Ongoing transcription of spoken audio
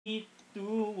3,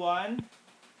 2, 1.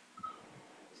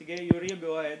 Sige, Yuri,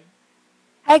 go ahead.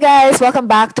 Hi guys, welcome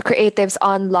back to Creatives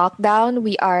on Lockdown.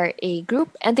 We are a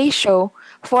group and a show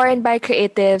for and by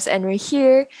creatives, and we're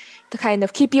here to kind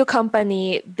of keep you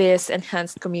company this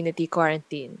enhanced community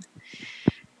quarantine.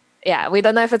 Yeah, we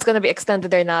don't know if it's going to be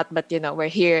extended or not, but we're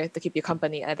here to keep you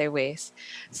company other ways.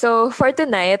 So for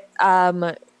tonight,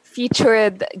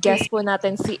 featured guest po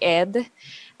natin si Ed.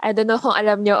 I don't know kung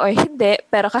alam nyo or hindi,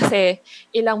 pero kasi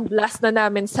ilang blast na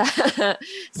namin sa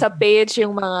sa page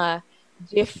yung mga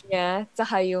GIF niya,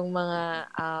 tsaka yung mga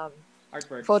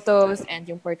photos and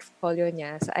yung portfolio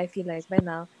niya. So I feel like by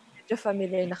now, medyo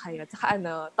familiar na kayo. Tsaka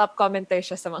top commenter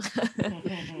siya sa mga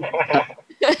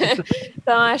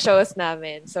sa mga shows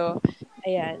namin. So,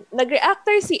 ayan.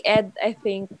 Nag-reactor si Ed, I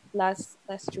think, last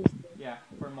Tuesday. Yeah,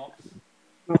 for Mox.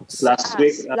 Last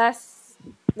week.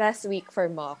 Last week for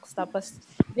Mox. Tapos,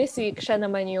 this week, siya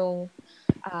naman yung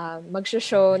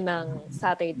mag-show ng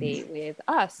Saturday with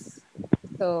us.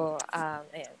 So,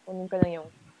 ayan. Kunin ko lang yung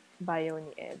bio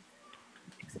ni Ed.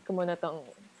 Exit ko muna tong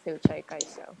Silchay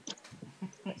Kaiser.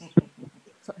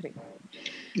 Sorry.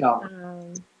 No.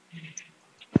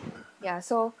 Yeah,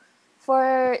 so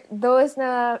for those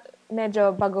na medyo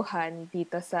baguhan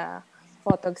dito sa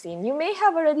photog scene, you may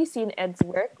have already seen Ed's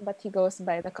work, but he goes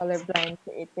by the colorblind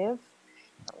creative,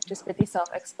 which is pretty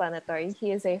self-explanatory.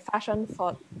 He is a fashion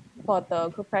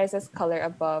photog who prizes color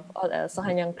above all else sa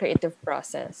kanyang creative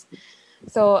process.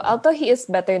 So, although he is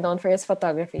better known for his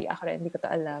photography, ako rin, hindi ko to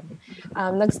alam,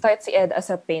 nag-start si Ed as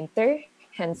a painter,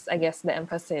 hence, I guess, the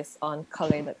emphasis on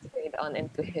color that's played on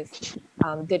into his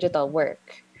digital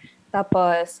work.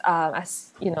 Tapos,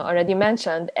 as already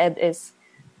mentioned, Ed is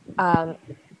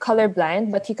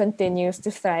colorblind, but he continues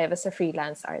to thrive as a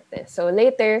freelance artist. So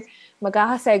later,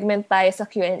 magkaka-segment tayo sa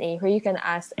Q&A where you can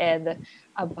ask Ed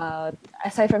about,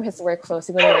 aside from his workflow,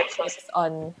 siguro tips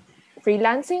on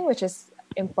freelancing, which is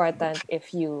important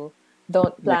if you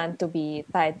don't plan to be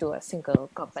tied to a single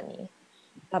company.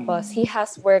 Tapos, he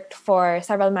has worked for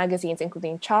several magazines,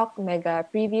 including Chalk, Mega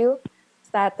Preview,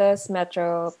 Status,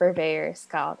 Metro, Purveyor,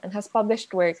 Scout, and has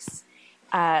published works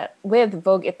with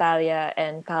Vogue Italia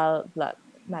and Cal Blood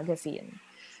magazine.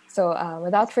 So,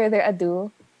 without further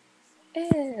ado,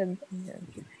 Ed.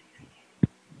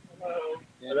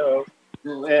 Hello.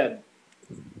 Ed.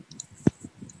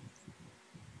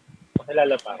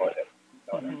 Makilala pa ako ulit.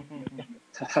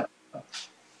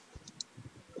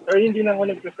 Pero hindi na ako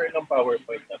nag-prefer ng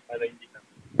PowerPoint na para hindi na.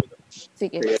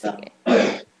 Sige.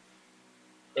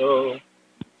 So,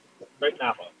 start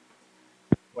na ako.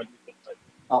 What do you think?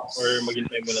 Or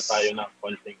maghintay muna tayo ng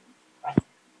konting.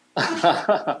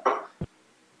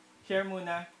 Share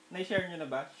muna. Na-share nyo na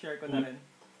ba? Share ko na rin.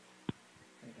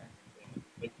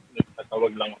 Okay.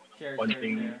 Nagtatawag lang ako ng Share.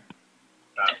 konting.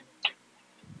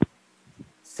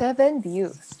 7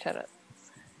 views. Charot.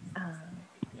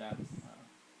 Yeah.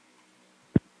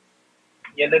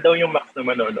 Yan na daw yung max na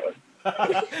manonood.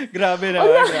 Grabe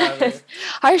naman, grabe.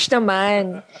 Harsh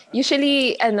naman.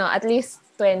 Usually, at least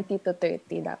 20 to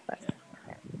 30 dapat.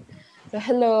 So,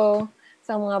 hello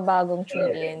sa mga bagong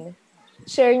tune-in.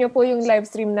 Share nyo po yung live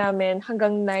stream namin.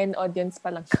 Hanggang 9 audience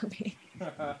pa lang kami.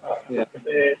 Yeah.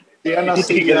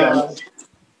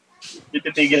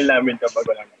 Ititigil namin kapag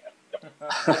walang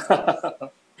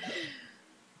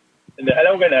And then,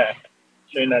 alam ko na,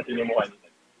 share natin yung mukha nila.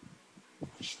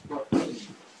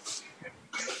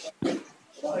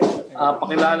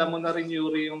 Pakilala mo na rin,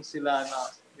 Yuri, yung sila na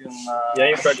yung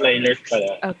yung frontliners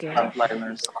pala. Okay.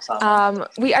 Frontliners kasama.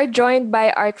 We are joined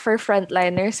by Art for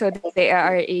Frontliners. So they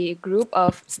are a group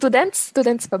of students.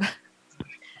 Students pa ba?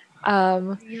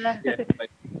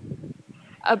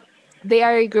 They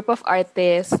are a group of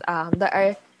artists that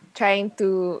are trying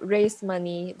to raise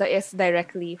money that is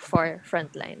directly for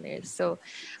frontliners. So,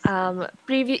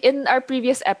 in our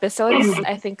previous episodes,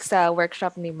 I think sa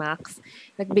workshop ni Max,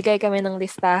 nagbigay kami ng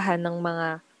listahan ng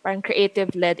mga parang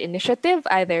creative-led initiative,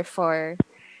 either for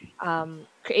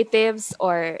creatives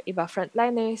or iba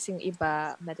frontliners, yung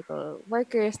iba medical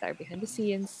workers that are behind the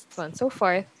scenes, so on and so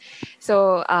forth.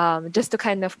 So, just to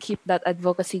kind of keep that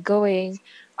advocacy going,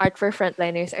 Art for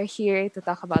Frontliners are here to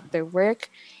talk about their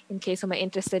work in case may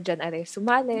interested dyan either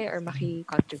sumali or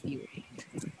maki-contribute.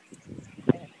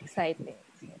 Exciting.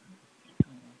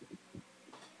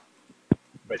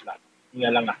 Wait lang.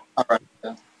 Hinga lang ako. Alright.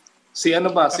 Si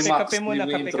Max, Kape muna,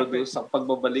 hindi mo introduce ang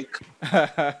pagbabalik.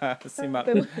 Si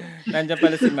Max. Nandiyan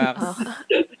pala si Max.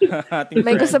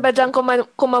 May gusto ba dyan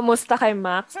kumamusta kay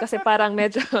Max? Kasi parang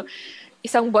medyo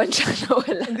isang buwan siya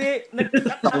nawala. Hindi.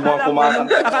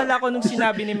 Akala ko nung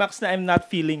sinabi ni Max na I'm not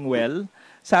feeling well,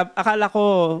 akala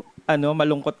ko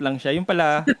malungkot lang siya. Yung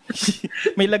pala,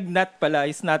 may lagnat pala,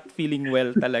 is not feeling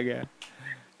well talaga.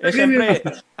 Syempre,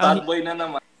 Bad boy na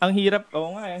naman. ang hirap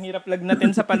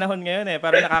lagnatin sa panahon ngayon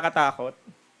para nakakatakot.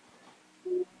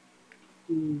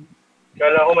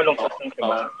 Kala ko malungkot ng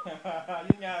siya.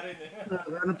 Yun nga rin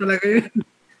Ano talaga yun?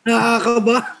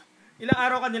 Nakakaba. Ilang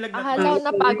araw ka nilagnat? Akala ko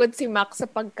napagod si Max sa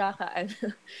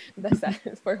dasal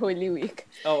for Holy Week.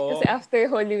 Oo. Kasi after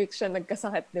Holy Week siya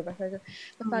nagkasakit, di ba?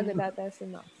 Napagod ata si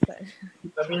Max.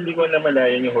 Sabi hindi ko na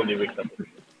malayan yung Holy Week na po.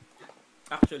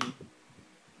 Actually.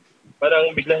 Parang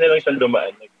bigla na lang siyang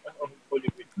dumaan. Holy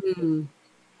Week.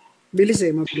 Bilis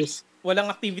mabilis.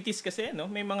 Walang activities kasi, no?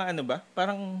 May mga ba?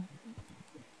 Parang,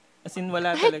 as in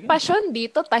wala Kahit talaga. pasyon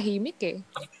dito, tahimik eh.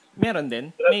 Meron din?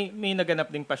 May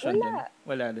naganap ding pasyon din?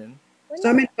 Wala din?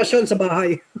 Sa amin, pasyon sa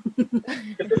bahay.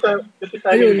 Kasi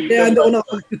tayo Ayun, kaya doon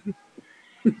ako.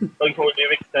 Pag Holy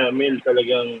Week namin,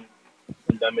 talagang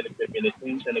ang dami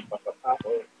nagpe-penitensya,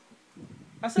 nagpapasako.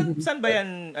 Saan ba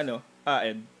yan,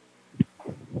 Ed?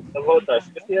 Sa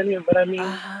Votas. Kasi maraming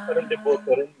parang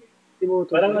devoto rin.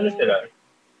 Parang sila?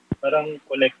 Parang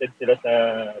connected sila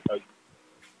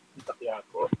sa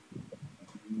Quiapo.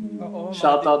 Oo,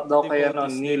 Shoutout daw kay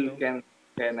Neil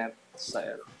Kenneth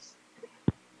Sael.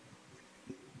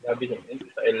 Sabi niya,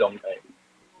 sa a long time.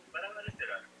 Parang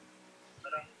sila?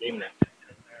 Parang game na.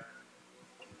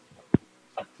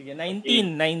 Sige,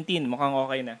 19. Mukhang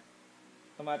okay na.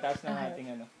 Tumataas na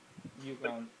ating view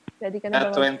count. Ready ka na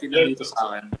ba? 20 na dito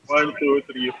sa akin. 1,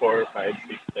 2, 3, 4, 5,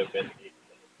 6, 7, 8,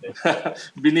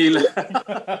 9, 10. Binila.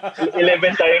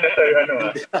 11 tayo na sa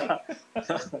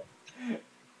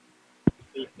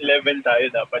 11 tayo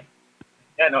dapat.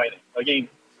 Yan, okay na. Okay.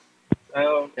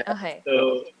 Okay.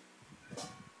 So,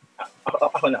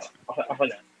 ako na.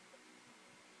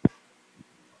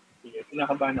 Sige,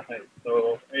 kinakabahan na kayo.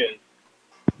 So, ayun.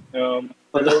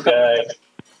 Hello guys.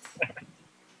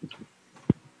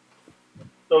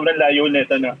 Sobrang layo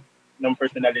nito ng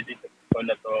personality ko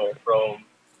na to from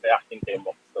reacting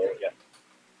demo. So, yeah.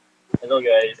 Hello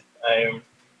guys.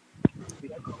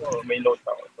 May notes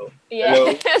ako. So,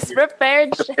 hello. Yes,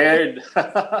 prepared.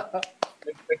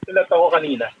 Nagsulat ako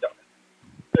kanina.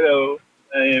 Hello.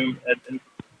 I'm Ed.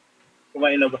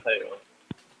 Kumain na ba kayo?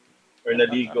 Or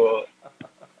naligo?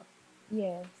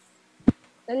 Yes.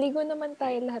 Naligo naman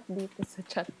tayo lahat dito sa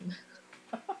chat.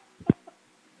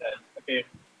 Okay.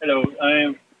 Hello.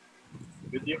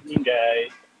 Good evening,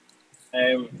 guys.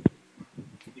 I'm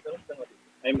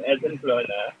Ed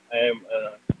Enclona. I'm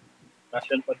a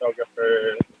fashion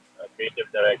photographer, a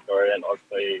creative director, and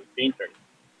also a painter.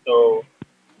 So,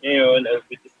 ngayon, I'll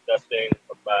be discussing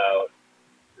about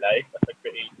life as a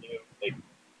creative, like,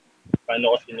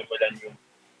 paano ko sinimulan yung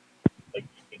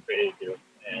pagiging creative,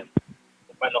 and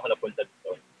kung paano ko napunta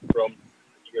dito, from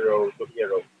zero to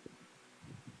hero.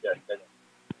 Yes, ganun.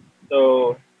 So,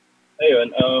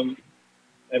 ayun,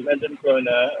 I'm Ed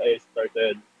Enclona. I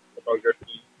started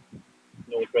photography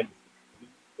noong 2016.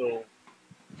 So,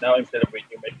 now I'm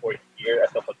celebrating my 4th year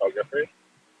as a photographer.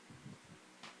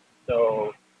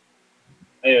 So,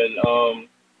 ayun,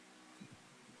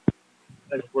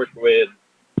 I've worked with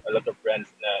a lot of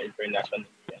brands na internationally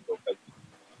and locally.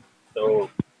 So,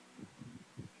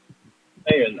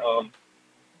 ayun,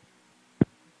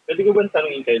 pwede ko ba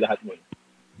tanongin kayo lahat muna?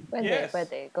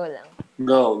 Pwede. Go lang.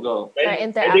 Go.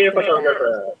 Interactive. Pwede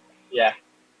photographer. Yeah.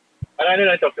 Parang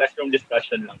lang ito, classroom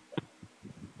discussion lang.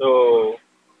 So,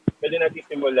 pwede natin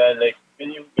simulan, like,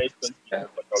 can you guys consider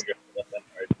photography as an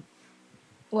art?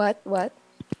 What?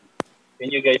 Can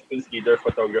you guys consider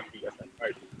photography as an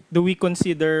art? Do we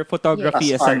consider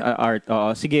photography Yes. as an art?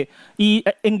 Oo. Sige,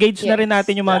 i-engage na rin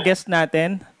natin yung mga guests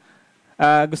natin.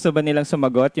 Gusto ba nilang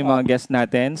sumagot, yung mga guests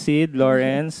natin? Sid,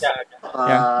 Lawrence?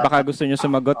 Yeah, baka gusto nyo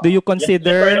sumagot. Do you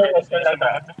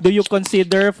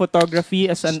consider photography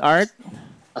as an art?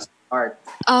 As art.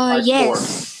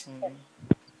 Yes.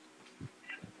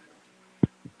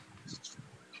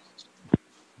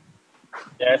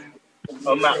 Yes.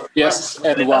 Yes,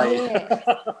 and why?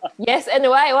 Yes, and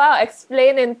why? Wow,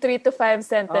 explain in 3 to 5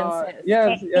 sentences.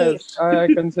 Yes. I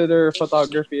consider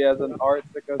photography as an art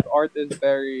because art is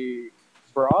very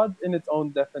broad in its own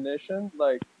definition.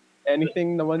 Like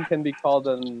anything, no one can be called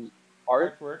an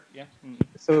Artwork, yeah.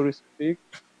 so to speak.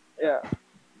 Yeah.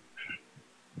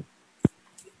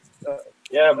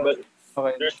 Yeah, but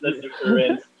Okay. there's the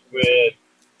difference with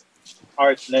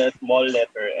art na small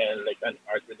letter and like an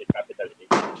art with a capital A.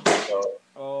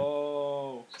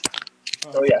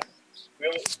 So yeah.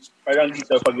 Yung parang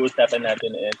dito pag-uusapan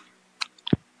natin is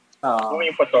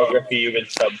doing photography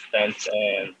with substance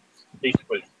and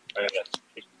tasteful. Parang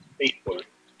tasteful.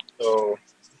 So,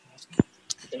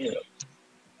 you know.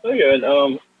 So yun,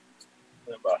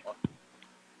 Ano ba ako?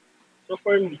 So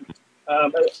for me, I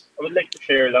would like to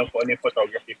share lang kung ano yung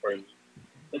photography for me.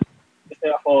 Kasi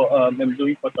ako, I'm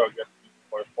doing photography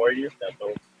for 4 years na.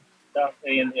 So sa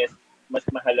akin is mas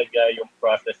mahalaga yung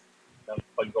process ng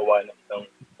paggawa ng isang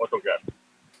photograph.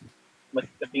 Mas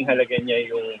kasing halaga niya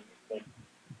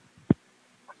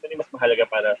actually mas mahalaga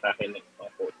para sa akin ng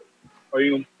isang photo. Or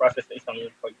yung process ng isang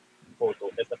pag-photo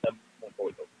kaysa sa isang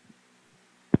photo.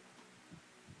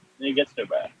 Nai-gets nyo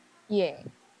ba? Yeah.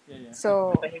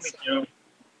 So, Natahimik nyo.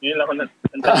 Yun lang ako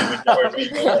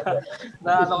natahimik nyo.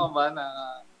 Naano ka ba na...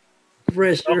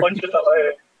 Pressure. No-conscious ako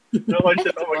eh.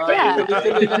 No-conscious ako magtahimik.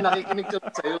 Tuloy na nakikinig kami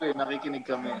sa'yo eh. Nakikinig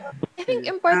kami. I think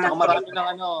important.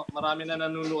 Marami na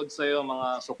nanonood sa'yo,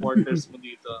 mga supporters mo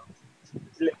dito.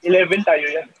 11 tayo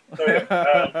yan. Sorry.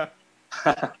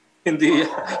 Hindi.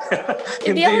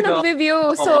 Hindi ako nag-review.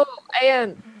 So,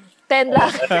 ayun. 10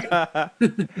 lang.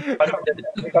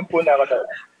 Ikampu na ako na.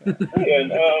 Ayun.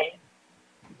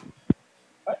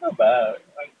 Ano ba?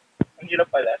 Ang hirap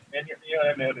pala.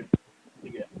 Meron.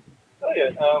 Sige. So,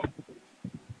 ayun.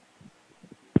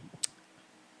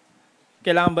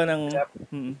 Kailangan ba ng...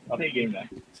 Okay, game na.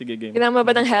 Sige, game. Kailangan mo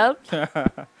ba ng help?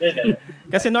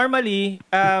 Kasi normally,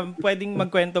 pwedeng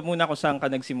magkwento muna kung saan ka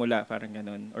nagsimula, parang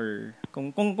ganun. Or kung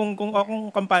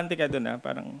kampante ka doon,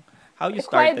 parang how you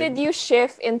started. Why did you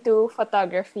shift into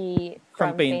photography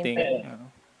from painting?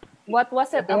 What was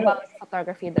it about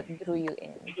photography that drew you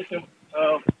in?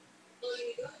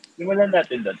 Simulan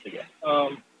natin doon, sige.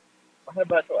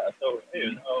 Mahaba ito So,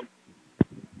 ayun.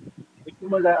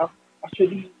 Simula ako.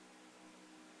 Actually,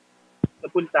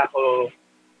 napunta ako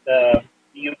sa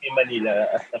UP Manila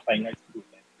as a fine arts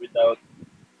student without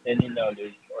any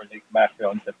knowledge or like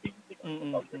background sa painting.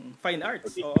 Fine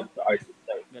arts? Oo. Sa art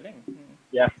itself. Galing.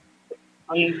 Yeah.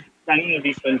 Ang tanging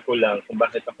reason ko lang kung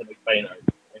bakit ako nag-fine arts.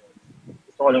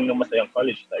 Gusto ko lang ng masayang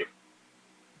college life.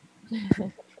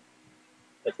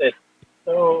 That's it.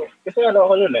 So, kasi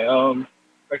ako nun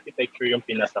architecture yung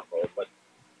pinasa ko, but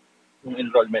yung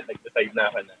enrollment, nag-decide na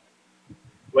ako na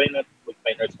why not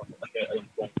mag-fine arts ako kasi alam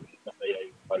kong masaya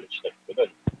yung college life ko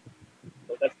doon.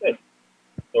 So, that's it.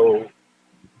 So,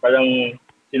 parang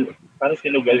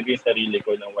sinugal ko yung sarili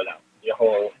ko na wala.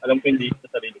 Alam ko hindi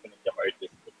sa sarili ko na hindi ako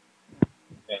artist.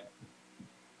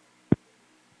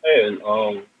 Ayun,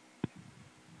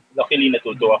 luckily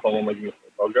natuto ako maging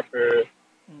photographer.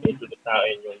 Introduce sa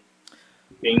akin yung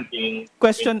painting,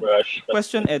 paintbrush.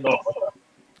 Question, Ed.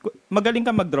 Magaling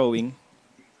ka mag-drawing?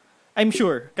 I'm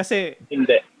sure. Kasi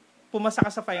hindi. Pumasa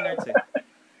ka sa fine arts eh.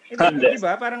 Hindi.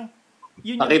 Diba? Parang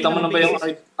yun yung nakita mo na ba yung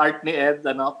art ni Ed,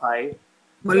 Kai?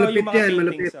 Malupit yung yan,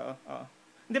 malupit.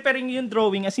 Hindi, pero yung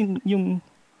drawing, as in,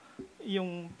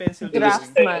 yung pencil.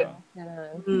 Draftsman.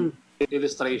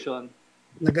 Illustration.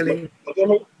 Nagaling.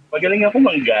 Magaling ako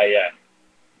manggaya.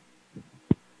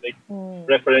 Like,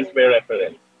 reference by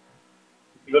reference.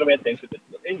 Siguro may attention to it.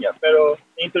 Pero,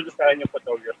 na-introduce sa akin yung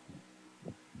photography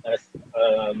as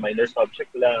minor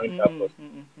subject lang. Tapos,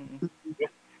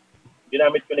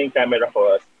 ginamit ko na yung camera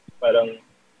ko as parang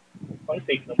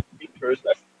pang-take ng pictures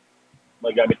as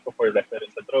magamit ko for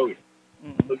reference sa drawing.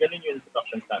 So, ganun yung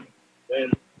introduction sa amin. Then,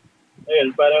 ayun,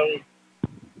 parang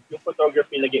yung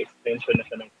photography naging extension na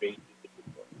siya ng creativity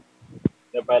ko.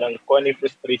 Na parang kung ano yung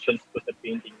frustrations ko sa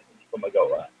painting na hindi ko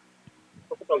magawa.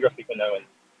 So, photography ko naman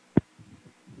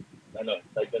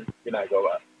talagang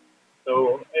ginagawa.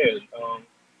 So, ayun.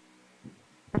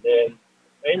 Then,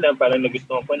 ayun lang, parang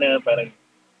nagustuhan ko na, parang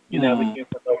ginamit ko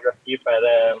yung photography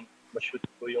para ma-shoot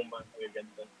ko yung mga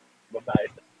gandang babae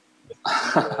sa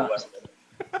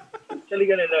actually,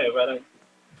 ganun na eh. Parang,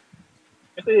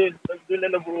 kasi doon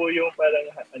na nabuo yung parang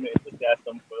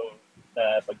enthusiasm ko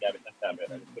sa paggamit ng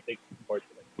camera. To take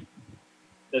portrait.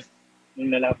 Tapos,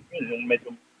 nung nalapit yun, yung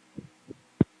medyo,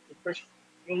 first,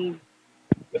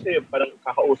 kasi parang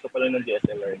kakausap pa lang ng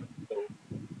DSLR. So,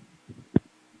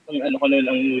 ko nun,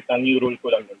 ang new rule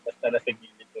ko lang nun, basta nasa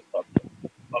gilid yung subject.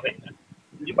 Okay na.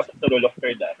 Hindi pa sa rule of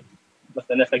third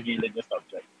basta nasa gilid yung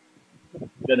subject.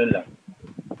 Ganun lang.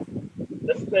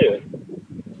 Tapos na yun.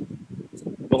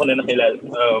 Doon ko na nakilala.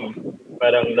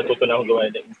 Parang natuto na akong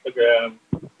gawa ng Instagram.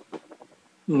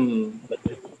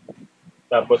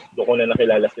 Tapos doon ko na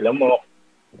nakilala sila Mock.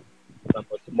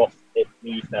 Tapos Mock set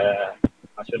me sa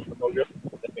fashion photography.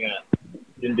 Kasi nga,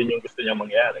 yun din yung gusto niya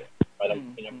mangyari. Parang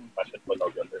gusto niya fashion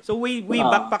photographer. So way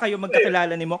back pa kayo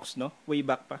magkakilala ni Mox, no? Way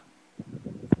back pa.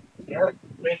 Yeah,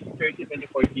 2013,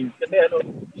 2014. Kasi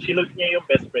sinult niya yung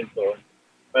best friend ko.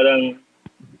 Parang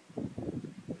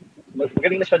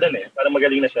magaling na siya doon eh. Parang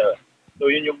magaling na siya. So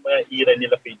yun yung mga era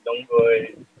nila Fade Long Boy.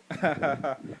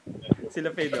 Sila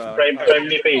Fade, Prime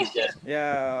ni Fade,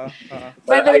 yeah. Yeah.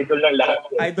 Parang idol ng lahat.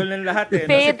 Idol ng lahat eh.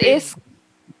 Fade is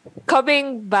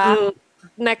coming back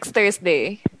next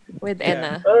Thursday with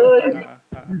Enna.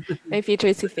 May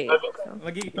feature si Fade. So.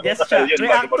 Guest siya.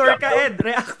 Reactor ka, Ed.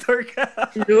 Reactor ka.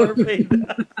 For Fade.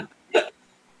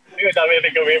 Dami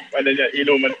rin kami,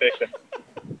 inuman session.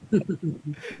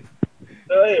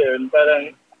 So, ayun,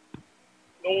 parang,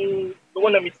 nung ko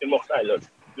na-meet si Mox Alos,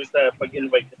 doon sa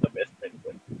pag-invite niya sa best friend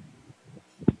ko.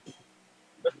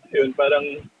 Tapos yun, parang,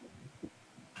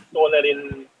 gusto ko na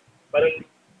rin, parang,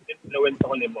 influence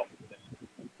ako ni Mox.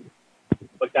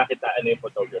 Pagkakitaan na yung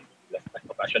photography,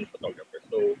 fashion photographer.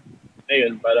 So,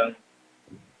 ayun, parang,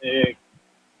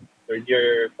 third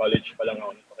year college pa lang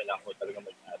ako, so kailangan ko talaga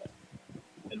mag-aral.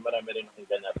 And marami rin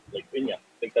akong ganap. Like, yun yan.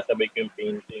 Nagkasabay ko yung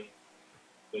painting,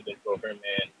 student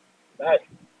government, lahat.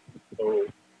 So,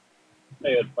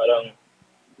 ayun, parang,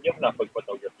 hindi ako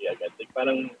nakapag-photography agad. Like,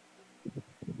 parang,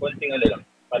 konting lang,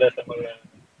 para sa mga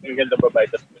ganda babae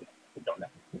sa school. Ikaw na.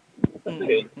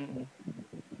 Kasi,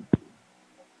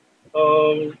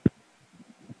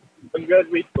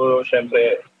 pag-graduate ko,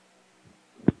 syempre,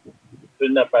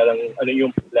 doon na parang, ano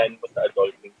yung plan mo sa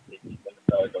adulting stage,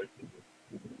 sa adulting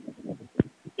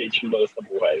stage mo sa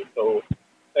buhay. So,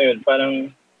 ayun,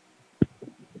 parang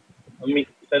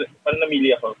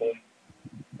namili ako kung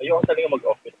ayoko talaga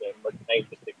mag-office mag 9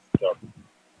 to 6 job.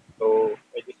 So,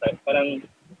 I decided, parang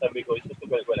sabi ko,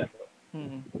 isusugal ko na ito.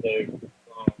 Like,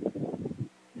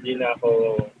 hindi na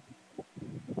ako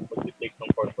mag-take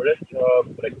ng corporate job,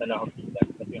 correct na ako kita.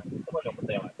 Kasi gusto ko lang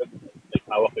masaya nga. Like,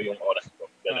 hawak ko yung oras ko.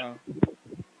 Ganun.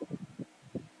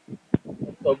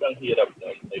 Sobrang hirap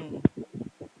nun. Like,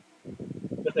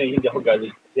 kasi hindi ako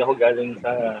galing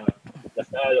sa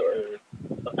Lasal or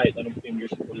sa kahit anong premier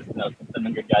schools na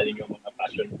nanggagaling yung mga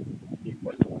passion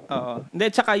people. Oo. Hindi,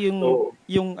 tsaka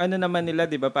yung ano naman nila,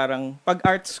 di ba, parang pag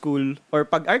art school or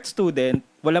pag art student,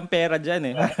 walang pera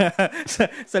dyan eh.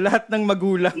 sa lahat ng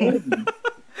magulang.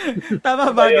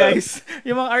 Tama ba, guys?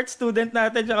 Yung mga art student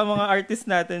natin tsaka mga artist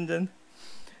natin dyan.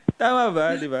 Tama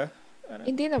ba, di ba?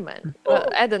 Hindi naman.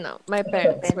 Well, I don't know. My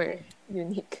parents were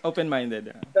unique.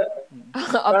 Open-minded.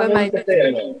 Open-minded.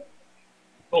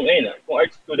 Kung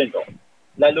art student ko,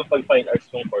 lalo pag fine arts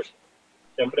yung course,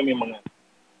 syempre may mga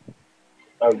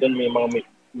may mga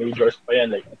majors pa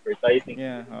yan, like advertising,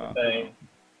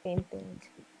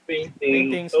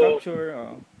 painting, sculpture,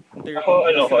 ako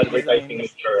advertising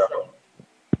major ako.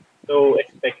 So,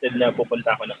 expected na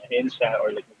pupunta ako ng ahensya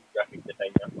or like graphic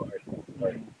design ako or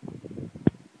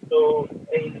so,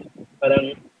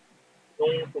 parang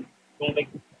nung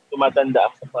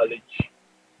tumatanda ako sa college,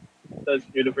 sa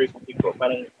university ko,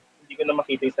 parang hindi ko na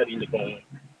makita yung sarili kong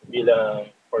bilang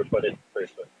corporate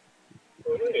person.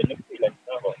 So, nag-freelance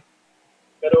na ako.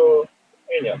 Pero,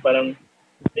 parang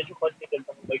medyo confident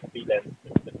ako mag-freelance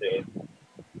kasi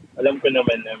alam ko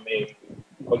naman na may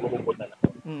paghuhugutan ako.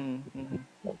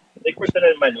 Like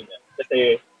personal money na.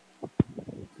 Kasi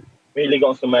mahilig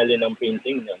akong sumali ng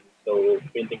painting na. So,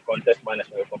 painting contest, mga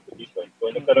national competition. So,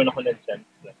 nagkaroon ako ng chance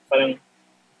na parang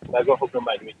bago ako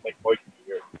graduate my fourth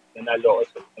year, nanalo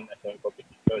ako sa national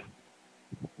competition.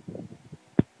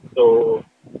 So,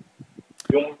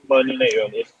 yung money na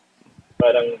yun is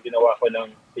parang ginawa ko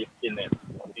ng safety net.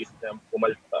 At least na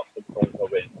pumalta ako sa itong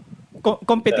gawin.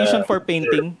 Competition for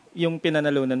painting yung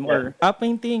pinanalunan mo? Or,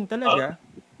 painting talaga?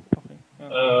 Okay.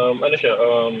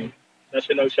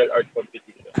 National Shell Art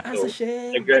Competition. Sa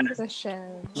Shell. Sa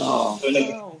Shell.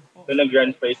 So,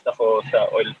 nag-grand prize ako sa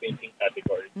oil painting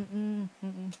category.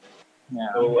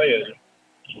 Yeah. So, ayun.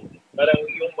 Parang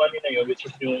yung money na yun, which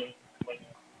is yung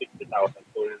 60,000.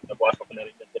 So, nabukas ako na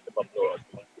rin sa Pablo.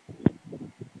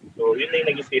 So, yun na yung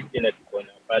naging safety net ko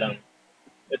na parang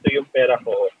ito yung pera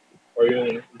ko or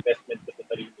yung investment ko sa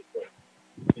sarili ko.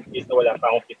 In case na wala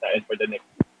pa akong kitain for the next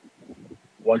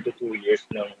 1 to 2 years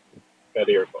ng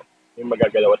career ko. Yung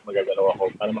magagalaw ako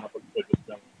para makapag-produce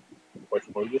ng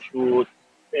portfolio shoot,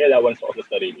 may allowance ako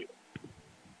sa sarili ko.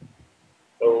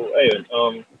 So, ayun.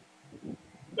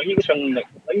 Lagi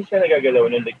siya nagagalaw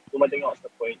nun. Like, dumating ako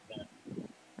sa point na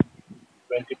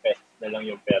 20 pesos na lang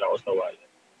yung pera ko sa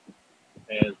wallet.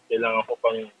 And kailangan ko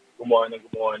pang gumawa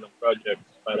ng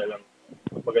projects para lang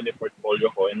mapaganda yung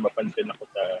portfolio ko and mapansin ako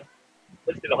na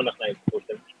client sa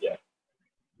social media.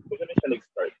 So, ganun siya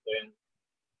nag-start. And,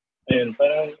 ayun,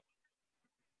 parang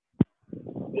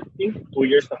I think 2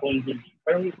 years akong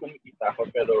parang hindi kumikita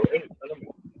ako, pero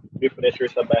may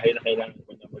pressure sa bahay na kailangan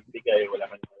ko na magbigay,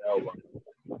 wala kang malawang.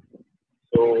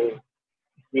 So,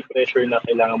 may pressure na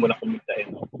kailangan mo na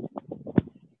kumitain.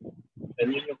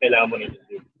 And yun yung kailangan mo na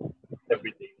i-live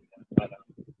every day. Parang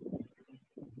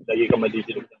lagi ka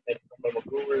madidilog ng test,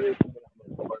 mag-work,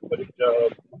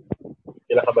 job,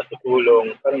 kailan ka ba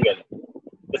tutulong, parang gano'n.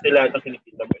 Kasi lahat ng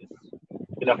kinikita mo is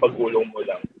pinapagulong mo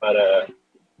lang para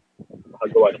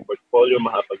makagawa ng portfolio,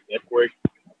 makapag-network.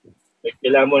 Like,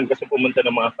 kailangan mo kasi pumunta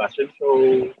ng mga fashion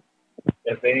show,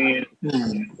 event,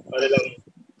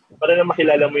 para lang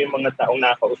makilala mo yung mga taong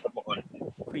nakakausap mo online.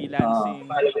 Freelancing.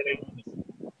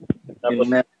 Tapos,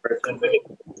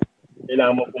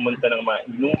 kailangan mo pumunta ng mga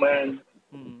inuman.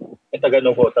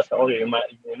 Taga-Novotas ako, yung mga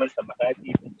inuman sa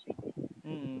Makati.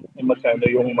 Magkano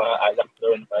yung mga alak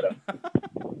doon, parang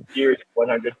year,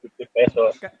 150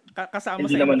 pesos. Kasama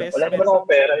hindi sa naman, investment. Wala naman ako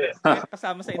pera eh.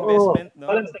 Kasama sa investment, no?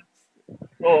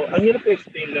 Ang hirap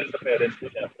i-explain lang sa parents ko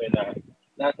syempre na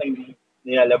lahat ng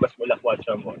nilalabas mo,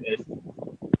 lakwatsa mo is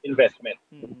investment.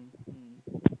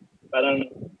 Parang,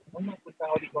 mapunta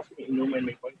ako dito kasi may inuman,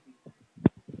 may konti.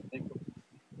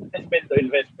 Investment to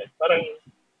investment. Parang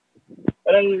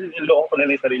niloko ko na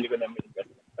yung sarili ko na may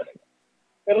investment talaga.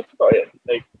 Pero totoo yan.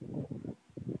 Like,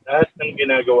 lahat ng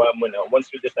ginagawa mo na,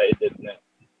 once you decided na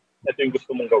ito yung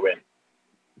gusto mong gawin,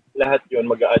 lahat yun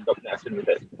mag-a-adopt na as an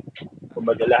investment.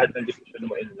 Kumbaga, lahat ng decision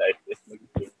mo in life is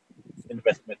magiging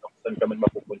investment o saan ka man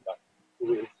mapupunta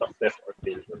to success or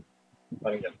failure.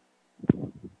 Parang yan.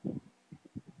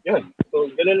 Yan. So,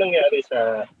 gano'n lang nangyari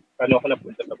sa paano ako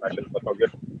napunta sa fashion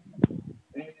photography.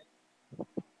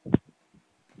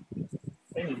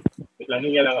 Biglang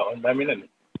niya lang ako. Ang dami na.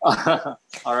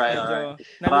 Alright.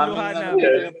 Naluluha na.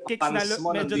 Kicks,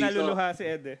 medyo naluluha si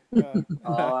Ed.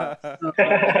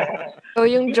 So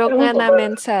yung joke nga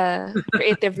namin sa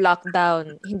Creative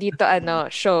Lockdown, hindi to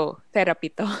show,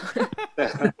 therapy to.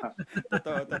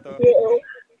 Totoo.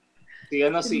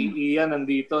 Si Ian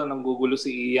nandito, nanggugulo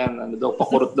si Ian.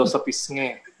 Pakurot daw sa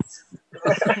pisngi.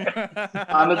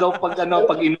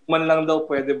 Pag inuman lang daw,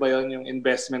 pwede ba yun? Yung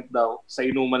investment daw, sa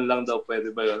inuman lang daw, pwede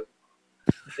ba yun?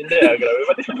 Hindi, grabe.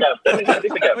 Pati sa gap.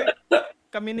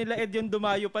 Kami nila Ed yung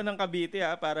dumayo pa ng Cavite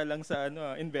para lang sa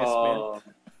investment.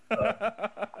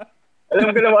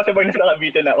 Alam ko naman kasi pag nasa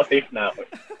Cavite na ako, safe na ako.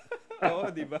 Oo,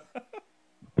 di ba?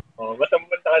 Basta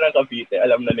pumunta ka ng Cavite,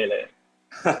 alam na nila eh.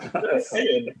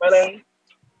 Ayun, parang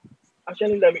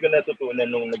actually ang dami ko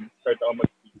natutunan nung nag-start ako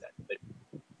mag-freelance, like,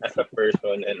 as a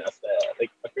person and as a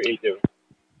creative.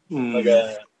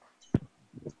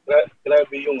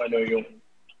 Grabe yung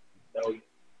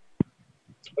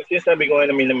pag sinasabi ko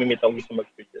nga na may namimit ako gusto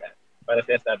mag-freelance, para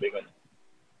sinasabi ko na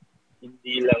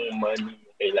hindi lang money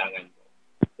yung kailangan mo.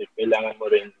 Like, kailangan mo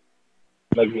rin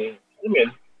maging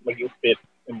fit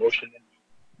emotionally,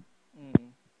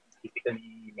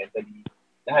 physically, mentally,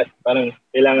 lahat. Parang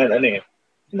kailangan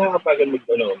nakakapagod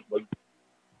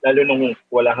lalo nung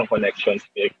wala kang connections,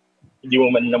 like, hindi mo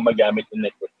man lang magamit yung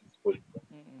network in school.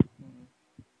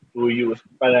 To use,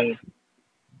 parang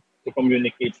to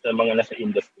communicate sa mga nasa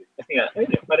industry. Kasi nga,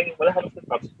 parang wala ka sa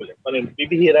top school. Parang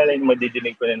bibihira lang yung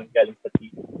madidinig ko na nang galing sa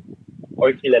TV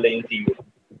or kilala yung TV.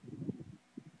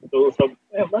 So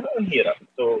parang ang hirap.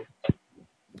 So,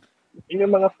 yun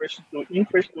yung mga first 2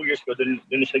 years ko, dun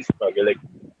siya struggle. Like,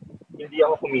 hindi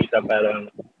ako kumita, parang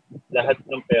lahat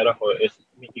ng pera ko is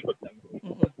umikikot lang.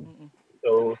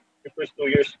 So, the first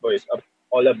 2 years ko is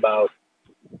all about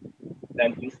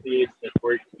planting seeds,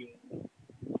 networking,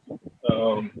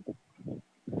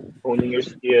 honing your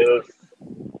skills,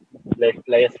 like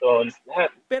lessons,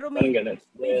 lahat. Pero may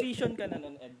vision ka na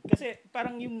nun, Ed. Kasi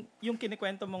parang yung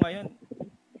kinikwento mo ngayon,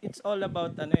 it's all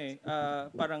about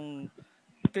parang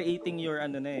creating your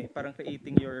parang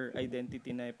creating your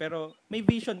identity na eh. Pero may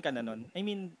vision ka na nun. I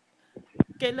mean,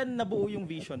 kailan nabuo yung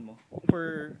vision mo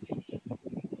for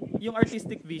yung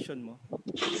artistic vision mo?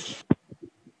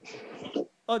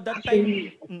 That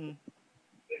time.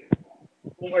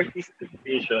 Kung artistic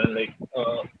vision, like,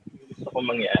 gusto ko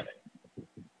mangyari.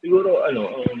 Siguro,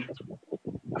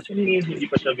 actually, hindi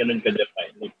pa siya ganun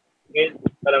ka-define. Like, ngayon,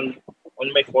 parang,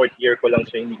 on my 4th year ko lang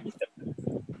siya iniisip.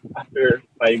 After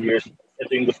 5 years,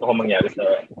 ito yung gusto ko mangyari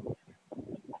sa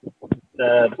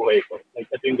buhay ko.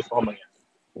 Like, ito yung gusto ko mangyari.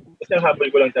 Kasi ang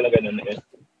habol ko lang talaga nun is,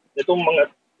 itong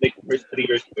mga, like, first 3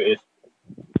 years ko is,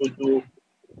 to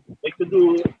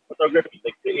do photography,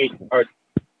 like, create art,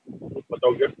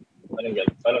 photography.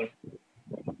 Parang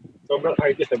sobrang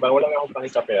artist parang wala nga akong paki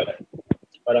sa pera.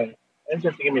 Parang,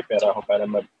 sige may pera ako para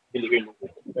mabili ko yung lupo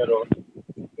ko. Pero,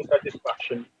 yung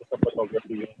satisfaction ko sa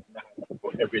photography yung nahanap ko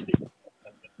everyday.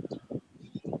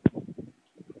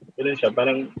 Ganun siya,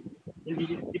 parang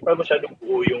hindi pa masyadong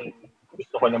buo yung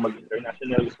gusto ko na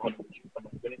mag-international, gusto ko na mag-shoot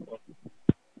ganito.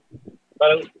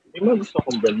 Parang, may mga gusto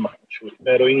kong brand mag-shoot,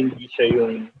 pero hindi siya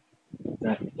yung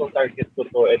ito target ko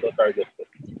to, ito target ko.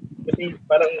 Kasi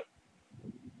parang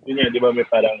yun yan, di ba may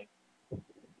parang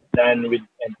plan with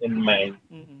end in mind.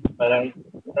 Parang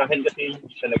Sa akin kasi hindi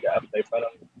siya nag-a-apply.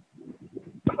 Parang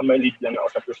nakamaliit lang ako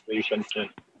sa frustrations niya.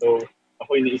 So,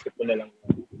 ako iniisip ko na lang,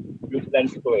 yung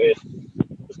plans ko is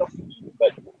to succeed,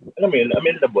 but alam mo yun,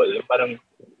 amendable. Parang,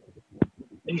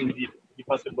 hindi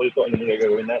possible to ano yung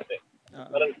gagawin natin.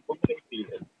 Parang, huwag mo na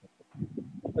ipilit.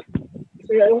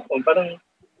 Kasi ayaw ko, parang,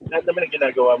 lahat naman ang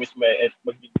ginagawa mo is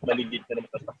malilid ka naman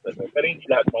sa success. Pero hindi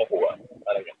lahat makukuha.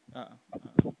 Parang yan.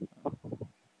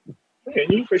 Okay,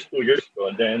 yung first 2 years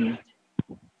ko, then,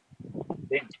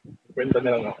 kwenta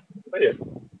na lang ako. Ayun.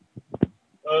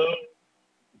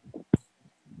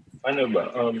 Ano ba?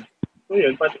 So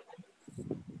yun,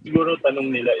 siguro tanong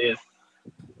nila is,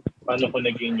 paano ko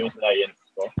naging yung clients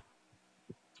ko?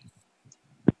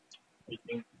 I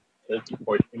think that's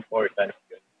important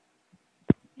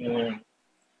yun.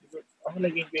 Ako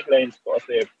naging yung clients ko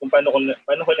kasi kung paano ko na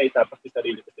itapas yung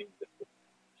sarili ko sa industry.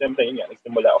 Siyempre, yun nga,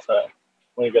 nagsimula ako sa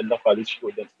mga gandang college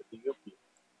students sa TUP.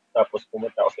 Tapos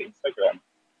pumunta ako sa Instagram.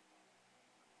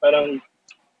 Parang,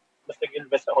 mas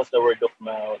nag-invest ako sa word of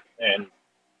mouth and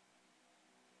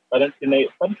parang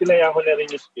tinaya ko na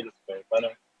rin yung skills ko.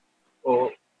 Parang,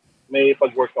 may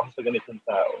pag-work ako sa ganitong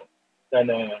tao.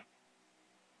 Sana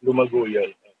lumago yun.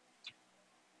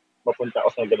 Mapunta ako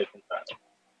sa ganitong tao.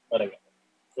 Parang gano'n.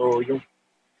 So,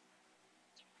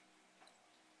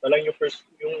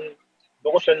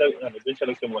 doon siya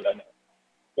nagsimula na.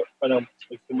 So, parang,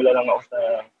 nagsimula lang ako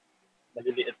sa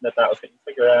maliliit na tao sa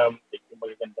Instagram, yung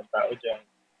magagandang tao dyan.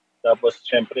 Tapos,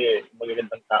 syempre, yung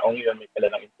magagandang taong yun, may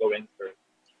kilalang influencer.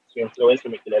 So, yung influencer,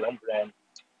 may kilalang brand.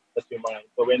 Tapos, yung mga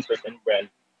influencers and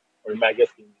brand or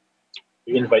magazine,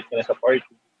 i-invite ka na sa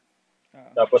party.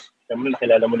 Tapos, syempre,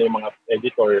 nakilala mo na yung mga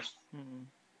editors.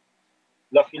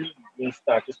 Luckily, yung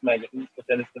Status magazine,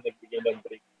 kasi na nagbigay ng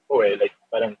break ko like,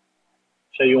 parang,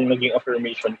 siya yung naging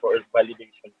affirmation ko or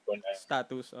validation ko na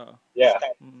status. Yeah,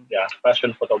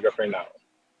 fashion photographer na ako.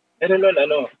 Pero noon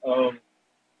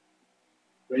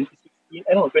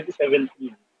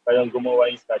 2017, parang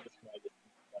gumawa yung Status magazine.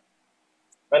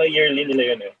 Parang yearly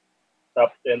nila yun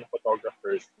top 10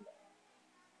 photographers na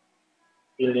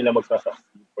feel nila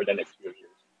magsasucceed for the next few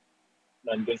years.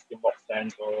 Nandun si Mock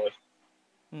Santos,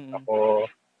 ako,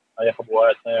 Aya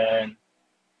Kabuatan,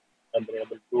 Andrea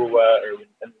Baltua, Erwin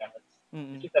Canlas.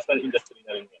 Kasi nasa industry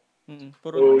na rin yan.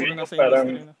 Puro nasa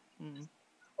industry na.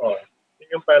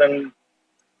 Yun yung parang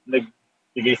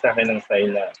nagbigay sa akin ng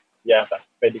sign na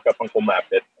pwede ka pang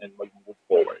kumapit and mag-move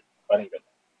forward. Parang gano'n.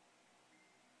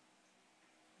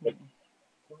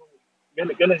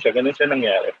 Ganun siya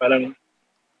nangyari. Parang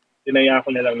tinaya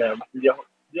ko na lang na hindi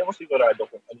ako sigurado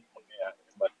kung ano yung mangyayari.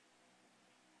 But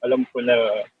alam ko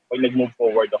na pag nag-move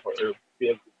forward ako or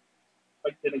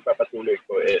pag nagpapatuloy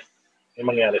ko is may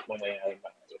mangyari at mangyayari.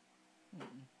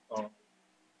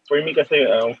 For me kasi,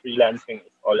 freelancing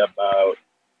is all about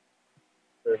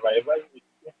survival.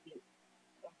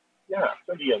 Yeah,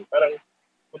 actually yun. Parang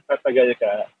kung tatagal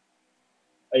ka,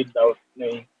 I doubt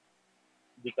na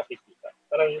hindi ka kikita.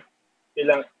 Parang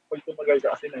pag tumagal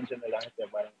ka kasi nandiyan na lahat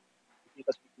parang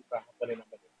kikita ka pa rin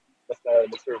naman. Basta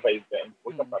mag-survive ka and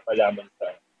huwag kang papalaman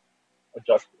sa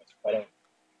adjustments. Parang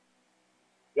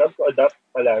you have to adapt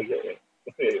palagi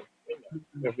Kasi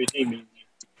everyday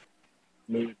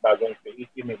may bagong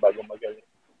creative, may bagong magaling.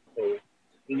 So,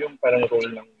 yun yung parang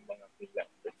role ng mga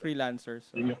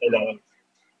freelancers. Yun yung kailangan.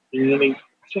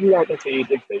 Actually, lahat ng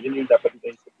creatives, yun yung dapat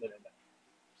itaisip nila na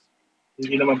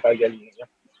hindi naman pagaling.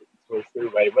 So,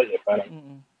 survival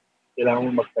Parang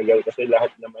kailangan mo magtagal kasi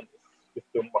lahat naman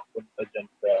gusto mapunta dyan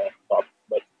sa top.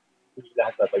 But hindi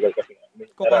lahat tatagal kasi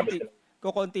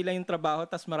kukunti lang yung trabaho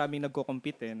tas maraming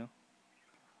nagko-compete no?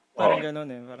 Parang gano'n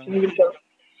Parang hindi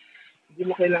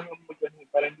mo kailangan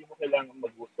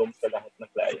magutom sa lahat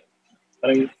ng client.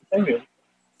 Parang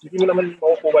hindi mo naman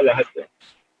makukuha lahat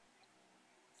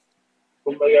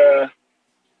Kumbaga,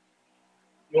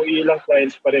 yung ilang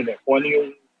clients pa rin Kung ano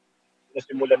yung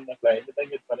nasimulan ng client,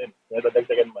 natangit pa rin.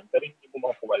 Nadadagdagan man, pero hindi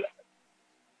mo makukuha lahat.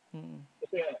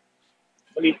 Kasi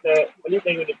maliit na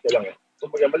unit ka lang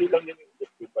Kumbaga, maliit lang yung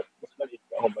industry, but mas maliit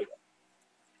ka. Kumbaga.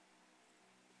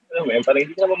 Parang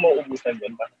hindi ka naman mauubusan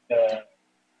yan. Bakit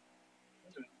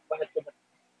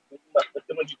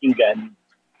ka magiging gan?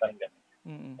 Parang gano'n.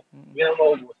 Hindi ka naman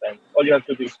mauubusan. All you have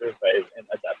to do is survive and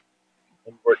adapt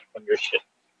and work on your shit.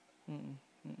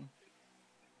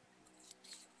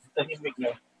 Tahimik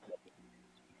na.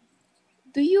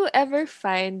 Do you ever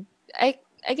find, I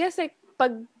guess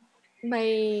pag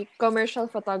may commercial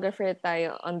photographer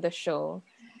tayo on the show,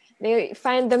 they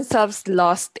find themselves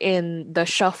lost in the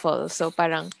shuffle. So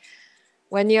parang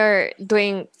when you're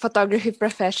doing photography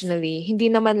professionally, hindi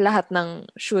naman lahat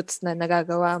ng shoots na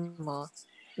nagagawa mo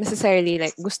necessarily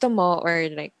gusto mo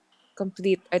or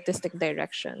complete artistic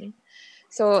direction.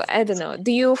 So, I don't know. Do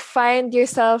you find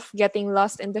yourself getting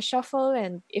lost in the shuffle?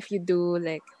 And if you do,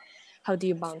 like, how do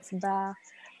you bounce back?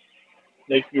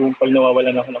 Like yung pag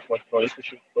nawawalan ako ng control sa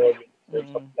shoot ko, in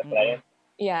terms of the client.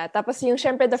 Yeah, tapos yung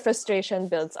syempre the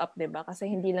frustration builds up, 'di ba? Kasi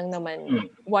hindi lang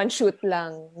naman one shoot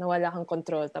lang na wala kang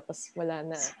control tapos wala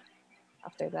na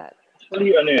after that.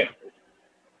 Actually,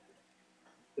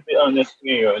 to be honest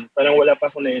ngayon, parang wala pa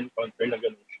ako na-encounter na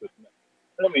ganung shoot na.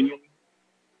 Alam mo yun,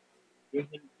 yung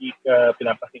hindi ka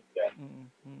pinapakinggan.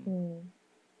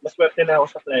 Mas swerte na ako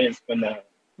sa clients ko na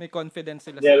may confidence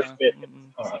sila sa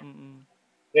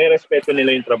respeto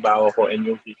nila yung trabaho ko and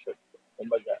yung vision ko.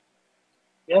 Kumbaga,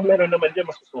 meron naman dyan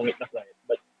masusungit na client,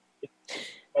 but if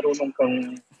marunong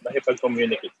kang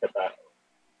makipag-communicate sa tao,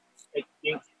 I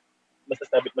think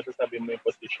masasabi mo yung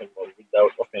position mo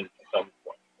without offending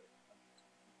someone.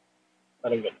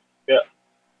 Parang gano'n. Kaya,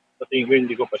 sa tingin ko,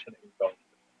 hindi ko pa siya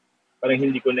na-encounter. Parang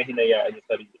hindi ko na hinayaan yung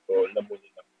sarili ko na muli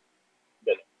na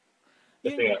gano'n.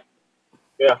 Kasi nga,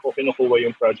 kaya ako kinukuha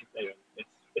yung project na yun.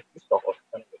 It's gusto ko.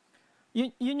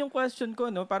 Yun yung question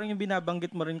ko, no? Parang yung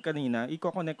binabanggit mo rin kanina,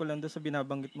 i-connect ko lang doon sa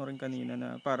binabanggit mo rin kanina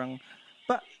na parang,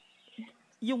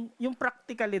 yung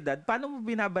practicalidad, paano mo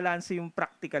binabalanse yung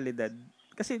practicalidad?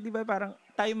 Kasi di ba parang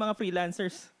tayo mga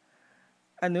freelancers,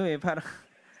 parang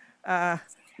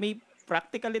may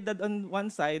practicalidad on one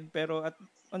side, pero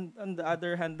on the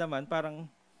other hand naman,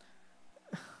 parang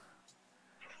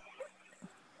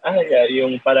yeah,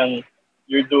 yung parang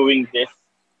you're doing this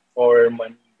for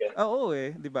money. Oo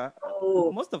di ba?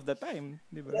 Most of the time,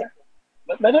 di ba?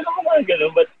 Meron ako mga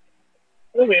gano'n, but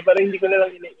parang hindi ko na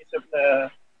lang iniisip na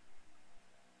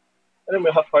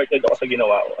half-hearted ako sa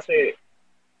ginawa ko. Kasi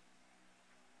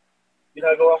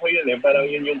ginagawa ko yun parang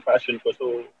yun yung passion ko.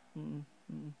 So,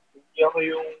 hindi ako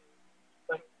yung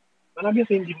marami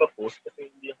ako hindi ma-post kasi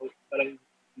hindi ako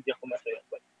masaya.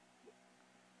 But,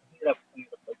 hirap.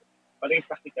 Parang yung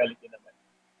practicality naman.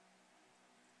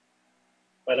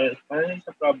 Para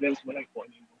sa problems mo lang kung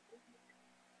ano yung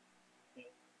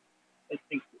I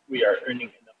think we are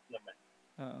earning enough naman.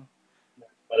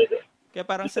 Para doon. Kaya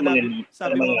parang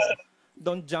sabi mo,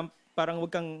 don't jump, parang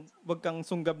wag kang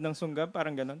sunggab ng sunggab,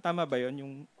 parang gano'n. Tama ba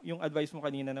yun? Yung advice mo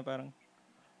kanina na parang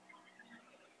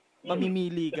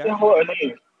mamimili ka? Kasi ako,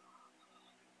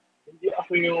 hindi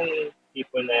ako yung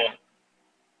tipo na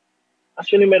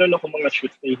actually meron ako mga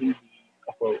shoots na hindi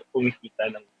ako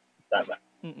kumikita ng tama.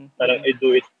 Parang I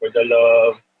do it for the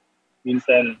love.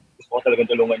 Minsan, gusto ko talagang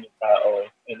tulungan yung tao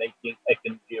and I think I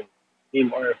can give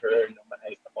him or her na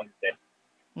maayos na content.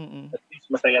 At least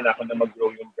masaya na ako na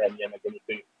mag-grow yung brand niya na ganito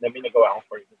na may nagawa ako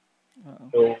for him.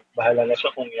 So, bahala na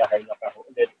siya kung i-hire na ako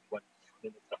ulit once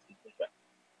nag-succeed na siya.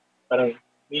 Parang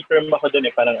may term ako doon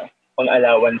parang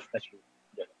pang-allowance na shoot.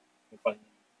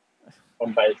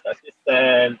 Pang-bayad sa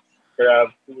assistant, grab,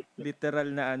 food. Literal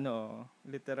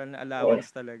na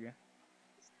allowance talaga.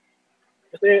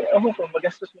 Kasi ako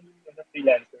magastos mo yung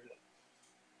freelancer.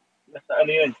 Nasa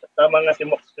yun, tama nga si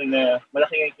Mox na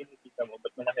malaki nga yung kinikita mo,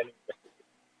 but malaki yung gastos.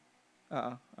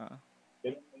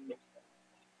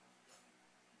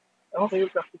 Ako yung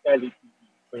practicality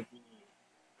for the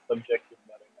subjective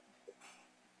na rin.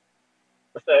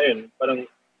 Basta yun, parang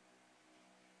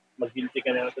mag-guilty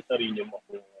ka na sa sarili mo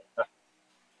kung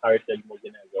hearted mo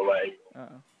ginagawa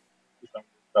yung isang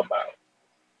trabaho.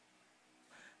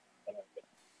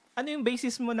 Ano yung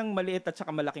basis mo ng maliit at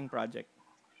saka malaking project?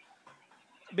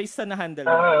 Based sa na-handle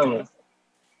mo?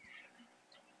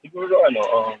 Siguro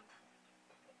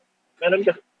meron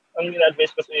kasi, ang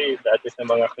in-advise ko dati sa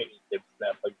mga creatives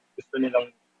na pag gusto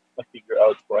nilang ma-figure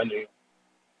out kung ano yung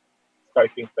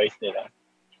starting price nila,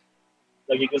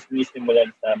 lagi ko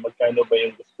sinisimulan sa magkano ba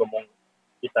yung gusto mong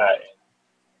kitain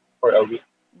for a week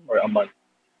or a month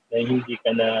na hindi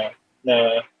ka na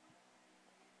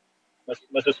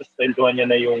masusustentuhan niya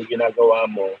na yung ginagawa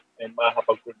mo and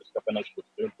makakapag-produce ka pa ng shoot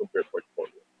yung compare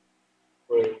portfolio.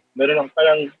 So, meron lang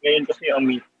parang ngayon kasi ang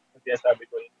sabi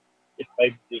ko, it's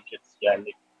 5 digits yan,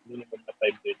 like minimum na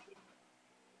 5 digits.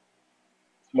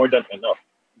 It's more than enough.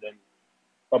 Then,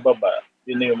 pababa,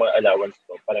 yun na yung mga allowance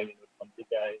ko. Parang yun yung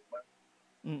pambigay.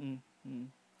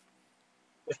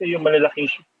 Kasi yung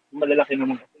malalaki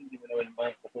naman kasi hindi mo naman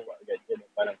makakuha agad.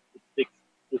 Parang it takes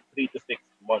 3 to 6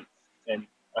 months and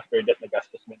after that,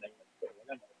 nagastos mo na yun. So,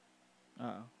 wala na.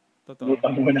 Totoo.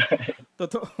 Lutang mo na.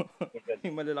 Totoo.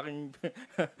 Yung malalaking...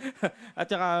 At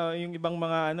saka yung ibang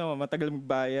mga matagal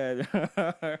magbayad.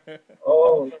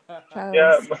 Oo.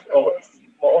 Kaya mas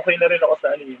okay na rin ako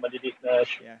sa maliliit na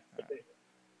shoot. Yeah.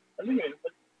 Yun,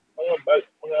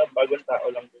 mga bagong tao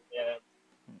lang din yan.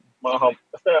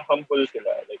 Basta humble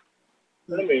sila. Like,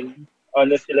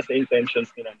 honest sila sa intentions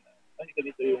nila na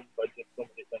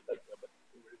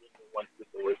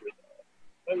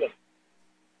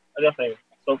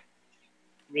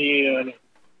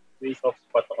may soft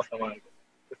spot ako sa mga ganun.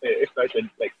 Kasi I started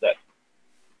like that.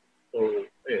 So,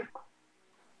 ayun.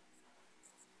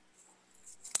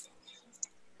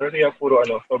 Pero kaya puro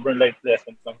sobrang life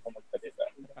lessons lang ako magsalita.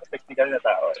 Technical na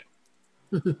tao eh.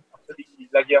 Actually,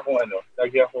 lagi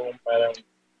akong parang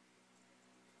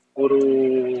puro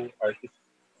artist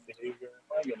behavior,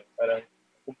 mga ganun. Parang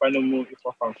kung paano mo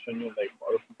ipa-function yung life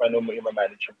mo or kung paano mo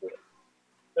i-manage yung buhay.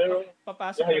 Pero,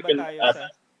 papasok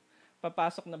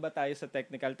na ba tayo sa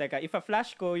technical? Teka,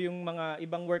 ipa-flash ko yung mga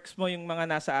ibang works mo, yung mga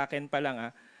nasa akin pa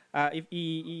lang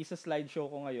sa slideshow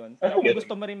ko ngayon. Pero kung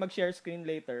gusto mo rin mag-share screen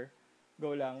later,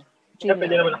 go lang. Yeah,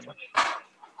 pwede naman ako.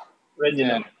 Ready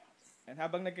na. And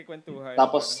habang nagkikwentuhan.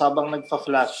 Tapos habang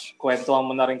nagpa-flash, kwentuhan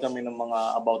mo na rin kami ng mga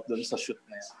about dun sa shoot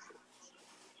na yan.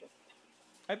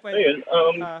 Ay, pwede. Ayun,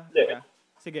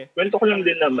 sige. Kwento ko lang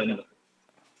din naman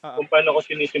kung paano ko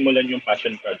sinisimulan yung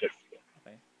passion project ko.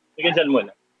 Okay. Sige, dyan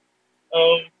muna.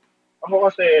 Ako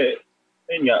kasi,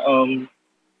 ayun nga,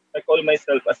 I call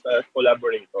myself as a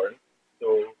collaborator.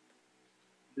 So,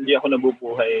 hindi ako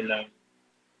nabubuhay ng,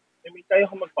 kaya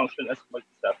ko mag-function as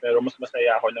mag-isa, pero mas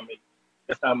masaya ako na may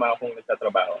kasama akong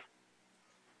nagtatrabaho.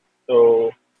 So,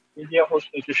 hindi ako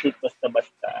nag-shoot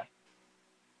basta-basta.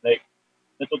 Like,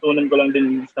 natutunan ko lang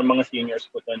din sa mga seniors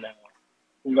ko na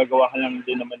kung gagawa ka lang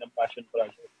din naman ng passion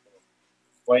project,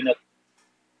 why not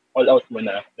all out mo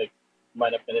na? Like,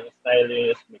 manap ka na ng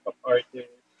stylist, makeup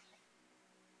artist,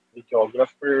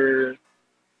 videographer,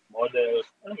 models,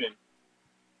 ano yun.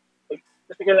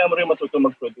 Kasi kailangan mo rin matuto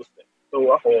mag-produce.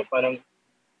 So ako, parang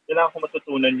kailangan ko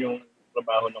matutunan yung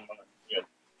trabaho ng mga yun.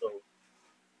 So,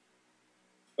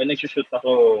 when nag-shoot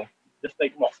ako, just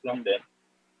like mocks lang din,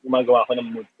 gumagawa ko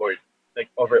ng mood board,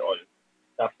 like overall.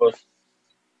 Tapos,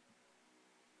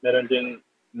 meron din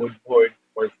mood board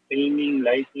for framing,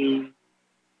 lighting,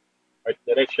 art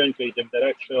direction, creative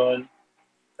direction,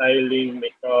 styling,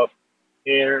 makeup,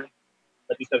 hair,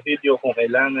 pati sa video kung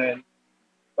kailangan.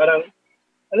 Parang,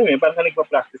 parang ka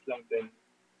nagpa-practice lang din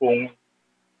kung,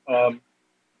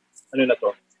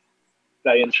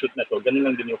 client shoot na to, ganun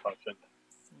lang din yung function.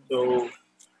 So,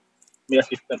 may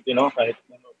assistant din ako kahit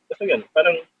kasi ganun,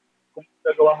 parang kung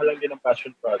gagawa ka lang din ng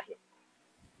passion project,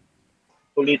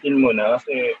 tulitin mo na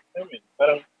kasi,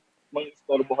 parang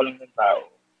mang-istorbo ka lang ng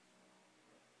tao.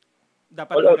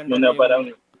 Dapat all out mo na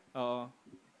parang,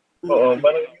 Oo,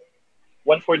 parang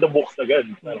one for the books agad.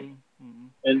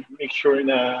 And make sure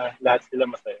na lahat sila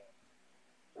masaya.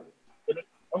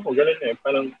 Ganun eh.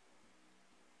 Parang,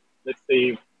 let's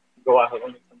say, gawa ka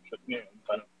ng isang shoot ngayon.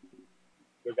 Parang,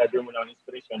 gather mo na ang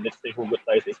inspiration. Let's say, hugot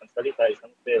tayo sa isang salita,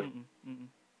 isang film.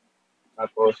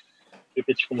 Tapos,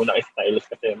 i-pitch ko muna kay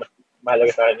stylist kasi mas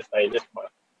mahalaga sa akin yung stylist.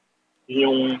 Yun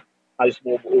yung halos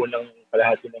buo ng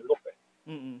kalahati ng look eh.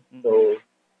 So,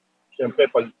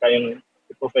 syempre, pag kayang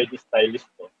i-provide yung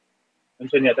stylist ko,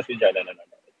 nandiyan yata si Jana na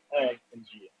naman.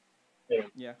 NG.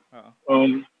 Yeah.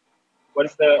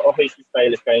 Once na okay si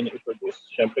stylist, kaya niya i-produce,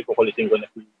 syempre, kukulitin ko na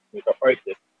si makeup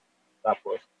artist.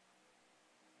 Tapos,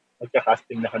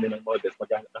 magka-casting na kami ng models,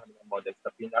 maghanap na kami ng models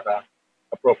na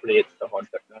pinaka-appropriate sa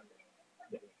concept namin.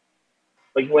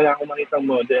 Pag wala akong makitang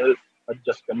models,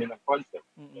 adjust kami ng concept.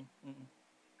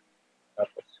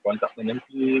 Tapos, contact na ng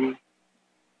team.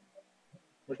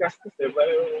 Mag-gastos eh.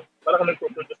 Parang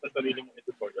nagpo-produce ng sarili mong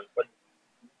editorial. But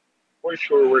for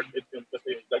sure, worth it yun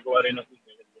kasi gagawa rin ng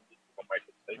email yung dito sa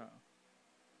market side.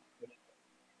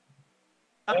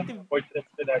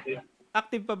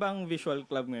 Active pa ba ang visual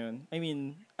club ngayon? I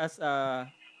mean, as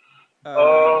a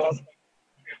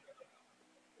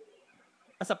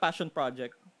passion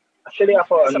project? Actually,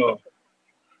 ako,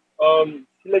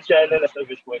 sila Jana na sa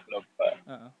visual club pa.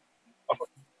 Ako,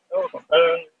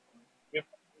 parang,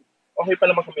 okay pa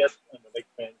naman kami as like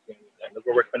friends.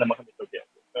 Nag-work pa naman kami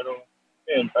together. Pero,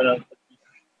 yun, parang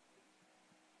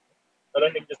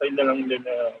nag-decide na lang din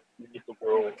na we need to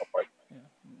grow apart.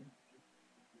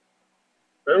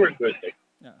 Pero we're good. Like,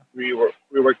 we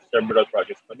work several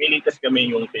projects. Mag-ilitas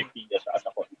kami yung kay Pia sa as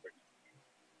a concert.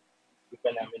 Hindi pa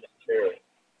namin na-share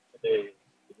kasi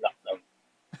lockdown.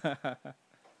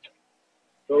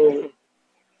 So,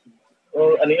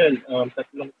 ano yun?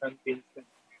 Tatlong campaigns.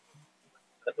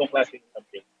 Tatlong klaseng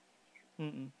campaign.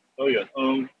 So yun.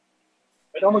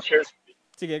 Pwede ako mag-share screen.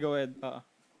 Sige, go ahead.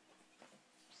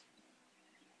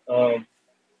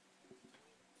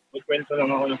 Magkwento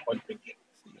lang ako ng content.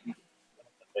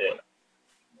 Ayan.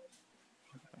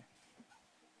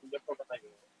 Hindi pa ba tayo?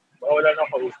 Baka wala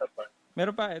na kausap pa.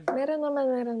 Meron pa, Ed? Meron naman.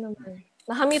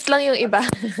 Nakamute lang yung iba.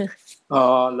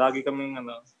 Lagi kaming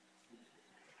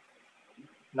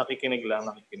nakikinig.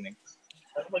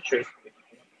 Ano mag-share screen?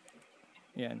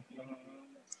 Yan.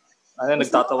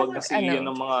 Nagtatawag na si Ian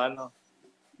ng mga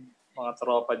mga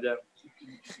tropa dyan.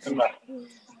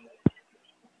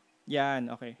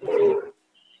 Yan, okay.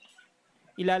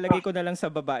 Ilalagay ko na lang sa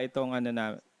baba itong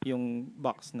yung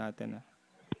box natin.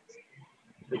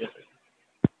 Sige.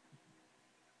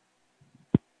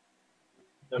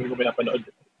 Dami ko pinapanood.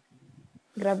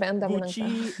 Grabe, ang dami ng Gucci.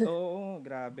 Oo,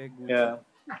 grabe. Gucci. Yeah.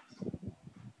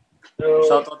 So,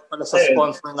 Shoutout pala sa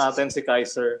sponsor natin, si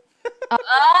Kaiser.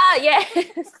 Yes!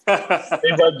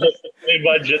 May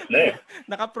budget na eh.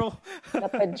 Naka-pro.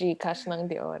 Napa-Gcash ng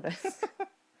di oras.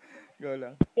 Go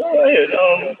lang. So, ayun.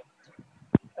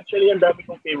 Actually, ang dami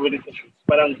kong favorite na shoes.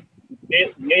 Parang,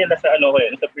 ngayon nasa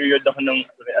nasa period ako ng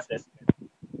reassessment.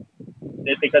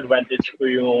 Take advantage ko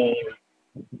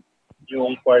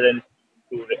yung quarantine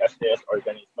to reassess,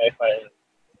 organize my file.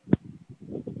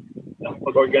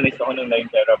 Pag-organize ako ng 9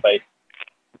 terabyte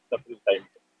sa full time.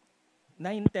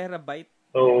 9 terabyte?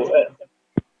 So,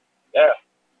 yeah.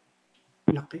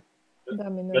 Laki.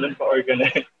 Dami na. Ganun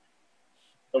pa-organize.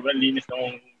 Sobrang linis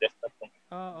ng desktop ko.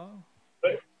 Oo.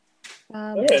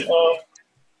 Ayun,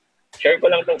 share ko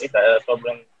lang itong isa.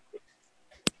 Sobrang,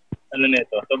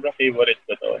 sobrang favorite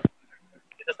ko to.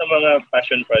 Isa sa mga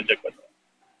passion project ko to.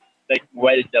 Like,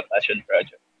 wild na passion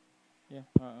project. Yeah,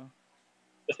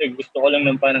 Kasi gusto ko lang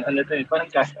ng parang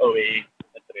castaway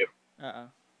na trip.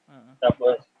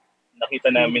 Tapos,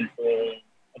 nakita namin itong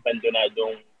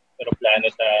abandonadong aeroplano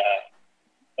sa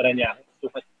Paranaque.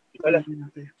 Sukat.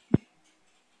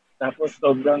 Tapos,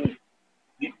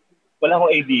 wala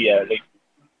akong idea. Like,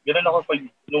 ganoon ako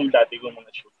nung dati kong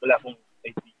mga shows. Wala akong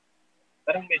idea.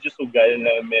 Parang medyo sugal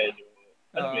na medyo,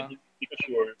 hindi ko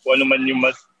sure. Kung ano man yung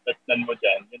mas tatnan mo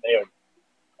dyan, yun na yun.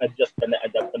 Adjust ka na,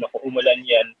 adapt ka na. Kung umulan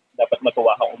yan, dapat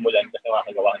matuwa kang umulan kasi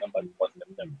makakagawa ng bagong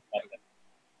concept.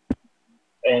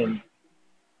 And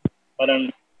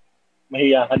parang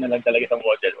mahiya ka na lang talaga sa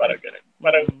model. Parang ganun.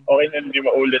 Parang okay na hindi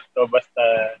maulit to basta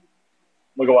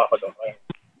magawa ko to.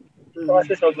 So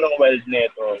kasi sobrang wild na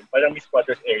ito. Parang may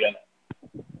squatters area na.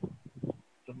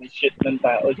 So may shit ng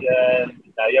tao dyan,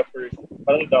 diapers.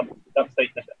 Parang dump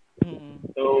site na siya.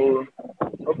 So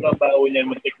sobrang baho niyan,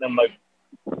 muntik na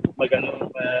mag-back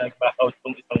out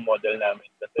tong isang model namin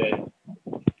kasi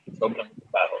sobrang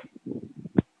baho.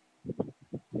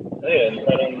 Ayun,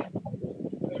 parang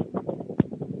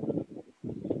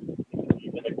hindi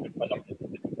na nagpagpanak.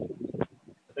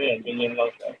 So yun, ganyan lang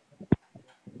siya.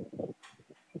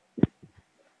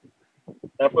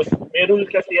 Tapos, meron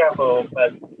kasi ako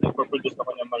pag nagpo-produce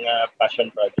ako ng mga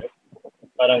passion project,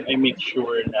 parang I make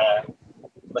sure na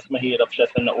mas mahirap siya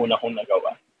sa nauna kong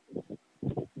nagawa.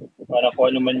 Para kung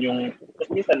ano man yung,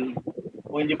 kasi minsan,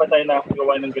 kung hindi pa tayo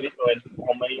nakakagawa ng ganito,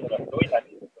 kung mahirap, gawin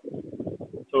natin.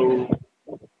 So,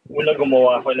 una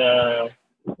gumawa ako na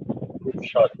group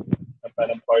shot na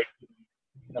parang party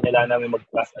na kailangan namin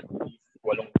mag-class at least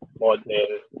 8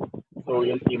 model. So,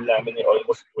 yung team namin ay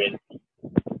almost 20.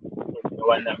 So,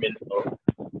 gawa namin ito.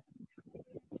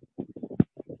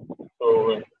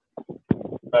 So,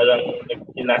 parang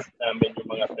nag-kinast namin yung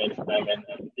mga friends namin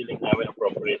na feeling namin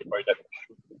appropriate for that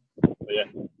shoot. So, yan.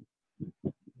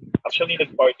 Actually,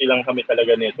 nag-party lang kami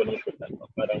talaga nito ng shoot na ito.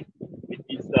 Parang may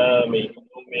pizza, may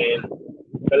inumin.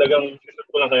 Talagang shoot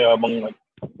ko lang kayo habang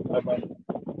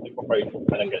nagpa-party.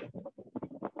 Parang ganun.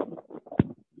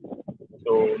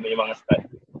 So, may mga style.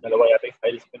 Dalawa yata yung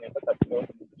styles ko nito, tatlo.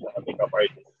 Saka pick-up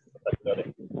artist. Tatlo rin.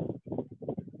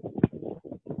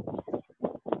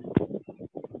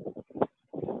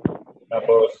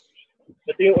 Tapos,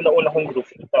 ito yung una-una kong group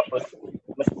shoot. Tapos,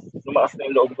 mas lumakas na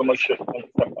yung loob ko mag-shoot ng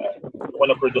isa pa. Gusto ko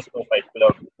na-produce ng Fight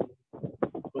Club.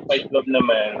 Yung Fight Club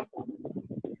naman,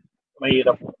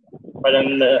 mahirap. Parang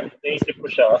naisip ko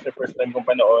siya kasi first time kong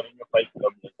panoorin yung Fight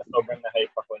Club. Kasi sobrang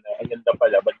na-hype ako na ang ganda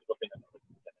pala, ba't ko pinanood?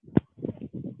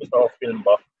 Gusto ko film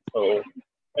buff. So,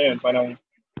 ayun, parang,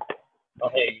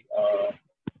 okay,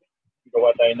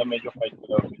 gawa tayo na medyo Fight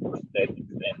Club with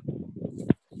prosthetics and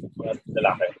mga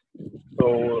lalaki. So,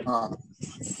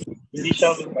 hindi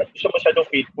siya masyadong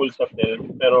faithful sa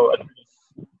film, pero at least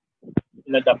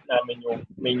in-adapt namin yung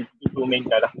two main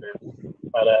characters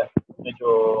para medyo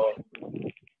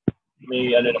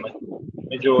may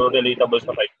medyo relatable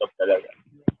sa Fight Club talaga.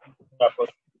 Tapos,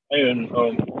 ayun,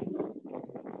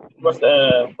 it was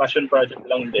a passion project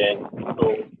lang din.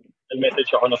 So, nag-message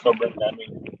ako na sobrang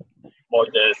daming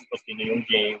models kung sino yung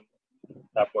game.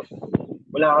 Tapos,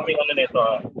 wala kaming nito,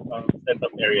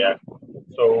 setup area.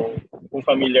 So, kung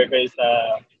familiar kayo sa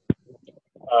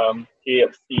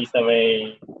KFC sa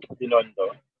may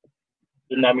Binondo,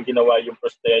 doon namin ginawa yung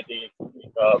prosthetic,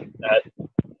 makeup, lahat.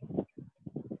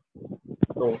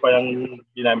 So, parang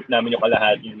ginamit namin yung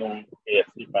kalahati ng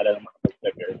KFC para lang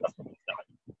makapag-prepare.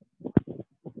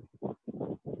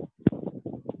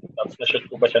 Tapos Tapos na-shoot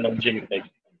ko pa siya ng JPEG.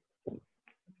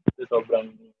 So, sobrang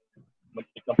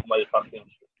mag-click ng pumalpak yung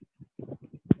shoot.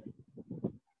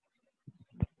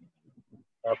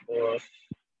 Tapos,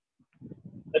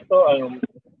 ito,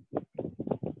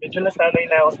 medyo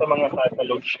nasanay na ako sa mga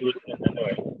catalog shoot and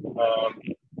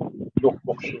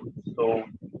lookbook shoot. So,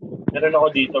 meron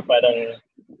ako dito parang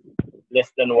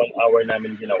less than 1 hour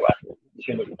namin ginawa.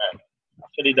 Sinunod namin.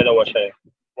 Actually, dalawa siya.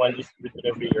 One is with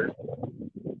reviewer.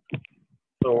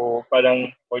 So, parang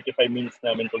 45 minutes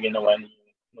namin ito ginawa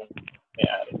nung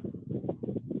may-ari.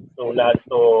 So, lahat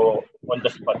to on the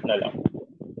spot na lang.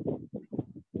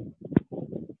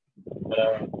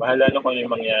 Bahala na kung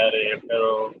yung mangyari,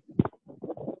 pero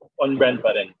on brand pa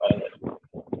rin. Parang gano'n.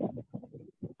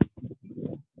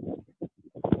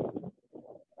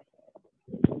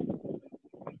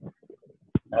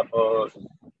 Tapos,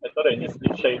 ito rin, yung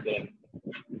sleep shade din.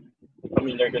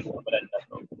 Familiar ka sa brand na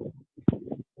to.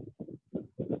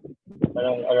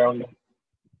 Parang around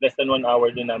less than 1 hour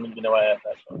din namin ginawa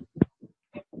yata. So,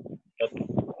 tapos,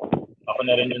 ako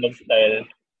na rin yung nag-style.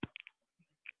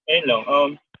 Ayun lang,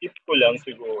 tip ko lang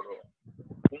siguro,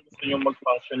 kung gusto nyo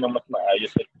mag-function na mas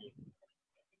maayos at team,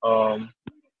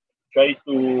 try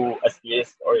to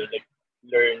assist or like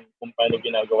learn kung paano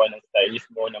ginagawa ng stylist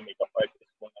mo, ng makeup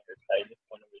artist mo, ng hairstylist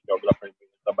mo, ng videographer mo,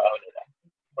 yung trabaho nila.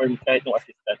 Or kahit yung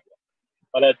assistant mo.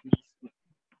 Para at least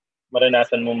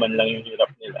maranasan mo man lang yung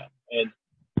hirap nila. And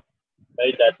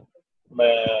by that,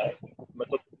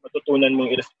 matutunan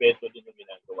mong irespeto din yung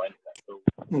ginagawa nila. So,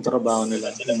 yung trabaho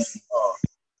nila.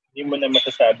 Hindi mo na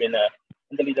masasabi na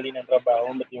ang dali-dali ng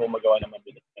trabaho, ba't di mo magawa na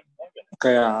mabilis?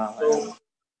 Kaya, so,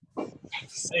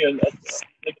 ayun, at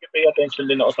nag-pay attention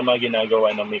din ako sa mga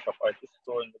ginagawa ng makeup artist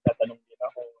ko. Nagtatanong din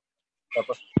ako.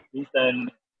 Tapos,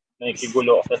 minsan,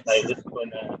 nakikigulo ako sa stylist ko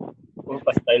na kung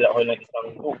pa-style ako ng isang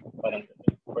look, parang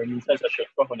gano'n. Or minsan sa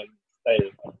shoot ko ako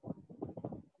nag-style.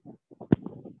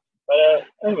 Para,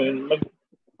 ayun,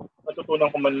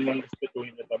 matutunan ko man ng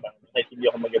respetuhin yung trabaho kahit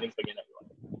hindi ako magaling sa ginagawa.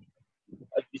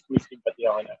 At least may sympathy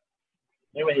ako na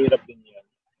may mahirap din yan.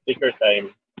 Take your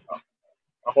time.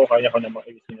 Ako, kaya ko namang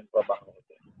ayusin yung trabaho ko.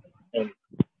 And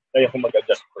kaya ko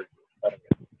mag-adjust for you. Parang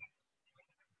yan.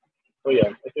 So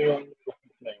yan, ito yung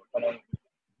lookbook na yun. Parang,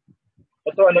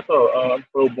 ito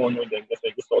pro bono din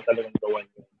kasi gusto ko talagang gawan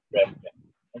yung brand niya.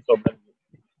 And sobrang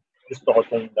gusto ko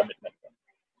itong damit na ito.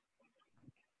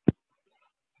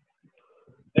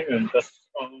 Ayun, tapos,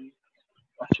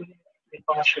 actually, may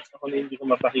mga shirts ako na hindi ko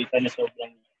mapakita na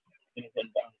sobrang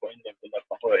pinagandaan ko and level up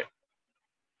ako eh.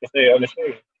 Kasi siya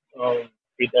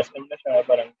with SM na siya,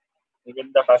 parang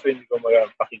maganda kasi hindi ko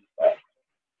mapakita.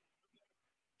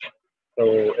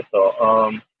 So, ito,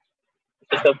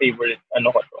 sa favorite,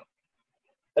 ko to.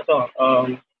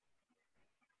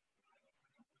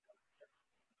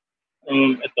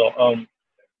 Ito,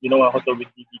 ginawa ko to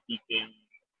with DDTK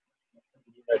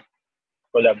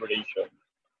collaboration.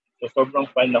 So, sobrang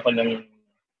fan ako ng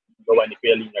gawa ni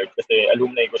Kuya Leonard kasi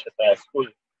alumni ko siya sa school.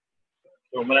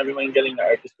 So, marami mga galing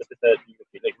na artist kasi sa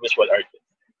DDT, like visual artist.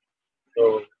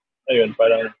 So, ayun,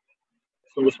 parang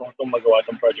gusto ko itong magawa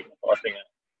itong project na ito kasi nga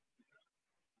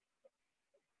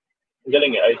ang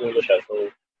galing idol ko siya. So,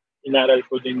 inaral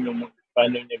ko din yung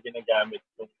paano niya ginagamit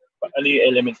yung ano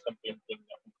yung elements ng painting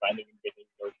niya, kung paano yung ganyan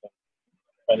or kung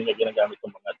paano niya ginagamit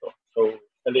yung mga to. So,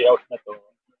 sa layout na to,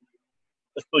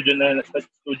 sa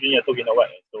studio niya to ginawa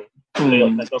eh. So, sa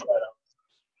layout na to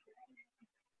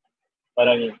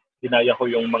parang dinaya ko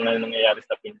yung mga nangyayari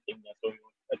sa painting niya. So,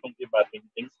 itong iba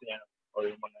paintings niya or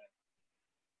yung mga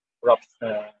props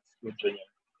na studio niya.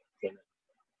 Ganun.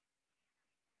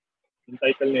 Yung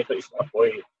title nito is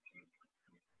Apoy.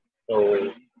 So,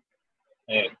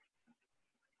 ayun.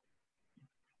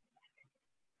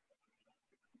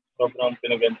 Sobrang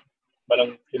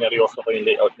parang sineryoso ko yung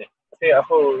layout niya. Kasi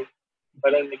ako,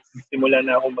 parang nagsimula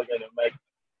na ako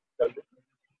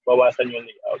bawasan yung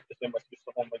layout kasi mas gusto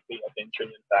kong mag-pay attention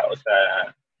yung tao sa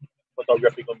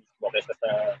photography ko mismo kaysa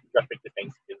sa graphic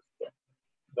design skills ko.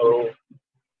 So,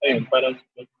 ayun, parang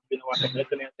ginawa ko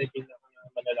ito na yung taking na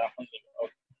malalakang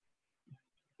layout.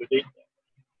 To date,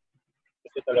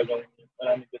 kasi talagang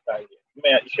maraming detalye.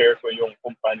 May i-share ko yung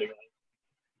kung paano yung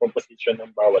composition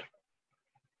ng bawat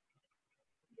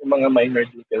yung mga minor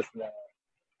details na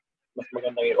mas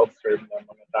magandang i-observe ng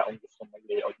mga taong gusto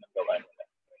mag-layout ng gawa nila.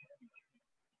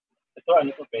 Ito,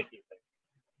 ito, pwede.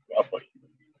 Yung Apoy.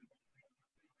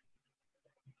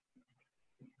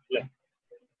 Yeah.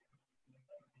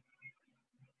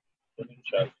 Ganun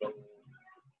siya. So,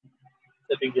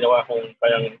 ito yung ginawa kong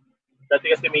parang, dati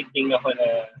kasi may thing ako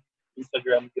na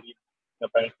Instagram grid na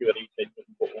parang curated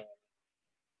yung buong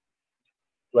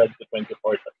 12 to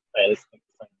 24 styles ng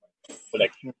isang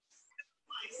collection.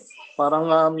 Parang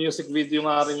music video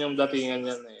nga rin yung datingan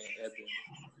yan eh.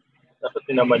 Dapat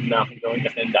tinamad na ako gawin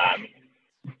kasi ang dami.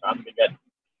 Ang bigat.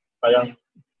 Parang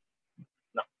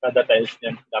kada tiles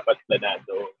niyan dapat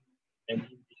planado. And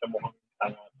hindi siya mukhang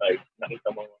tanga type.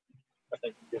 Nakita mo kasi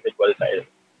individual tile.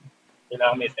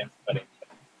 Kailangan may sense pa rin siya.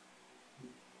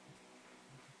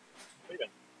 So, yun.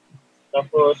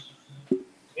 Tapos,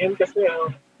 ngayon kasi,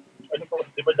 ano pa,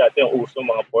 di ba dati ang uso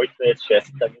mga portraits,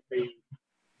 siesta,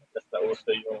 tapos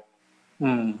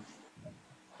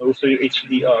nauso yung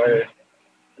HDR.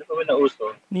 Ano pa ba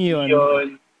nauso?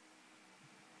 Neon.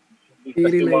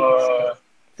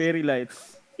 Fairy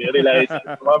lights.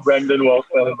 Mga Brandon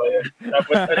Walker ba yan?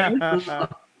 Tapos,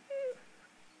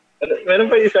 meron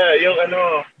pa isa, yung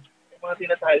mga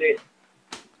tinatali.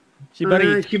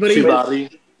 Shibari. Yung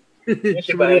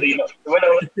Shibari. Diba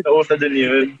nauso din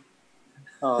yun?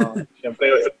 Siyempre,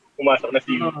 pumasok na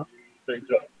si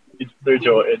Sir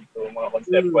Joel. So, mga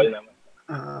conceptual naman.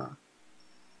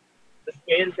 Tapos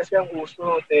ngayon kasi ang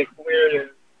uso,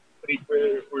 techwear,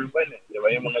 streetwear, urban eh. Di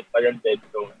ba? Yung mga parang dead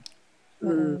zone.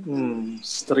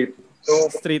 Street.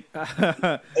 So, streetwear.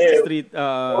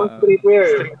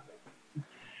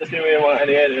 Tapos yung mga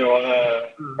yung mga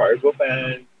cargo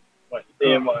pants,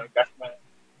 yung mga gas mask.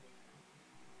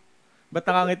 Ba't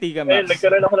nakangiti ka, Max?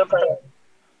 Nagkaroon ako ng parang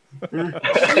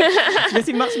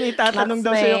Kasi Max may tatanong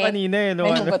daw sa'yo kanina eh. No?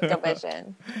 May hugot ka pa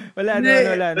siya. Wala.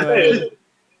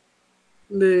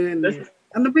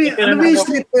 Ano ba yung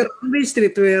streetwear? Ano ba yung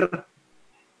streetwear?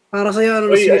 Para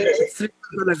sa'yo,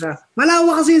 streetwear talaga.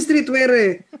 Malawak kasi yung streetwear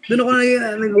eh. Doon ako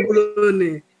nagugulon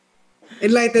eh.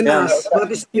 Enlighten us.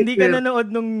 Hindi ka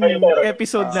nanood nung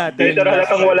episode natin. Pero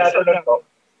halatang wala to lang to.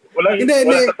 Hindi.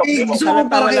 Gusto ko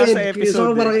para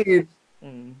kay Ed.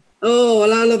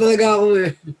 Wala na talaga ako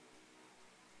eh.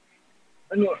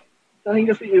 Sa akin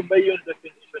kasi iba yung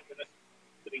definition ko na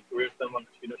streetwear sa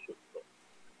mga sinushoot ko.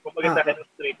 Kung sa akin ng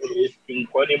streetwear is yung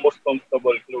kung ano yung most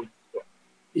comfortable clothes ko.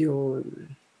 Yun.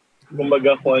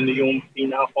 Kumbaga kung ano yung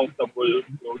pinaka-comfortable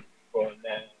clothes ko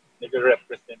na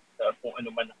nag-represent sa kung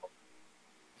ano man ako.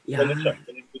 Ganun siya.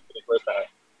 Ganun yung streetwear sa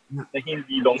akin. Na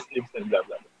hindi long sleeves and blah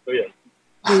blah. So yan.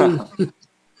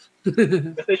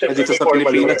 Kasi siya dito sa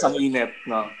Pilipinas ang init,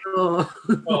 no? Oo.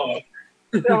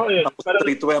 Tapos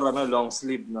streetwear, long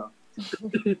sleeve, no?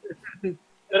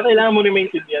 Pero kailangan mo rin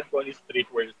maintindihan kung ano yung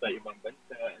streetwear sa ibang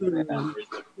bansa.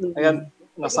 Ayan,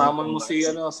 nasaman mo si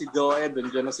Joed,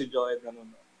 nandiyan na si Joed.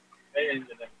 Ayan,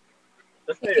 dyan na.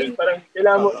 Tapos ngayon, parang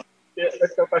kailangan mo,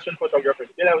 as a fashion photographer,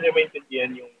 kailangan mo rin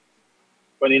maintindihan yung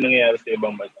kung ano yung nangyayari sa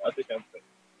ibang bansa. Kasi siyempre,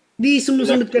 di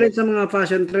sumusunod ka rin sa mga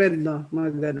fashion trend, no? Mga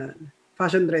gana.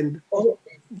 Fashion trend.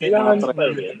 Kailangan pa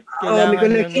rin. May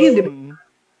collection yun, di ba?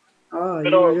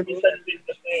 Pero minsan din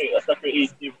kasi as a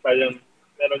creative, parang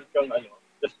meron kang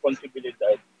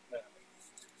responsibilidad na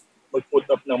mag-put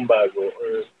up ng bago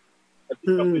or at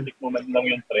least predict mo man lang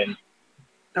yung trend.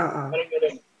 Parang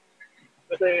gano'n.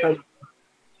 Kasi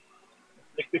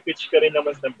nagpipitch ka rin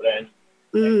naman sa brand.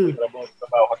 Trabaho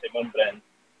ka sa ibang brand.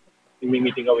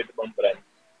 Meeting ka with ibang brand.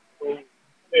 So,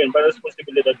 yun, parang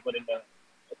responsibilidad mo rin na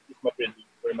at least ma-predict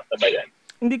or masabayan.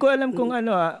 Hindi ko alam kung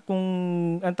kung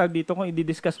ang tawag dito, kung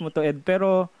i-discuss mo to, Ed,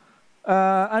 pero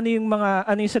ano yung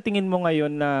sa tingin mo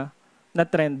ngayon na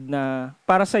trend na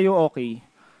para sa iyo okay?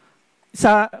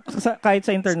 Kahit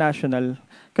sa international.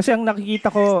 Kasi ang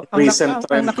nakikita ko,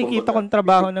 ang nakikita kong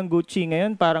trabaho ng Gucci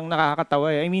ngayon, parang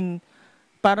nakakatawa eh. I mean,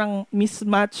 parang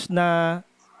mismatch na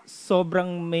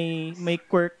sobrang may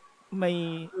quirk,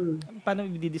 paano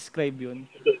i-describe yun?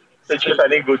 Such as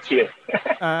Gucci eh.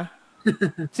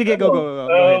 Sige, go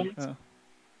ahead.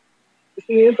 Kasi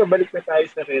ngayon, pabalik na tayo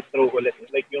sa retro ulit.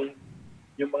 Like yung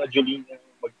mga Julina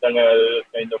magtangal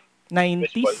kind of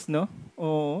 90s, no?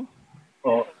 Oo.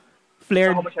 Oo.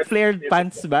 Flared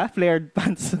pants ba? Flared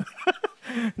pants.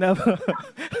 Hindi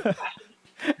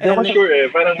ako sure eh.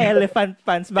 Parang elephant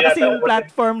pants ba? Kasi yung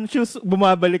platform shoes,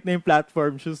 bumabalik na yung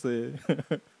platform shoes eh.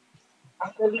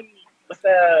 Actually, basta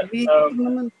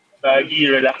baggy,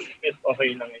 relax fit,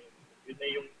 okay na ngayon. Yun na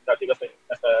yung dati kasi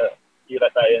nasa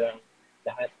tira tayo ng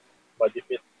lahat. Body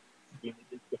fit, skinny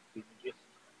jeans.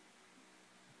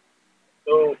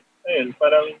 So, ayun,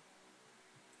 parang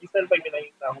minsan pag may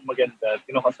nakita akong maganda,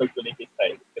 kinokonsult ko na yung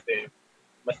style kasi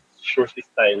mas sure si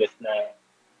stylist na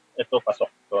ito,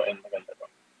 pasok to and maganda to.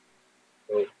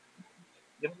 So,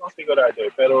 hindi mo ako sigurado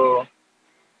eh, pero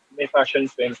may fashion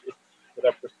sense is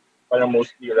parang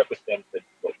mostly represented.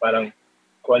 So, parang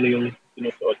kung ano yung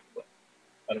sinusuot ko.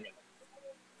 Parang yun.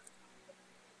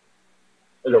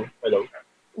 Hello?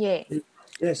 Yeah.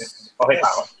 Yes. Okay pa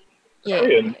ako. Yeah. So,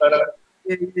 yun, parang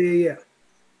Yeah.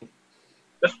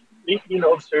 lately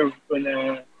na-observe ko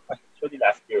na, actually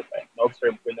last year pa,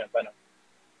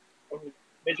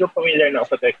 familiar na ako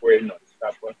sa techwear notes.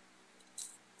 Tapos,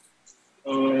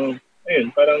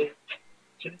 ayun, parang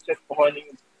check ko kung ano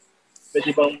yung pwede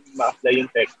bang ma-apply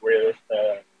yung techwear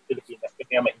sa Pilipinas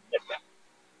kasi nga mainit na.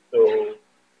 So,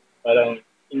 parang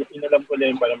inalam ko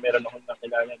na yung parang meron akong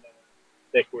nakilala na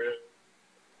techwear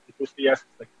enthusiast,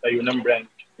 nagtayo ng brand,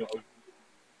 yung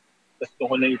tapos doon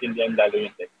ko naiintindihan lalo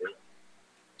yung techwear.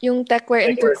 Yung techwear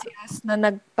enthusiast na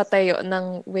nagpatayo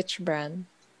ng which brand?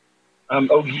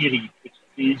 Yuri, which is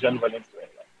si John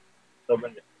Valenzuela.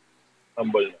 Sobrang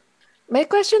humble na. May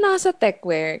question ako sa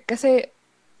techwear kasi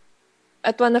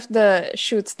at one of the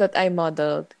shoots that I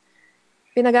modeled,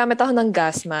 pinagamit ako ng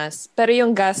gas mask. Pero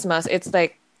yung gas mask, it's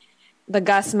like the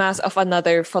gas mask of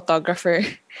another photographer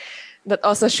that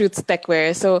also shoots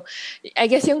techwear. So, I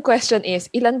guess yung question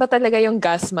is, ilan ba talaga yung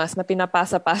gas mask na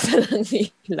pinapasa-pasa lang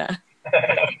nila?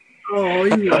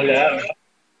 Yun. Wala.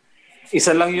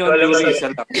 Isa lang yun, Yuri,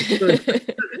 isa lang.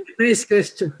 Nice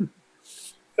question.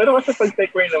 Pero kasi pag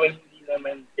techwear naman, hindi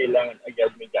naman kailangan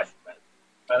agad may gas mask.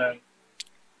 Parang,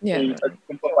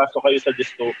 kung papasok kayo sa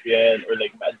dystopian or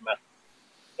like Mad Max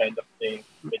kind of thing.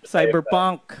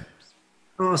 Cyberpunk.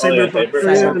 Cyberpunk.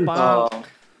 Cyberpunk.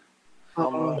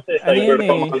 Ano yun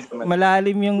eh,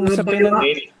 malalim yung usapin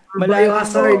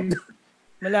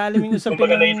malalim yung usapin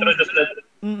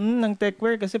ng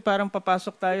techwear kasi parang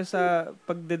papasok tayo sa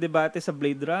pagdedebate sa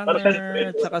Blade Runner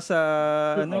at saka sa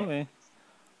mga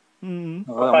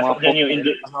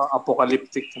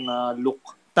apocalyptic na look.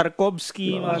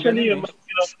 Tarkovsky, mga actually, ganun.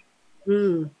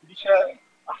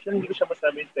 Hindi ko siya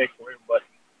masabing techwear but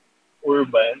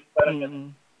urban.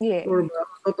 Parang yeah. Urban.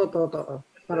 Totoo.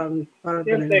 Parang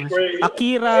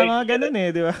Akira, mga ganun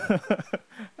eh, di ba?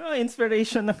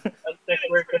 Inspiration ng... Ang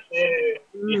techwear kasi,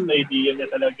 his idea niya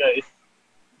talaga is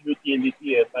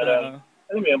utility eh. Parang,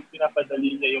 alam mo yan,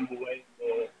 pinapadali niya yung buhay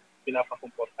mo,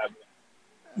 pinapakomportable.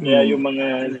 Kaya yung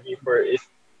mga sleeper is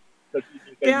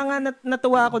kaya nga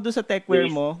natuwa ako doon sa techwear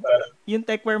mo. Yung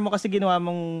techwear mo kasi ginawa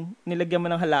mong nilagyan mo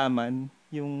ng halaman.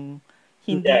 Yung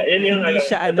hindi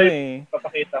siya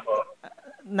papakita ko.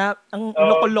 Ang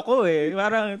loko-loko eh.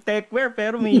 Parang techwear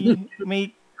pero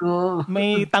may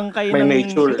tangkay ng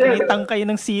nature. May tangkay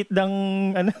ng seat ng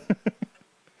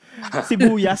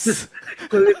sibuyas.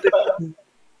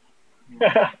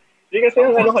 Hindi kasi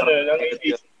yung ng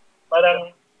 80s,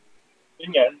 parang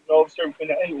yun yan, na-observe ko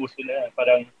na uso na.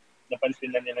 Parang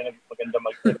napansin na nila maganda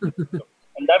mag-so,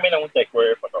 ang dami ng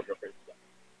techwear photographers.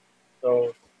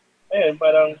 So, ayun,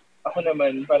 parang ako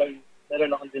naman, parang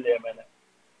meron akong dilemma na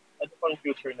ano pang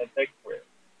future ng techwear?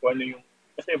 Kung ano yung,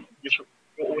 kasi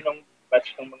yung unang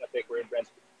batch ng mga techwear brands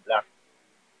is black.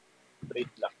 Straight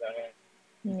black lang.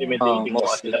 Intimidating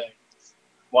mukha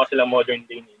sila modern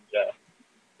day ninja.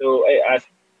 So, I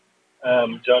asked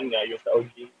John nga, yung sa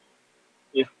OG,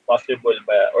 if possible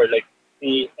ba, or like,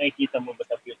 nakikita mo ba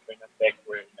sa future ng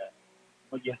techwear na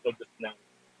mag-introduce ng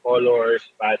colors,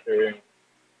 pattern,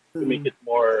 to make it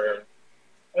more,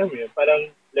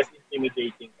 parang less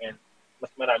intimidating and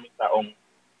mas maraming taong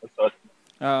magsuot.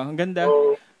 Ang ganda.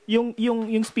 So,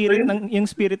 yung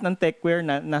spirit ng techwear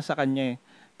nasa kanya eh.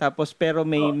 Tapos pero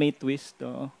may twist.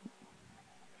 So,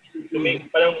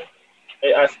 parang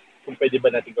I asked kung pwede ba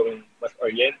natin gawin mas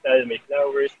oriental, may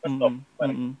flowers, mas soft.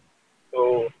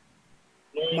 So,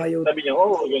 sabi niya,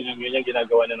 ganyan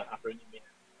ginagawa na ng acronym niya.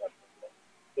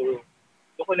 So,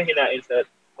 doon ko na hinain sa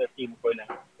team ko na,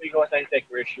 gawa tayong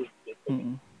techwear shoot. So,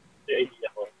 yung idea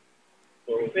ko.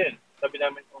 So, sabi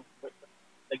namin,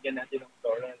 lagyan natin ng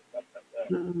floral.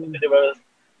 Kasi diba,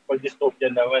 pag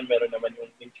dystopian naman, meron naman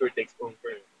yung nature takes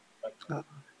over.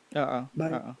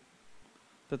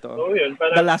 Totoo. So, yun,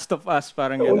 parang, The Last of Us,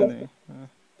 parang gano'n eh.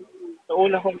 Sa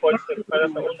una kong concept, para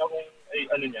sa una kong,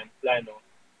 plano,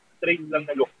 straight lang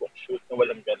na lookbook shoot na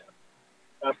walang ganun.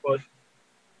 Tapos,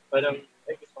 parang,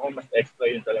 gusto ko mas extra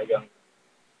yun talagang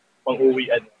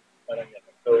pang-uwian. Parang yan.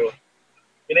 So,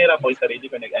 pinahirap ko yung sarili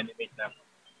ko, nag-animate na ako.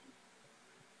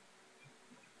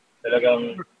 Talagang...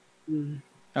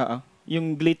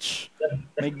 Yung glitch.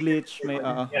 May glitch, may...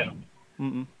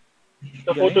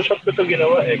 Sa Photoshop ko ito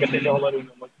ginawa kasi hindi ako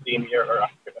marunong mag-Premiere or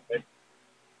After Effects.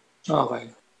 Okay.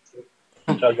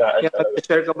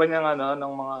 Share ka ba niya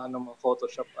ng mga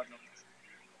Photoshop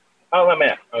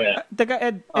mamaya. Teka,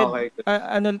 Ed, okay.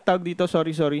 Ano tawag dito?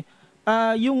 Sorry.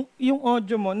 Yung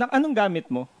audio mo, anong gamit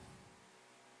mo?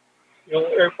 Yung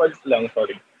AirPods lang,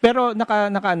 sorry. Pero naka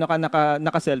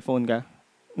cellphone ka?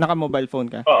 Naka mobile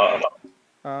phone ka?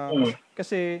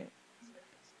 Kasi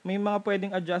may mga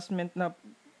pwedeng adjustment na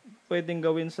pwedeng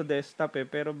gawin sa desktop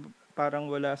pero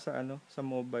parang wala sa sa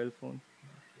mobile phone.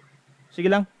 Sige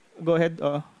lang, go ahead.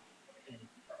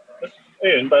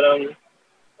 Ayun, parang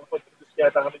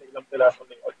yata kami ng ilang pilasong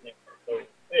layout niya. So,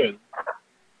 ayun.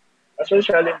 Actually,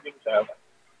 challenging siya.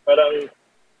 Parang,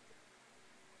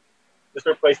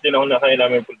 na-surprise din ako na kaya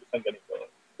namin produce ng ganito.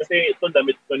 Kasi ito,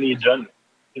 damit ko ni John.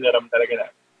 Hinaram talaga na.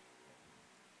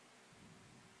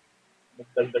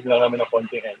 Nagdagdag lang namin ng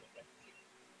konting ano.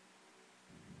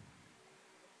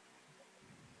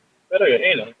 Pero yun,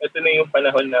 ayun lang. Ito na yung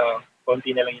panahon na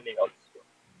konti na lang yung layouts ko.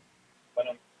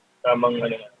 Parang tamang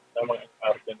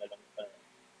arte na lang.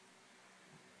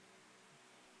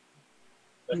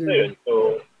 Basta yun.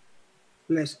 So,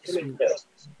 Less is more.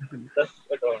 Tapos,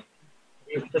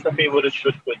 ito sa favorite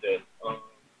shoot ko din.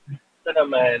 Ito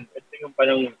naman, ito yung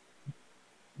parang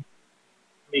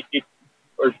make it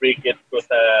or break it ko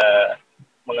sa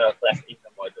mga class A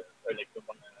na model or like yung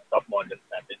mga top models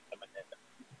natin sa Manila.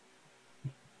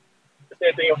 Kasi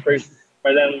ito yung first,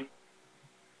 parang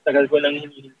tagal ko nang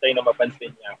hinihintay na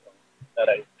mapansin niya ako.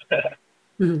 Taray.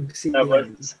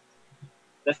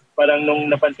 Tapos parang nung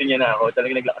napansin niya na ako,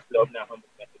 talagang naglakas loob na ako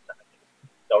mag-message sa kanya.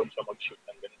 Down siya mag-shoot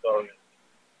ng ganito.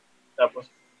 Tapos,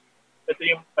 ito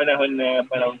yung panahon na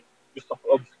parang gusto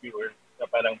ko obscure, na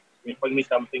parang pag may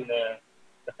something na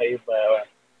kakaiba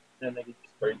na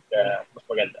nag-discord ka, mas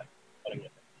maganda. Parang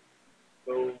yun.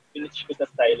 So, pinitch ko sa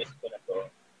stylist ko na to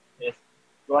is,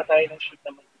 gawa tayo ng shoot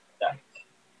na mag-isda.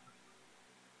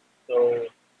 So,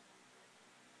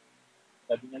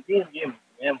 sabi niya, game.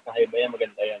 Ngayon, kakaiba yan,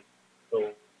 maganda yan.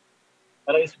 So,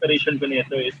 parang inspiration ko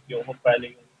nito is yung kung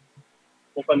paano yung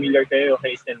kung familiar kayo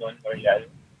kay Senon L'Oreal,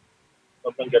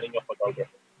 sobrang galing yung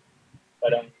photographer.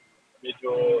 Parang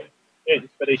medyo,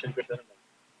 inspiration ko siya naman.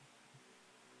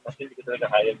 Kasi hindi ko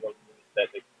talaga kaya gawin yung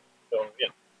aesthetic. So,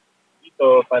 yan.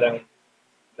 Dito, parang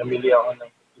namili ako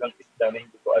ng ilang isda na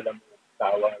hindi ko alam yung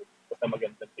tawag. Basta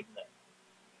magandang tignan.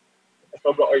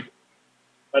 Sobrang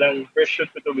parang first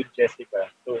shoot ko to with Jessica.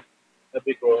 So,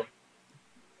 sabi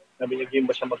niya, game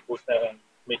ba siya mag-post na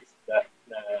may isda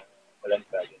na walang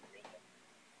dragon.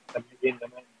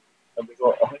 Sabi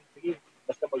ko, okay, sige,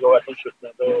 basta magawa itong shoot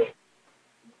na to,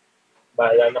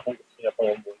 bahala na kung gusto niya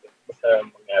pamumulit. Basta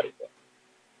mangyari to.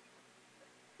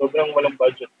 Sobrang walang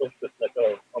budget itong shoot na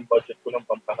to. Ang budget ko lang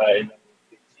pampakain ng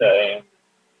isa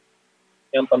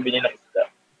yung pambili ng isda.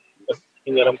 Tapos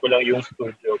hiniram ko lang yung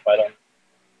studio, parang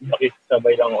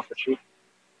nakisabay lang ako sa shoot.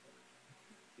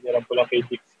 Hiniram ko lang kay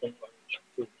Dix yung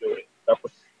studio eh.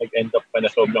 Tapos nag-end up pa na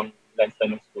sobrang lansa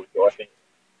ng studio kasi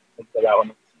nagdala ako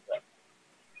ng isda.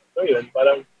 So yun,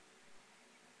 parang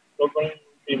sobrang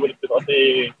favorite ko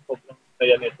kasi sobrang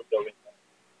saya nito gawin.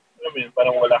 Alam mo yun,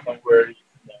 parang wala kang worries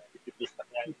na ipipis na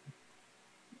yan.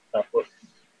 Tapos,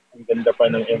 ang ganda pa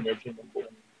ng energy ng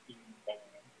buong team.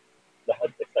 Lahat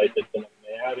excited ka nang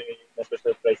nangyayari.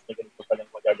 Nasa-surprise na ganito pa lang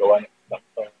magagawa ng isang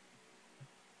to.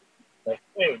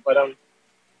 Ayun, parang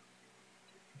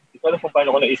hindi ko alam kung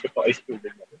paano ko naisip ng ice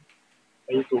tubig na to.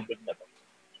 Ay, tubig na to.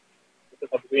 Ito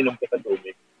sabi ko inom kita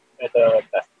tubig. Ito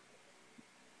plastic.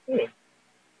 Ayun.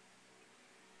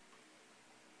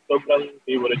 Sobrang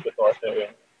favorite ko to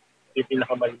kasi yung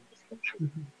pinakamalinis ng shoot.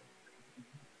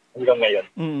 Hanggang ngayon.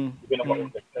 Hindi ko na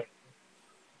makulit.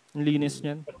 Ang linis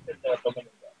niyan.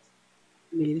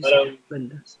 Parang,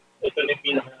 ito na yung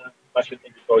pinaka-fashion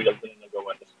editorial ko na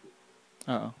nagawa sa school.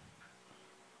 Oo.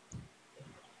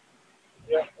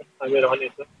 Yeah, camera ko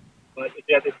nito. Ito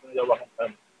yata yung nagawa kong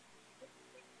cam.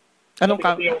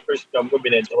 Ito yung first cam ko,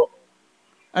 binenta ko.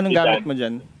 Anong gamit mo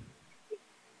dyan?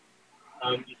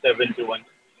 E7-100.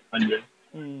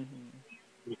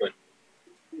 Record.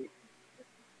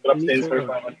 Drop sensor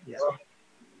pa naman.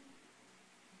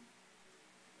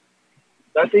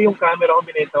 Dati yung camera ko,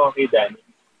 binenta ko kay Danny.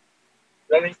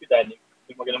 Lalo yung si Danny.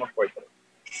 Yung magalang mag-portrait.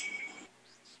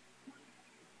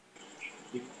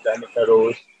 Yung Danica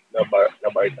Rose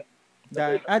Labarta.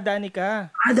 Danica.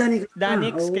 Danica.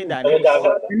 Danix, Oh. kay Danix.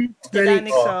 Kay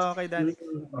Danix, kay Danix.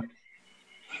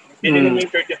 Binili mo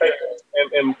yung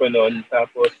 35mm ko noon.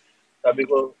 Tapos, sabi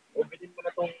ko, bilhin mo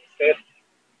na tong set.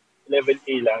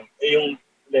 11K lang. Yung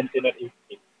lente na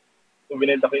 18. So,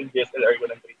 binenta ko yung DSLR ko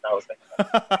ng 3,000.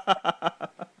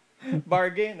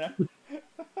 Bargain, ha?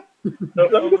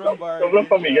 Sobrang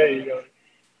pamigay.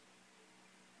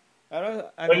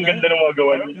 Ang ganda ng mga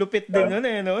gawa. Lupit din nun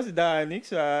eh, no? Si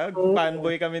Danix,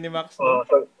 fanboy kami ni Max.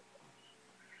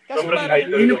 Kasi parang,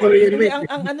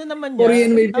 ang ano naman niya,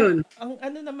 Korean wave yun. Ang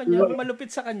ano naman niya, malupit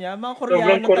sa kanya, mga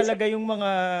Koreano talaga yung mga,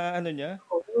 ano niya.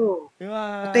 Yung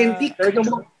authentic.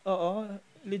 Oo,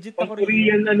 legit na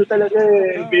Korean, ano talaga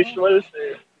eh, visuals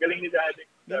eh. Galing ni Danix.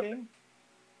 Galing.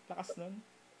 Lakas nun.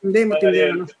 Hindi, matindi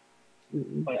ano.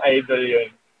 Ang idol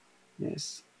yun.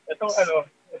 Yes. Itong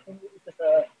isa sa,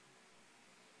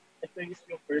 ito is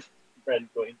yung first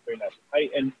brand ko international,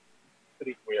 high-end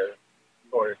streetwear.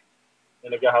 store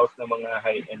na nag-house ng mga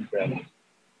high-end brands.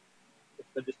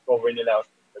 Tapos na-discover nila ako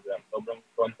sa Instagram. Sobrang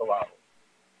tonto ako.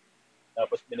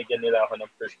 Tapos binigyan nila ako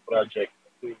ng first project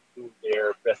to do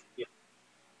their press kit.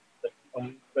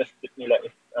 Ang press kit nila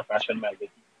is a fashion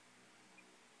magazine.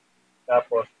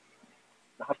 Tapos,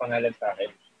 nakapangalan sa akin.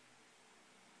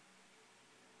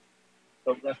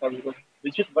 Sobrang sabi ko,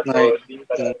 legit ba ito? Hindi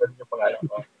talaga yung pangalan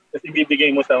ko. Kasi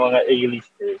bibigay mo sa mga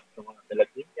A-listers, sa mga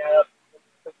Filipino.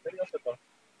 Seryoso to.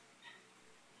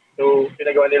 So,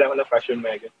 pinagawa nila ako ng fashion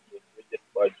magazine with this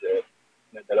budget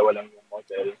na 2 lang yung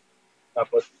model.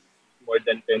 Tapos, more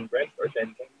than 10 brands or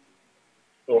 10 brands.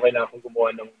 So, kailangan namin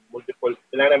gumawa ng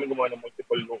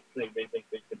multiple looks na iba-ibang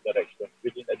creative direction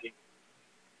within a day.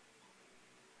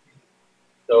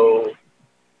 So,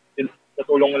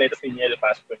 natulong na ito si Niel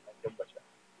Pastor. Yung ba siya?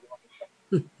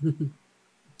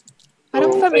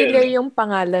 Parang familiar yung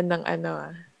pangalan ng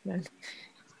ano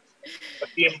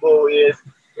Timbo is,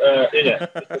 yun yan.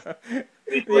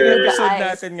 Yung episode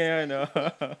natin ngayon, no?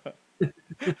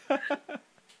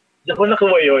 Diyan ko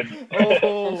nakuha yun.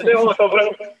 Oh. Kasi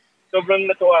sobrang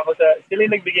natuwa ako sa, sila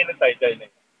yung nagbigay ng title na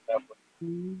yun. Tapos,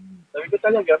 sabi ko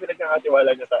talaga,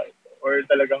 pinagkakatiwala niya sa akin. Or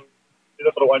talagang,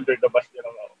 throw under the bus niya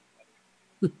lang ako.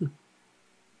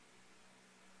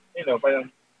 You know,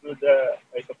 parang through the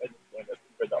eyes of education as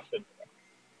production.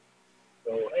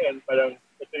 So, ayan, parang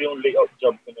ito yung layout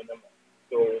job ko na naman.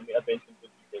 So, may attention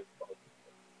to details ako.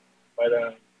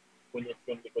 Parang kunyit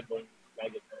yung likod ng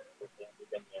magazine na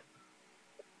ganyan.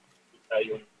 Kita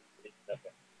yung link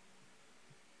natin.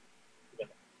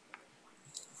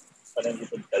 Parang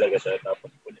likod talaga siya, tapos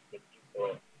kunyit yung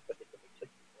dito. Kasi kunyit siya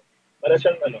dito. Para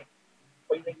siyang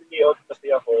pag nag-layout kasi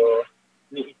ako,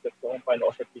 iniisip ko kung paano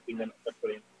ko siya titingnan sa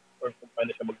print or kung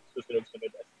paano siya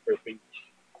magsusunod-sunod as per page.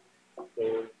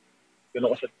 So, yun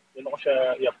ako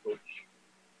siya i-approach.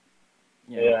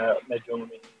 Kaya medyo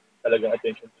may talagang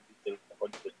attention to details sa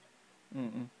content.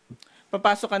 Mm-mm.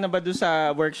 Papasok ka na ba doon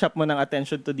sa workshop mo ng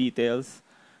attention to details?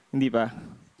 Hindi pa?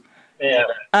 Yeah.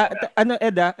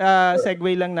 Eda,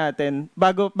 segue lang natin.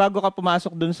 Bago ka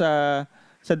pumasok doon sa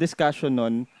discussion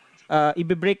nun,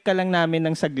 i-break ka lang namin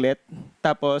ng saglit.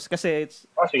 Tapos, kasi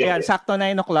sige. Sakto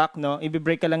 9 o'clock, no?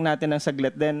 I-break ka lang natin ng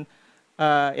saglit. Then,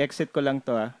 exit ko lang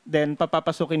to. Then,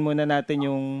 papapasukin muna natin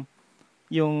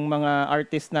yung mga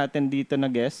artist natin dito na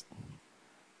guest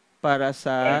para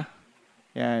sa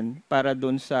para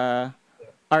dun sa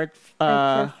art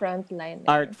for frontliners.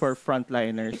 Art for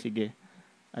frontliners. Sige.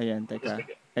 Ayan, teka.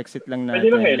 Exit lang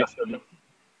Pwede lang natin.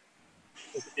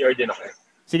 CR din ako.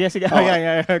 Sige.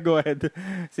 Ayan, go ahead.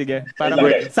 Sige. Parang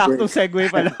saktong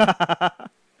segue pala.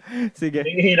 Sige.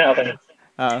 Hihina ako.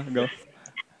 Go.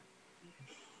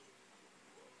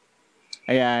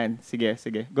 Ayan. Sige.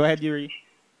 Go ahead, Yuri.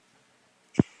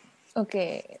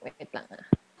 Okay. Wait lang.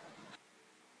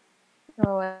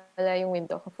 Wala yung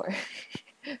window ko for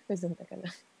presenta ka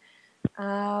lang.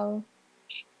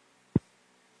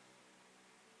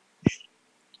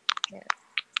 Yeah.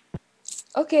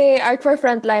 Okay, Art for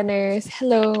Frontliners.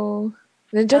 Hello.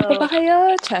 Nandiyan pa ba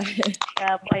kayo?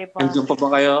 Buhay pa. Nandiyan pa ba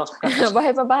kayo?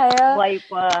 Buhay pa ba kayo? Buhay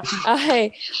pa.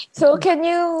 Okay. So, can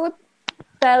you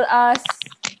tell us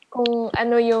kung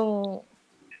ano yung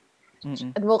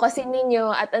advocacy ninyo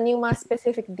at ano yung mga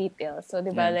specific details? So,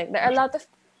 di ba, like, there are a lot of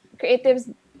creatives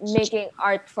making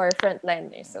art for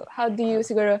frontliners. So, how do you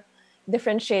siguro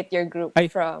differentiate your group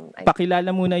from...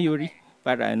 Pakilala muna, Yuri,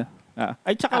 para ano.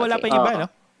 Tsaka wala pa yung iba, no?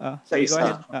 Sa go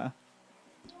isa. ahead.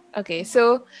 Okay,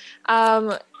 so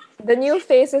the new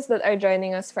faces that are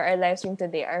joining us for our live stream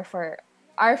today are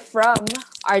from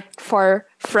Art for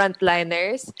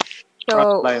Frontliners.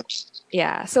 So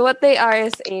yeah, so what they are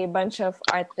is a bunch of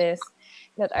artists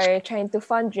that are trying to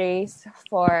fundraise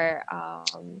for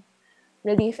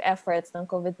relief efforts ng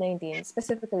COVID-19,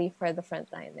 specifically for the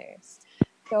frontliners.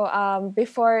 So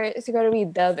before siguro we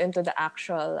delve into the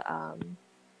actual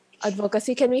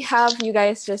advocacy, can we have you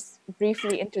guys just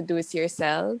briefly introduce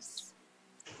yourselves?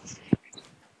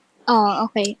 Oh,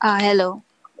 okay. Hello.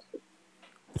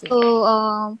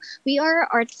 So, we are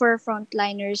Art for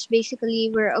Frontliners. Basically,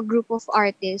 we're a group of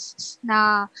artists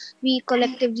na we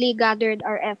collectively gathered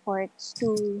our efforts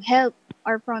to help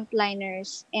our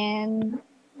frontliners and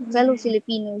fellow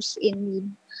Filipinos in need.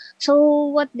 So,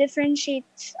 what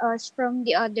differentiates us from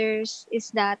the others is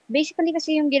that basically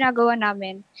kasi yung ginagawa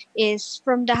namin is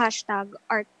from the hashtag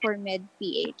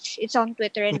 #ArtForMedPH. It's on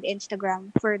Twitter and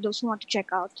Instagram for those who want to check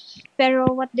out. Pero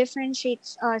what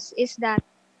differentiates us is that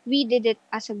we did it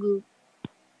as a group.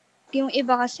 Yung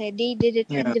iba kasi, they did it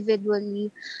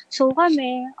individually. So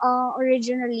kami,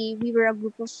 originally, we were a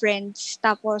group of friends.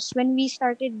 Tapos, when we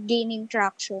started gaining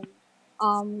traction,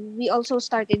 we also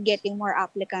started getting more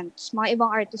applicants. Mga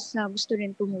ibang artists na gusto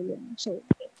rin tumulong. So,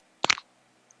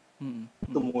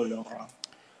 tumulong.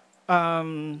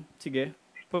 Sige.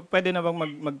 Pwede na bang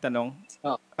magtanong?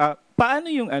 Oh.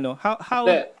 Paano yung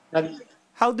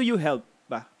how do you help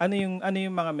ba? Ano yung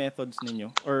mga methods ninyo?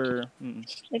 Or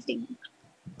I think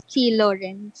si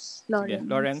Lawrence. Sige,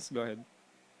 Lawrence, go ahead.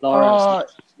 Well,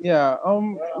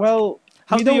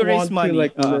 how do you raise money?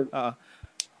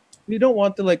 We don't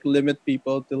want to like limit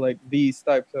people to like these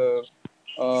types of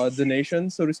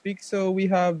donations, so to speak. So we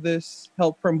have this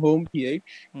help from home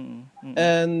PH,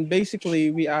 and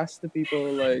basically we ask the people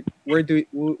like where do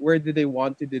they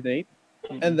want to donate,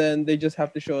 and then they just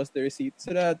have to show us the receipt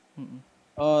so that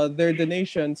their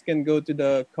donations can go to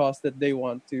the cause that they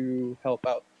want to help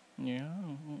out. Yeah.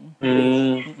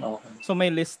 So may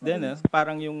list din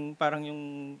parang yung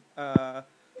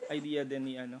idea din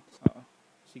ni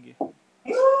sige.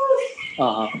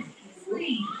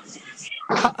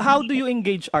 How do you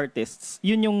engage artists?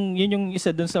 Yun yung isa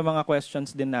dun sa mga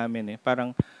questions din namin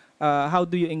Parang how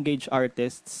do you engage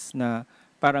artists na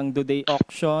parang do they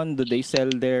auction, do they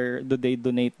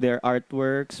donate their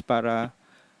artworks para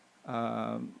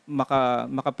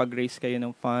makapag-raise kayo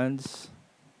ng funds?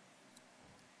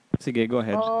 Sige, go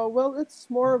ahead. Well, it's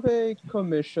more of a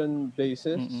commission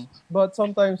basis, but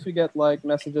sometimes we get like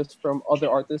messages from other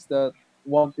artists that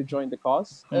want to join the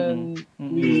cause, and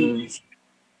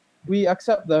we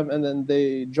accept them, and then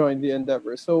they join the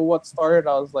endeavor. So what started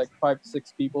out as like 5 to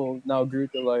 6 people now grew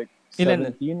to like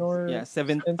 17 or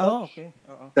 17. Oh, okay.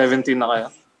 17 na kaya?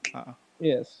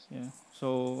 Yes. Yeah.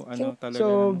 So talaga.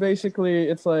 So basically,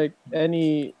 it's like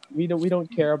we don't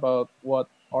care about what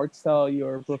art style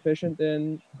you're proficient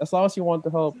in. As long as you want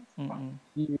to help,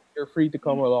 you're free to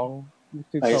come along,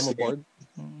 to come aboard.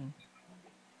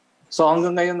 So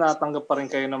hanggang ngayon natanggap pa rin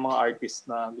kayo ng mga artists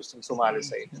na gustong sumali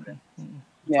sa inyo?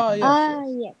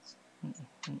 Yes.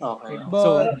 Okay.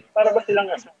 But para ba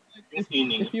silang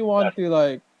if you want to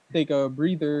like take a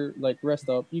breather, like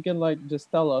rest up, you can like just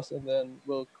tell us, and then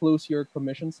we'll close your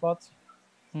commission slots.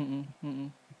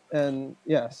 And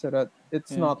so that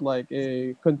it's not like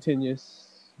a continuous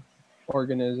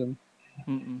organism.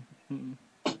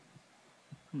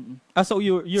 So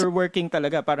you're working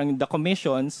talaga parang the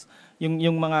commissions,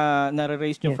 yung mga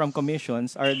nare-raise nyo from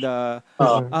commissions are the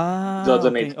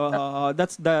donate. Okay.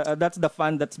 That's the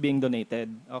fund that's being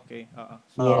donated. Okay.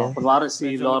 Kunwari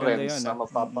si Lawrence,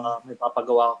 may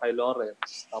papagawa ka kay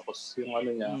Lawrence, tapos yung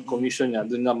niya, commission niya,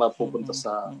 doon na mapupunta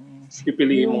sa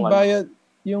pipiliin mong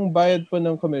yung bayad po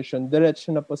ng commission,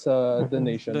 diretso na po sa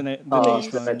donation.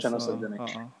 Diretso na sa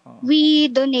donation.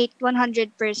 We donate 100%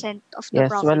 of the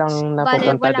profits. Walang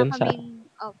napupunta dun sa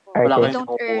we don't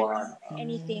earn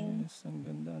anything.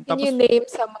 Can you name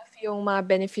some of yung mga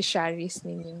beneficiaries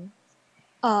ninyo?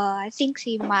 I think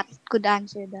si Matt could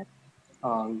answer that.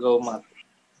 Go, Matt.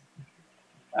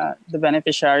 The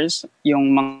beneficiaries,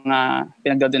 yung mga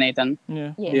pinagdodonatan.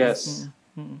 Yes.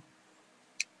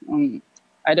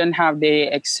 I don't have the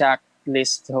exact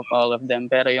list of all of them,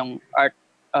 pero yung art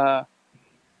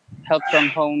help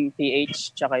from home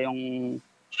PH tsaka yung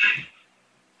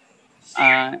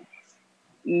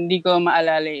hindi ko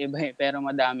maalala yung iba pero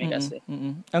madami kasi.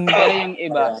 Pero yung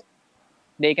iba,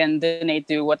 they can donate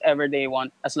to whatever they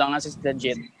want as long as it's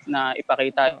legit na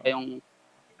ipakita yung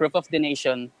proof of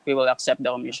donation, we will accept the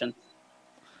commission.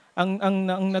 Ang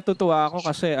natutuwa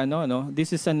ako kasi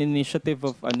this is an initiative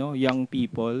of young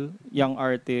people, young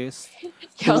artists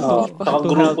to help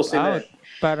out.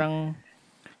 Parang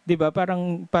 'di ba?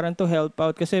 Parang to help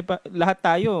out kasi lahat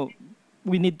tayo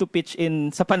we need to pitch in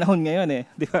sa panahon ngayon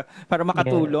 'di ba? Para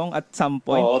makatulong at some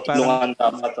point tulungan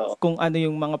tama to. Kung ano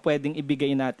yung mga pwedeng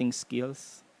ibigay nating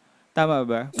skills. Tama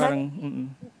ba? Parang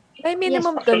may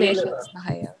minimum donations na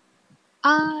kayo.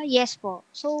 Yes po.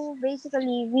 So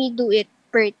basically we do it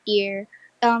per tier.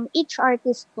 Each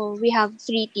artist po, we have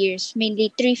 3 tiers,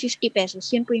 mainly 350 pesos,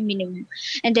 yun po yung minimum.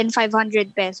 And then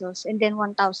 500 pesos, and then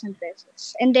 1,000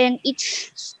 pesos. And then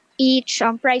each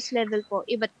price level po,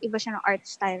 iba siya ng art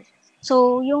style.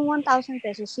 So, yung 1,000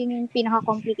 pesos, yun yung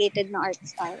pinaka-complicated na art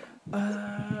style.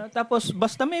 Tapos,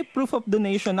 basta may proof of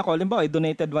donation ako, halimbawa, I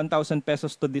donated 1,000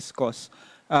 pesos to this cause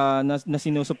na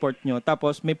sinusupport nyo.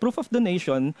 Tapos, may proof of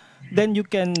donation, then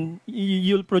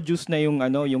you'll produce na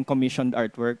yung commissioned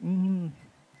artwork.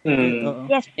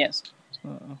 Yes.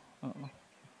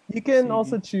 You can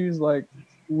also choose like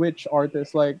which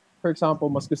artist, like for example,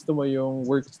 mas gusto mo yung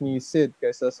works ni Sid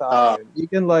kaysa sa akin. You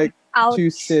can like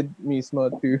choose Sid mismo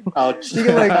too. You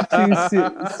can like choose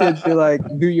Sid to like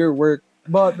do your work,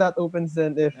 but that opens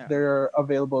then if there are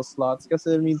available slots.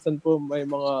 Kasi minsan po may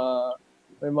mga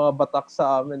may mga batak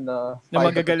sa amin na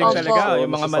magagaling talaga. So,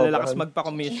 yung mga malalakas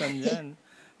magpa-commission yan.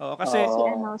 Oo, kasi...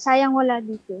 sayang wala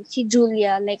dito. Si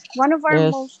Julia, like, one of our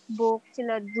most booked,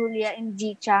 sila Julia and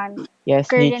G-Chan. Yes,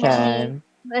 G-Chan.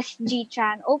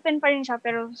 G-Chan. Open pa rin siya,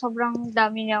 pero sobrang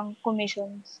dami niyang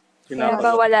commissions. Kaya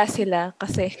ba wala sila?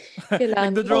 Kasi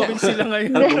kailangan... Nagdo-drawing sila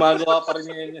ngayon. Gumagawa pa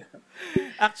rin niya.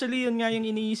 Actually, yun nga yung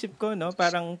iniisip ko, no?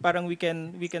 Parang we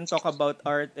can talk about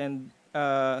art and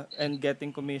getting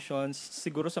commissions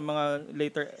siguro sa mga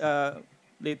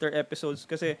later episodes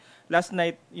kasi last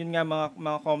night yun nga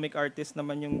mga comic artist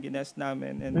naman yung ginest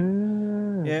namin and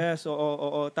yes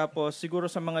oo tapos siguro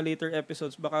sa mga later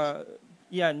episodes baka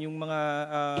yan yung mga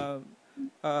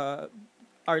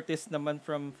artist naman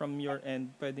from your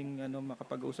end pwedeng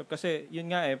makapag-usap kasi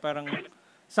yun nga parang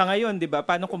sa ngayon 'di ba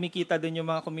paano kumikita din yung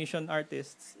mga commission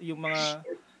artists yung mga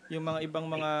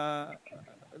ibang mga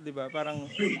 'di ba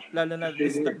parang lalo na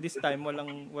this time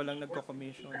walang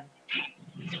nagko-commission.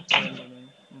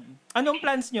 Anong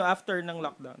plans nyo after ng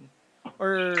lockdown?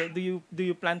 Or do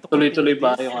you plan to tuloy-tuloy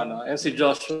ba yung si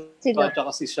Joshua at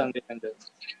saka si Sean din?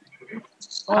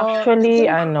 Actually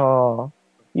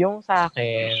yung sa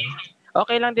akin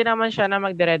okay lang din naman siya na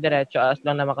magdire-diretso as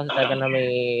long naman kasi talaga na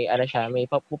may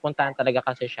pupuntahan talaga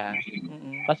kasi siya.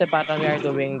 Kasi parang we are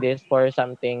doing this for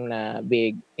something na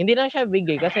big. Hindi lang siya big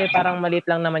kasi parang maliit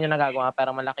lang naman yung nagagawa,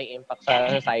 parang malaking impact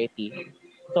sa society.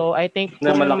 So I think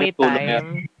kung may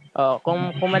time,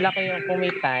 kung malaki yung kung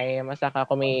may time, masaka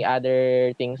kung may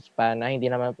other things pa na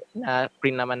hindi naman na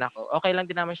print naman ako, okay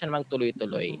lang din naman siya na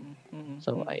magtuloy-tuloy.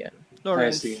 So ayun.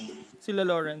 Lawrence. Sila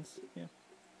Lawrence. Yeah.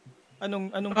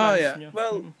 Anong plans niyo?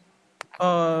 Well,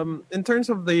 in terms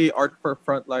of the art for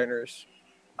frontliners,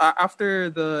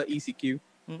 after the ECQ,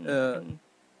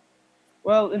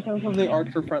 well, in terms of the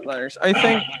art for frontliners, I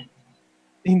think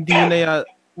hindi na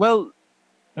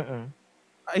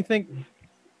I think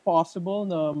possible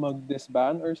na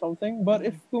mag-disband or something, but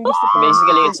if kung gusto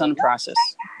basically it's on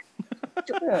process.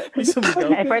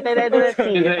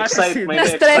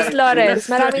 Na-stress, Lawrence.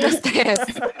 Maraming na-stress.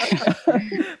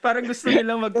 Parang gusto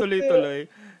nilang magtuloy-tuloy.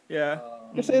 Yeah.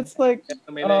 Kasi it's like,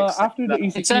 after the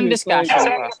ECQ, it's on discussion.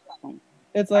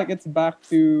 It's like, it's back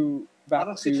to...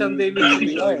 Parang si Sunday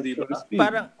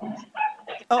parang,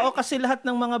 oo, kasi lahat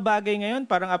ng mga bagay ngayon,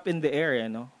 parang up in the air,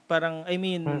 no? Parang, I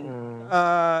mean,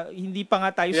 hindi pa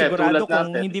nga tayo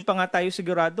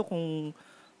sigurado kung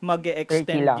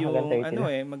mag-extend yung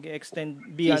mag-extend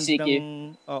beyond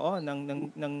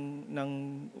ng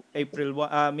April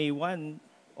May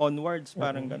 1 onwards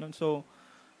parang ganun. So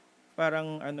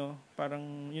parang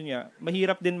yun nga,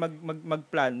 mahirap din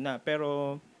mag-plan na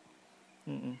pero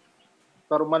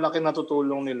malaki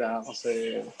natutulong nila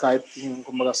kasi kahit yung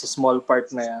kumbaga sa small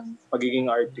part na yan, pagiging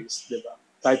artist, 'di ba?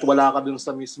 Kahit wala ka dun sa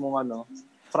mismong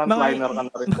frontliner ka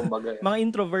na rin kumbaga. Mga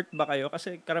introvert ba kayo?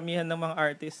 Kasi karamihan ng mga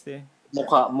artist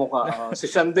Mukha. Si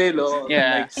Shandelo.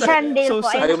 Yeah. Shandelo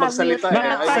po. Ayaw magsalita.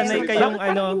 Sanay kayong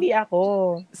hindi ako.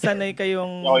 Sanay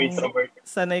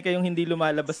kayong hindi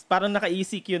lumalabas. Parang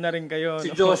naka-ECQ na rin kayo.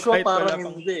 Si Joshua parang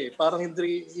hindi. Parang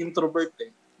hindi introvert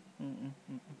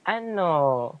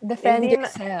Defend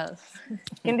yourself.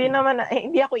 Hindi naman,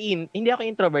 hindi ako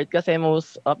introvert kasi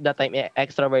most of the time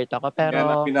extrovert ako.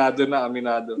 Pero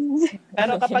aminado.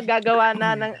 Pero kapag gagawa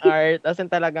na ng art, as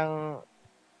in talagang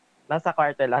nasa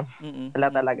kwarto lang. Wala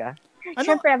talaga.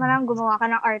 Siyempre, manang gumawa ka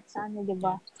ng art sa di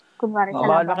ba? Kunwari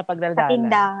sa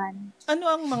tindahan. Ano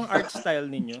ang mga art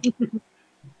style ninyo?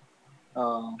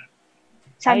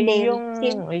 Sandale. Yung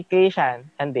kay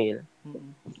Shandale.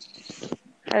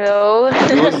 Hello?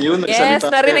 Yun, yes,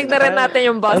 narinig na rin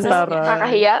natin yung boses.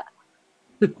 Kakahiya.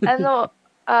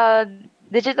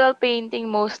 Digital painting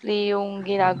mostly yung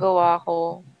ginagawa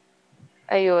ko.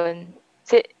 Ayun.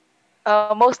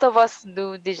 Most of us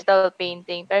do digital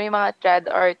painting. Pero may mga trad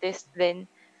artists din.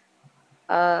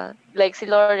 Like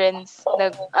si Lawrence,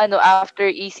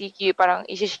 after ECQ, parang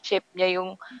isi-ship niya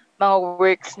yung mga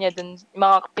works niya dun,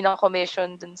 mga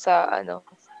pinaka-commission dun sa,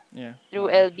 through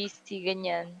LBC,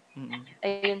 ganyan.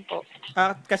 Ayun po.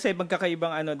 Kasi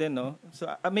magkakaibang din, no? So,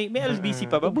 may LBC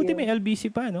pa ba? Buti may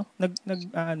LBC pa, no?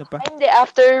 Pa? Hindi,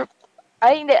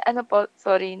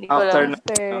 sorry, hindi ko lang.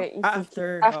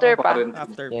 After pa.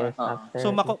 Yes,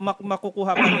 so,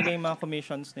 makukuha pa nila yung mga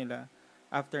commissions nila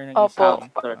after ng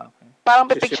ECQ. Okay. Parang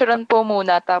pipicturean po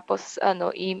muna, tapos,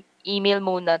 email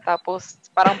muna, tapos,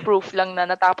 parang proof lang na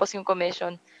natapos yung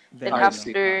commission. Then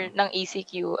after ng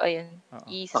ECQ, ayun,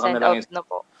 i-send out na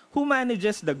po. Who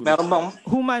manages the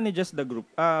group?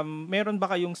 Meron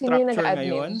ba kayong structure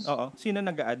ngayon? Oo. Sino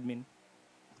nag-admin?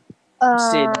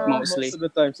 Sid, mostly. Most of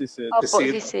the time, si Sid. Opo,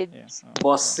 si Sid. Yeah.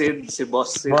 Boss Sid.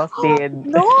 Boss Sid.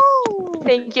 No!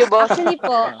 Thank you, boss. Actually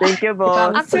po, Thank you,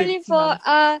 boss.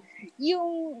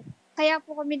 Yung kaya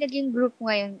po kami naging group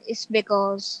ngayon is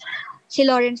because si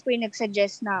Lawrence po yung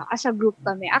nagsuggest na as a group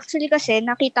kami. Actually kasi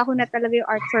nakita ko na talaga yung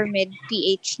Art for Med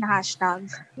PH na hashtag.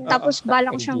 Tapos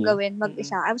balak ko siyang gawin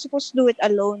mag-isa. I was supposed to do it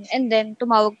alone. And then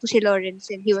tumawag po si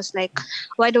Lawrence and he was like,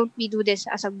 why don't we do this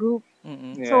as a group?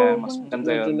 Yeah, mas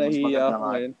maganda yun. Medyo nahihiya ako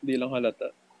ngayon. Hindi lang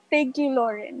halata. Thank you,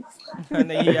 Lawrence.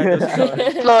 Nahihiya daw si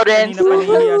Lawrence. Lawrence. Kanina pa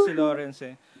nahihiya si Lawrence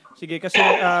eh. Sige, kasi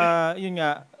yun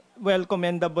nga, well,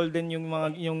 commendable din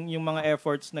yung mga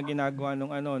efforts na ginagawa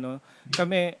nung no.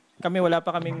 Kami wala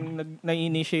pa kaming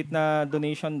na-initiate na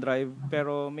donation drive,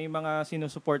 pero may mga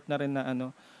sinusuport na rin na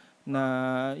na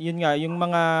yun nga, yung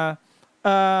mga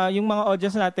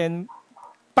audience natin,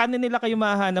 paano nila kayo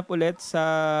mahanap ulit sa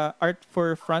Art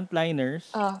for Frontliners?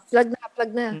 Plug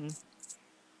na.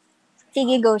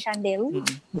 Sige, go, Shandel.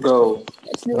 Go.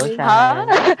 Let's do it.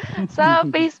 Sa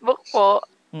Facebook po,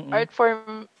 Art for...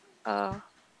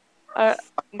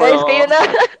 guys, kayo na.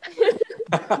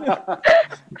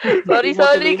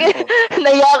 sorry.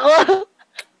 Naya ko.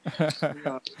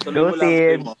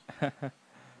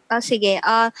 Sige.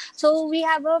 So, we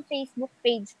have a Facebook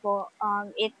page po.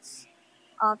 It's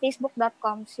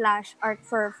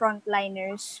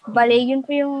facebook.com/artforfrontliners. Bale, yun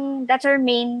po that's our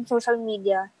main social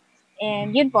media.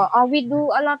 And yun po, we do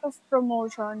a lot of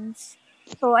promotions.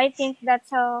 So, I think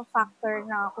that's a factor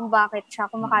na kung bakit siya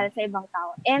kumakalat sa ibang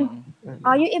tao. And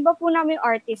yung iba po namin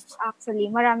artists actually,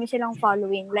 marami silang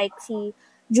following. Like si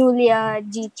Julia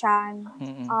G-Chan.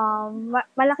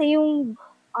 Malaki yung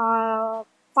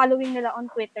following nila on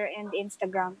Twitter and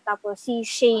Instagram. Tapos si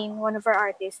Shane, one of our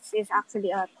artists, is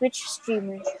actually a Twitch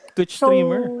streamer.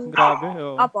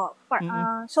 Grabe. Apo.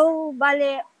 So,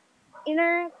 bale, in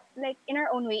our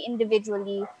own way,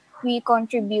 individually, we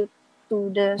contribute to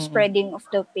the spreading of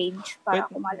the page para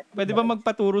kumalat. Pwede ba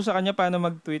magpaturo sa kanya paano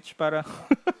mag-Twitch para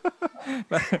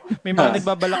may mga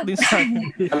nagbabalak din sa akin.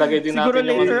 Siguro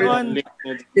later on.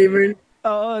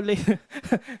 Oo,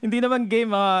 hindi naman game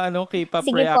K-pop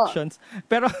reactions.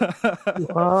 Po. Pero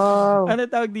ano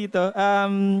tawag dito?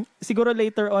 Siguro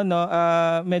later on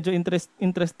medyo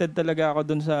interested talaga ako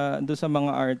dun sa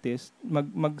mga artist.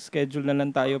 Mag-schedule na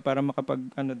lang tayo para makapag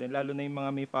din, lalo na yung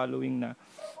mga may following na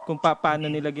kung paano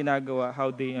nila ginagawa, how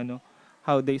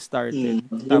they started.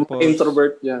 Tapos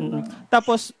introvert yan.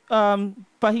 Tapos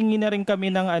pahingi na rin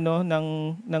kami ng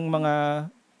ng mga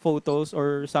photos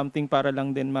or something para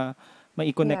lang din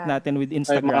ma-connect natin with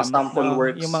Instagram. Ay, mga sample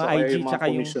works. Yung mga IG tsaka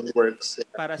yung works.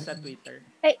 Para sa Twitter.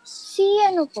 Si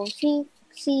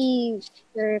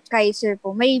Kaiser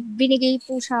po, may binigay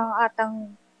po siyang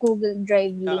atang Google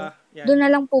Drive link. Doon na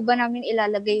lang po ba namin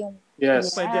ilalagay yung...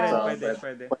 Yes. Pwede. Yes.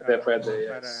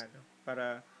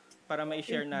 Para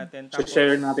ma-share natin. Tapos,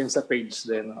 share natin sa page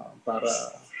din para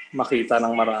makita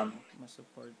ng marami.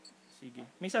 Ma-support. Sige.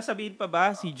 May sasabihin pa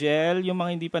ba si Jel, yung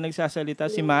mga hindi pa nagsasalita,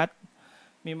 si Matt?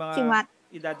 May mga si Matt.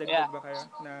 Idadagdag ba kayo?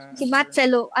 Si Matt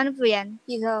fellow, ano po yan?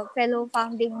 He's a fellow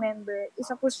founding member.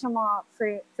 Isa po sa mga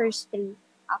first three,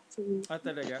 actually.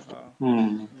 Talaga?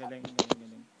 Galing.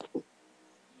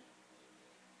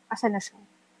 Asa na siya?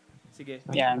 Sige.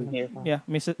 Yeah, I'm here. Yeah,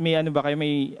 may ano ba kayo?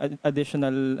 May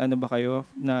additional ano ba kayo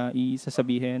na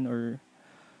isasabihin or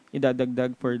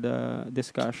idadagdag for the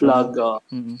discussion? Plug,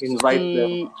 invite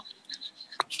them.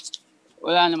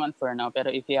 Wala naman for now, pero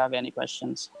if you have any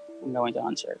questions, I'm going to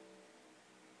answer.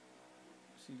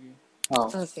 Sige.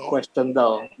 Okay. Question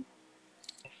daw.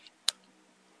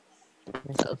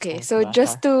 Okay, so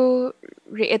just to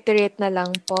reiterate na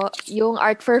lang po, yung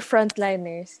Art for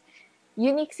Frontliners,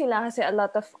 unique sila kasi a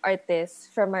lot of artists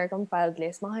from our compiled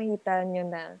list, makikita nyo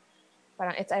na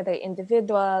parang it's either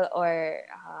individual or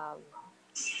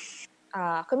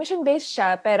commission-based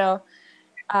siya, pero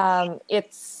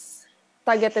it's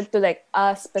targeted to like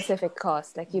a specific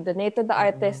cause. Like you donate to the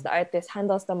artist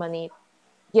handles the money,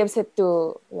 gives it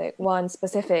to like one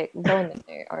specific donor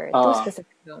or two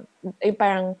specific donors. Yung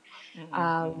parang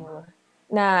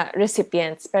na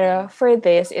recipients. Pero for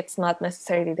this, it's not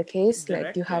necessarily the case. Direct,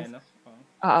 like you have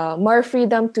more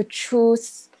freedom to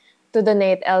choose to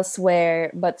donate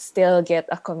elsewhere but still get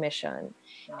a commission.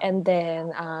 And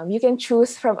then you can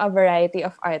choose from a variety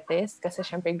of artists kasi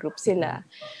syempre group sila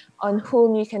on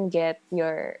whom you can get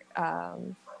your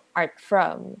art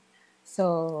from.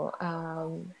 So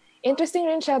interesting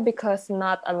rin siya because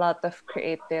not a lot of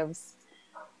creatives,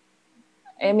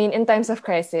 I mean, in times of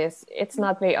crisis, it's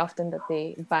not very often that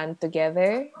they band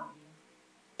together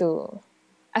to,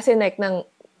 as in like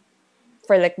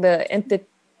for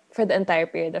the entire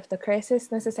period of the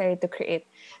crisis necessary to create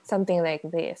something like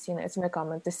this. You know, it's more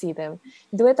common to see them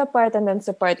do it apart and then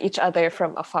support each other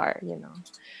from afar, you know.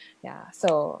 Yeah,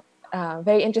 so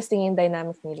very interesting yung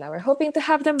dynamic nila. We're hoping to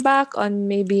have them back on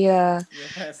maybe an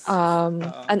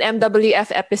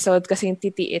MWF episode kasi yung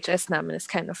TTHS namin is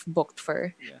kind of booked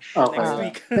for next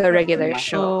week. The regular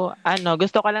show. So,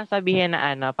 gusto ko lang sabihin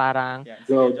na parang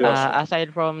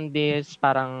aside from this,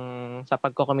 parang sa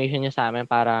pagko-commission niyo sa amin,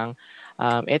 parang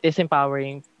it is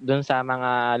empowering dun sa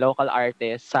mga local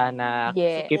artists. Sana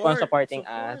keep on supporting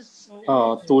us.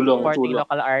 Tulong. Supporting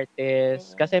local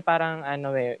artists. Kasi parang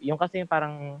yung kasi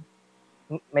parang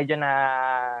medyo na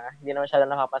hindi naman siya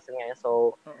nakapansin ngayon.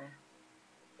 So,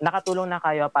 nakatulong na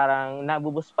kayo, parang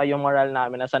nabubus pa yung moral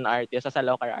namin as an artist, as a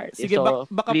local artist. Sige, so,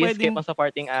 baka please pwedeng, keep on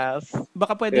supporting us.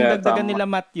 Baka pwedeng dagdagan nila,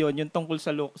 Matt, yung tungkol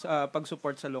sa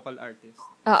pag-support sa local artist.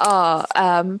 Oo.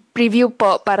 Preview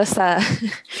po para sa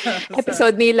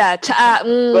episode nila. Tsaka,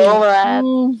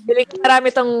 marami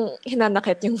tong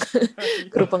hinanakit yung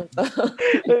grupong to.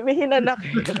 May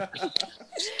hinanakit.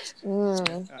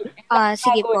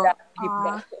 Sige po.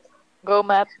 Go,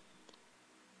 Matt.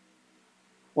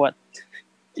 What?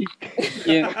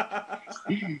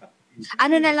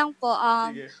 Ano na lang po,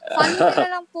 follow na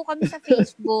lang po kami sa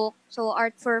Facebook. So,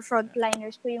 Art for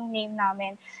Frontliners po yung name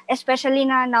namin. Especially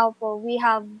na now po, we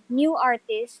have new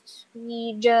artists.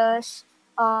 We just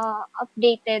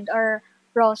updated our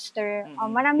roster.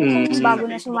 Marami pong bago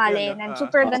na sumali. And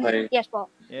super ganda. Yes po.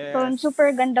 Yes. So,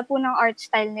 super ganda po ng art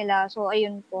style nila. So,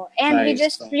 ayun po. And we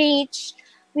just reached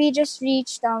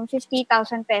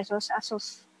 50,000 pesos as of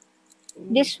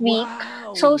this week.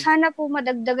 Wow. So, sana po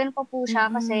madagdagan pa po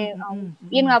siya kasi,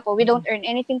 yun nga po, we don't earn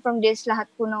anything from this. Lahat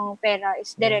po ng pera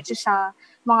is diretso sa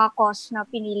mga cause na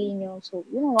pinili nyo. So,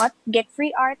 you know what? Get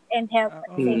free art and help at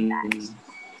the same time.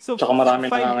 So, tsaka maraming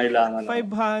nangangailangan.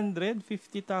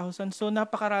 550,000. So,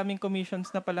 napakaraming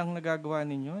commissions na palang nagagawa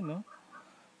ninyo, no?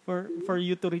 For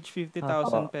you to reach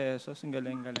 50,000 pesos. Ang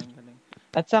galing.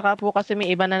 At saka po kasi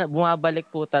may iba na bumabalik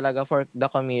po talaga for the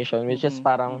commission, which is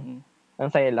parang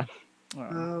ang saya lang.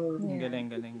 Galing.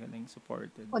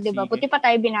 Supported. O, diba? Puti pa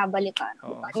tayo binabalikan.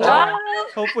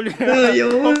 Hopefully,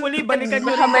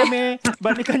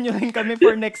 balikan nyo rin kami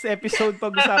for next episode.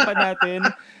 Pag-usapan natin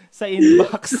sa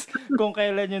inbox kung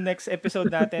kailan yung next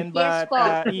episode natin. But,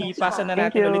 ipasa na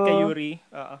natin ulit kay Yuri.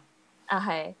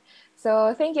 Okay.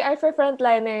 So, thank you, Art for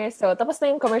Frontliners. So, tapos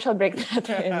na yung commercial break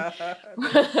natin.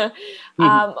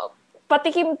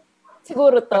 Patikim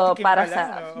siguro to para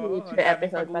sa future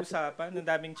episode. Ang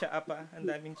daming tsaa pa.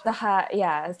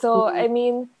 Yeah. So, I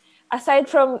mean, aside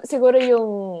from siguro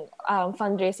yung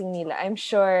fundraising nila, I'm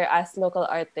sure as local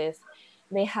artists,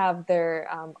 they have their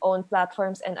own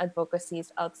platforms and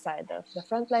advocacies outside of the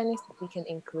Frontliners that we can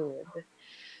include.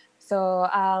 So,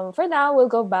 for now, we'll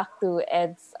go back to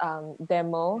Ed's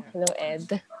demo. Hello, Ed.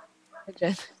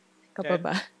 Diyan.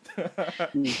 Kapaba.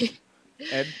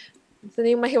 Ed? So,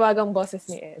 yung mahiwagang boses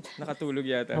ni Ed. Nakatulog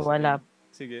yata.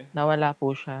 Sige. Nawala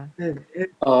po siya.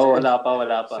 Wala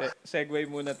pa. Segue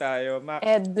muna tayo. Max.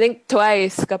 Ed, blink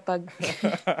twice kapag...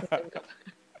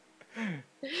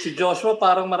 Si Joshua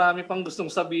parang marami pang gustong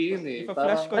sabihin eh.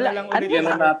 Ipa-flash ko na lang ulit. Yan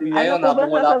na natin ngayon habang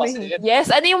wala pa si Ed.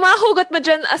 Yes, ano yung mga hugot mo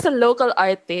dyan as a local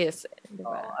artist?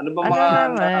 Diba? Ano ba mga...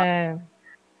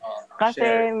 Kasi,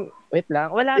 wait lang,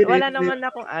 wala naman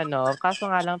akong kaso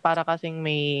nga lang para kasing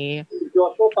may...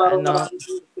 Joshua parang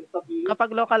kapag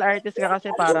local artist ka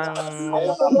kasi parang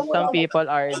some people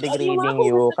are degrading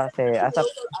you kasi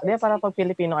parang pag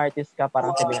Filipino artist ka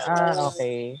parang sabihin,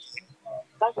 okay.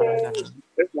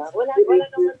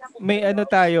 May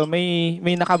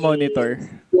may naka-monitor.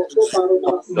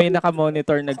 May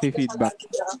naka-monitor nagfi-feedback.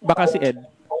 Baka si Ed.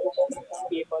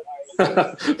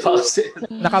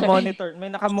 Naka-monitor. May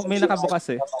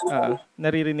nakabukas eh.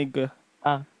 Naririnig ko.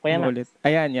 Kaya na. Ulit.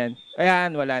 Ayan.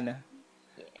 Ayan, wala na.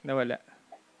 Nawala.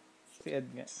 Si Ed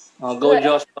nga. Go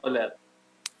Josh ulit.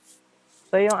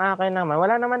 So yung akin naman,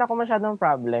 wala naman ako masyadong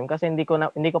problem kasi hindi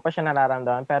ko pa siya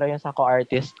nararamdaman pero yung sa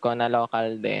co-artist ko na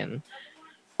local din.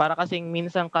 Para kasing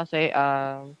minsan kasi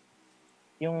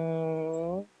yung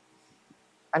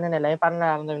yung parang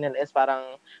nararamdaman nila is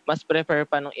parang mas prefer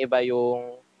pa nung iba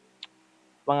yung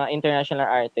mga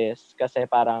international artists kasi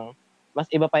parang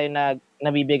mas iba pa yung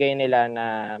nabibigay nila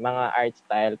na mga art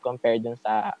style compared dun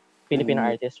sa Filipino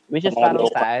artists, which is parang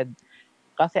sad.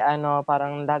 Kasi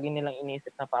parang lagi nilang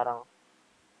iniisip na parang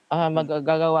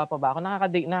magagawa pa ba ako?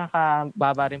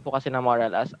 Nakakababa rin po kasi na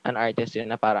moral as an artist yun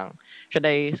na parang should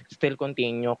I still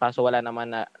continue kaso wala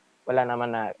naman na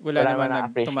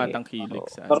tumatangkilik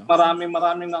sa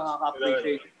maraming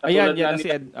nakaka-appreciate. Ayan si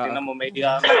Ed. Tingnan mo may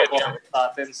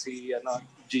sa atin si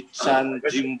Jitchan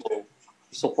Jimbo.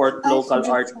 Support local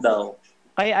art daw.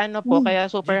 Kaya ano po, kaya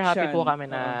super happy Jichan. po kami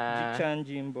na Jichan,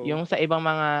 Jimbo. yung sa ibang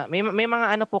mga, may mga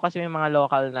ano po kasi may mga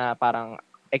local na parang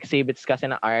exhibits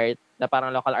kasi na art, na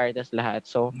parang local artists lahat.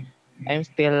 So, I'm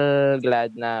still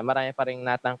glad na marami pa rin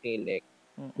natangkilik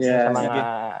sa mga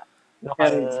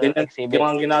local exhibits. Yung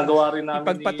ang ginagawa rin namin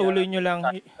ipagpatuloy nyo lang.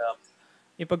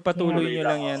 Ipagpatuloy nyo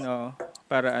lang yan,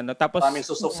 para ano. Tapos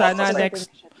sana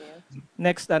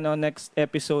next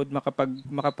episode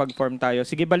makapag-form tayo.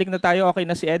 Sige, balik na tayo. Okay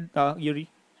na si Ed, Yuri.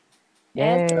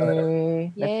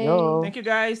 Yay! Let's go. Thank you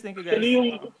guys. Thank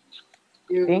you.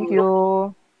 Yung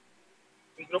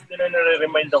group nila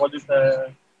nare-remind ako doon sa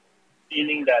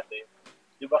feeling dati.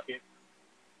 Di ba, Kip?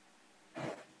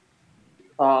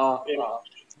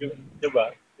 Di ba?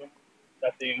 Yung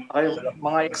dating...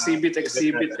 mga exhibit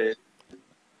eh.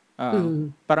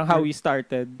 Parang how we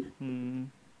started.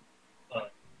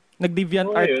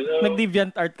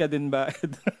 Nag-deviant art ka din ba,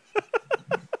 Ed?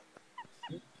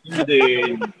 Hindi.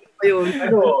 Ayun.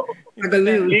 Tagal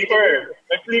na yun.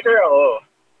 Nag-flicker ako.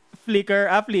 Flicker.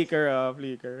 Flicker.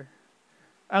 Flicker.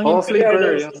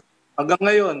 Hanggang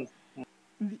ngayon.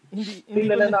 Hindi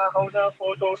na nakakaw na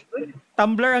photos.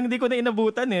 Tumblr ang hindi ko na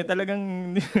inabutan eh.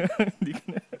 Talagang hindi ko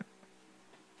na.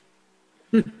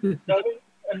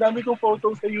 Ang dami kong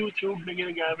photos sa YouTube na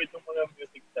ginagamit ng mga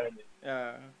music channel.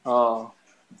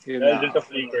 Dahil sa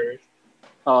Flickr.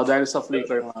 Dahil sa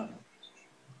Flickr nga.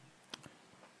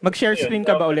 Mag-share screen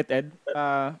ka ba ulit, Ed?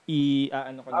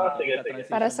 Ano ko na. Sige.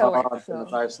 Para sa work.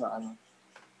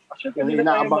 Actually,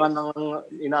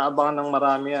 inaabangan ng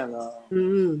marami yan.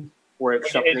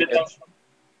 Workshop ni Ed.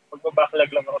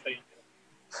 Magpa-backlog lang ako sa inyo.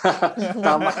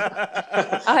 Tama.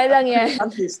 Okay lang yan.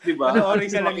 At least, di ba? Panoorin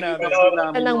ka lang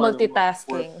namin. Ng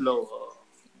multitasking.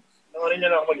 Panoorin nyo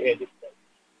lang ako mag-edit.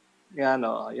 Yan,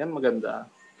 yan maganda.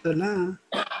 Ito na.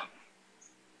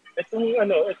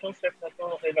 Itong step na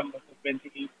to, okay lang ba?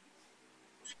 2018.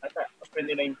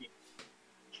 2019.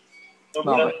 So,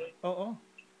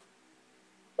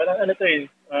 parang ano to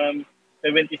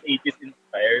 70s, 80s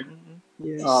inspired.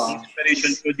 Yes.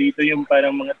 Inspiration ko dito yung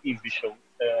parang mga TV show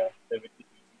sa 70s,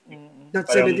 80s.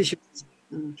 That's 70s shows.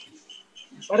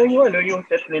 Parang yung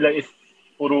set nila is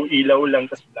puro ilaw lang,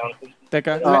 tas blanco.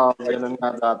 Teka,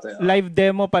 live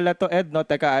demo pala to, Ed, no?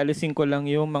 Teka, alisin ko lang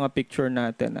yung mga picture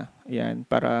natin, Ayan,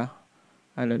 para,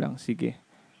 lang, sige.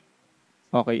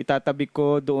 Okay, itatabi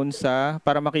ko doon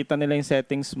para makita nila yung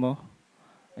settings mo.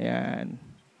 Ayan.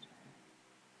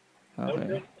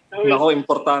 Okay. Nako,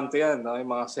 importante yan,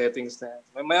 yung mga settings na yan.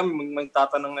 May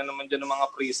magtatanong na naman dyan ng mga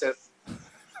preset.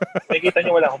 Nakikita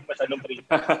nyo, wala akong masyadong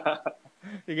preset.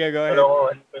 Sige, go ahead.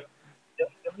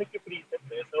 Yung nag-preset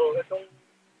So, itong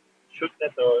shoot na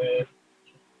to,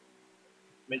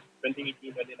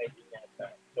 2018, 2019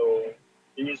 yata. So,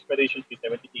 yung inspiration ko,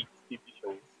 70s TV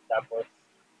shows. Tapos,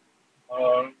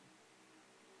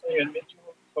 ayun, medyo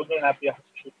sobrang happy ako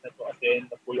sa shoot na to kasi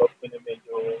na-pull off ko na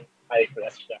medyo high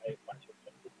class siya, high fashion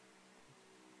siya.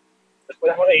 Tapos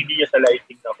wala akong idea sa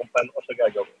lighting na kung paano ko siya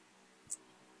gagawin.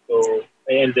 So,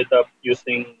 I ended up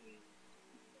using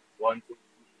 1, 2,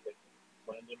 3,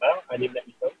 4, 5, 6 na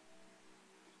ito.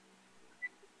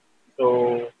 So,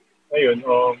 ayun,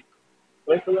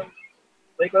 try ko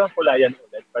lang kulayan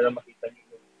ulit para makita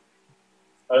niyo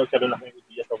para magkaroon ako yung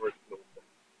idea sa workflow.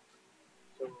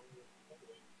 So,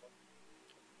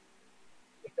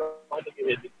 ikaw ako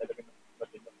nag-edit talaga ng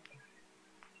matino.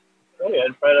 So,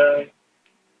 yan, para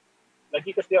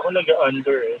lagi kasi ako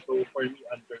nag-under So, for me,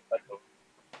 under pa to.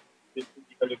 Since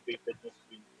hindi calibrated yung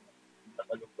screen, hindi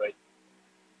naka-bright.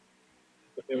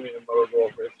 Kasi may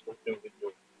mag-overscope yung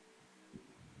video.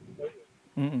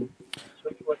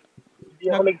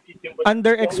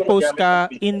 Underexposed ka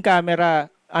in camera,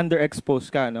 underexposed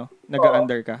ka, no?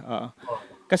 Nag-under ka.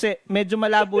 Kasi medyo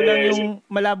malabo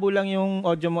lang yung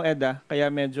audio mo, Ed, kaya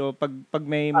medyo pag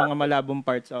may mga malabong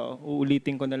parts,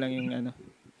 uulitin ko na lang yung ano.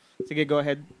 Sige, go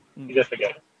ahead.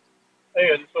 Sige.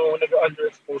 Ayun, so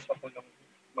nag-underexpose ako ng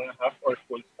mga half or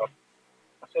full stop.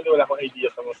 Actually, wala akong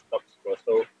idea sa mga stops ko.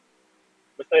 So,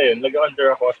 basta yun,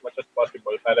 nag-under ako as much as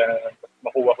possible para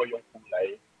makuha ko yung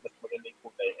kulay, mas maganda yung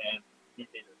kulay and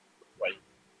detail.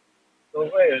 So,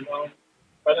 ayun,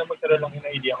 para magkaroon lang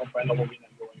ng idea kung paano ko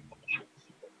ginagawa yung mga shoots.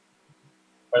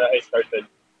 Para I started,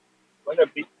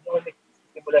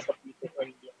 nagsimula sa preset o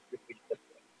hindi ako preset.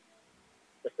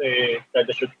 Kasi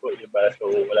kada shoot ko iba, so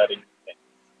wala rin yung sense.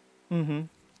 Mm-hmm.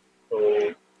 So,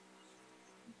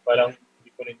 parang hindi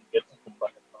ko rin get kung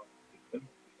bakit ako preset.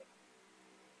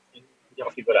 Hindi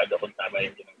ako sigurado kung tama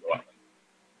yung ginagawa ko.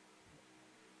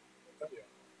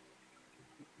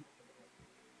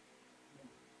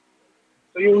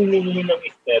 So, yung meaning ng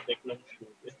aesthetic ng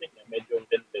shoot is medyo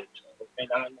intense siya. So,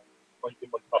 kailangan mo konti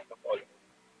mag-pop ng color.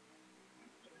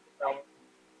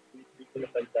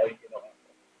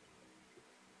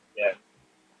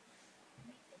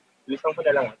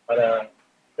 lang para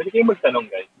pwede kayong magtanong,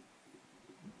 guys.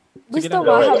 Gusto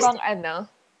mo habang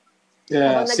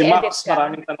Yeah, habang si Max, ka,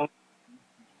 maraming tanong.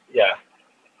 Yeah.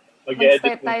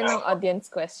 Mag-start tayo ng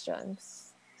audience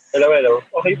questions. Hello.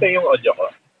 Okay pa yung audio ko?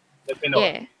 Let me know.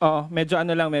 Yeah. Oo, medyo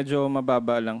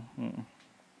mababa lang.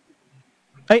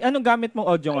 Ay, anong gamit mong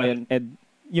audio ngayon, Ed?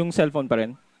 Yung cellphone pa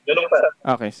rin? Ganun pa.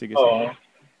 Okay, sige.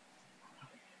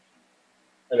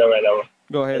 Hello.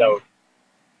 Go ahead. Hello.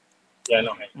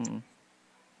 Yan, okay.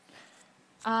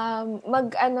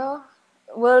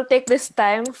 We'll take this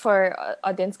time for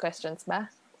audience questions ba?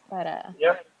 Para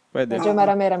pwede. Medyo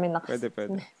marami-rami Pwede.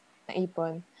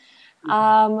 naipon.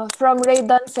 From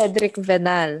Raydan Cedric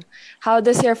Venal, how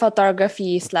does your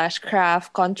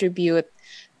photography/craft contribute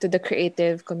to the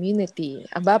creative community?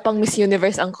 Aba, pang Miss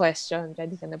Universe ang question.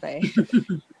 Ready ka na ba eh?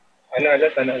 Ano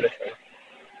ulit?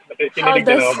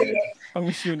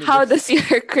 How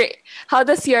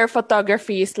does your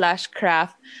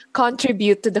photography/craft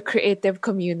contribute to the creative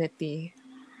community?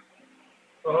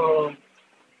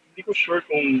 Hindi ko sure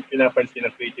kung pinapansin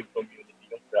ng creative community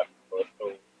yung craft ko. So,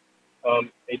 ang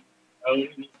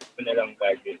inisip ko na lang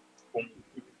lagi kung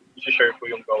i-share ko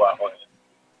yung gawa ko.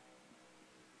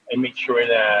 I make sure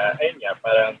na,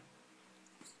 parang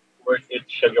worth it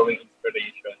siya gawing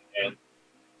inspiration and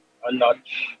a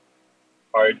notch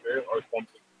harder or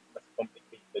mas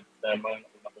complicated na mga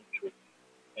nakong shoot.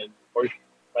 And for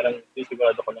parang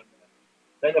sigurado ko lang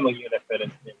na maging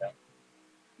reference nila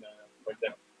na for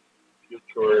the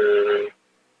future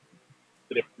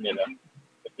trip nila.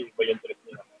 Kasi iba yung trip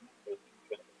nila. So,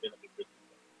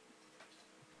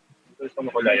 ito sa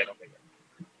makulayan ako.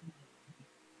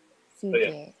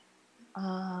 Sige.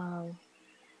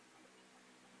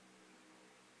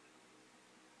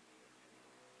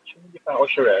 Hindi pa ako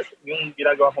sure. Yung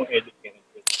ginagawa kong edit ngayon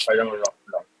is parang rough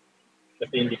lang.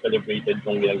 Kasi hindi calibrated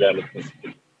kung ginagamit ng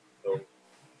script. So,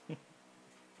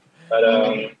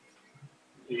 parang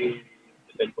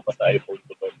i-send ko pa sa iPhone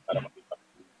ko para makita.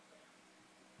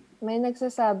 May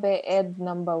nagsasabi, Ed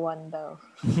number 1 daw.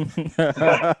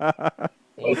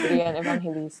 Adrian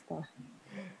Evangelista.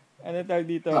 Ano tawag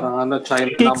dito? Parang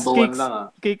China number 1 lang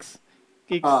Kicks.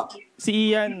 Si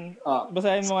Ian.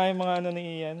 Basahin mo nga yung mga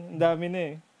ni Ian. Ang dami na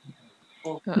eh.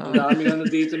 Ang dami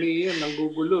dito ni Ian.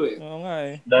 Nanggugulo eh. Oo nga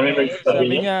eh.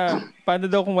 Sabi niya, paano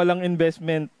daw kung walang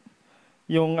investment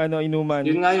yung inuman?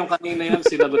 Yun nga yung kanina yan,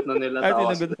 sinagot na nila.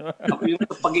 Yung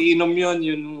pag-iinom yun,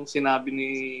 yung sinabi ni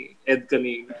Ed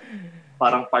kanina.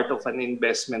 Parang part of an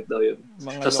investment daw yun.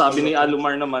 Tapos sabi ni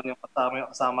Alumar naman, yung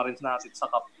kasama rin natin sa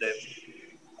Captain,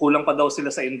 kulang pa daw sila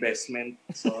sa investment.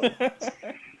 So,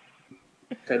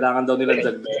 kailangan daw nila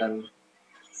dagdagan.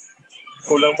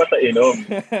 Kulang pa sa inom.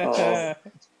 Oo.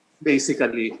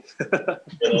 Basically.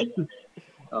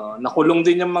 Nakulong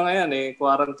din yung mga yan eh.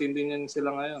 Quarantine din yan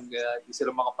sila ngayon. Kaya hindi sila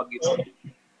makapag-inom.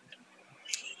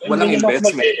 Walang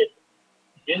investment.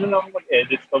 Yan lang ako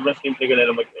mag-edit. Sobrang simple ko na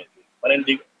lang mag-edit. Parang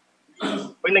hindi...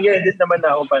 Pag nag-edit naman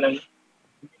na ako, parang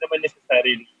hindi naman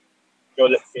necessary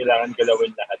kailangan galawin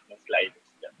lahat ng slides.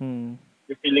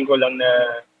 Yung feeling ko lang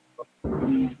na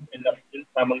yung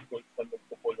tamang tools na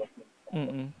magpupulong.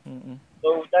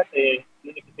 So, dati,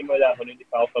 nung nagsisimula ako, hindi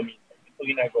pa ako familiar. Ito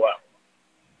ginagawa ko.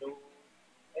 So,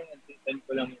 send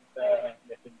ko lang sa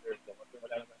messenger ko. Kasi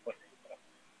wala naman ko.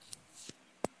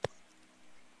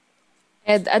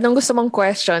 Ed, anong gusto mong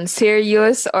question?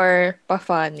 Serious or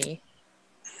pa-funny?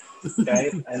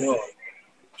 Kahit ano.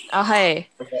 Okay.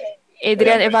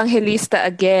 Adrian Evangelista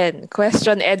again.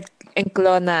 Question, Ed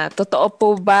Enclona. Totoo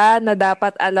po ba na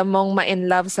dapat alam mong ma-in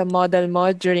love sa model mo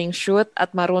during shoot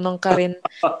at marunong ka rin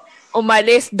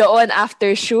umalis doon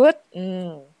after shoot?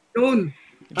 Yun.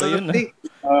 Iba yun.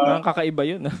 Kakaiba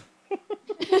yun.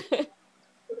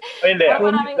 Hindi.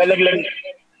 Lalaglag.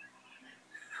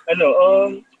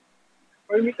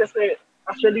 For me kasi,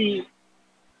 actually,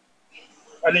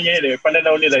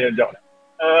 pananaw nila yun, joke.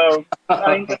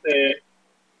 Akin kasi,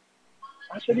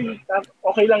 actually,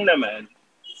 okay lang naman.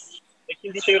 Like,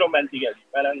 hindi siya romantic.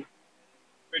 Parang,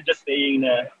 we're just saying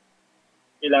na,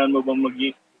 kailangan mo bang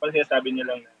parang sinasabi niya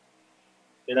lang na,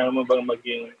 kailangan mo bang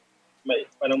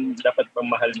parang dapat bang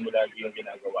mahal mo lagi yung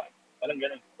ginagawa. Parang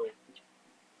ganun. So,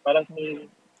 parang kung,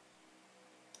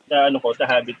 sa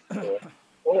habits ko,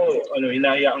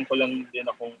 hinahayaan ko lang din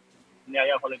sa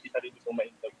sarili ko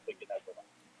ma-inlove sa ginagawa.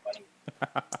 Parang,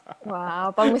 wow,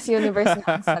 pang Miss Universe na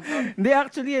ang sagot. Hindi,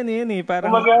 actually, yun eh.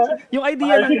 Parang, yung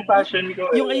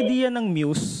idea ng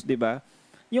muse, di ba?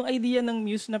 Yung idea ng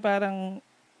muse na parang,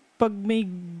 pag may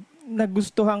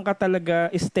nagustuhan ka talaga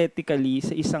aesthetically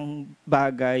sa isang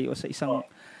bagay o sa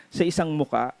isang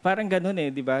muka, parang ganun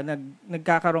eh, di ba?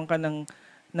 Nagkakaroon ka ng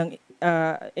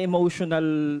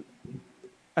emotional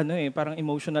parang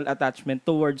emotional attachment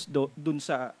towards dun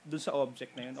sa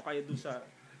object na yun o kaya dun sa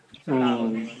tao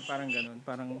na yun. Parang ganun.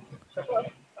 Parang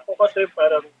ako kasi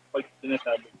parang pag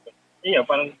sinasabi ko,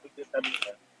 parang pag sinasabi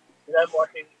ko, sinabi mo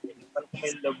kasi parang kung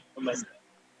may love naman na,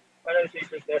 parang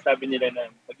sinasabi nila na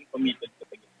maging committed ka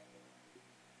sa gitna.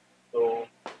 So,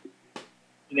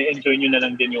 ina-enjoy nyo na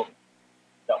lang din yung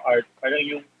the art, parang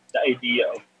yung the idea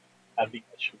of having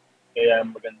a shoot. Kaya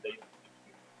maganda yung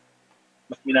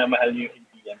mas minamahal nyo yung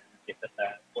idea kaysa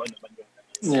sa kung ano man yung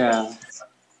yeah.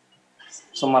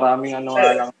 So maraming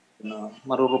lang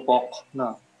marurupok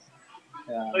na.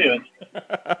 Yeah. So yun.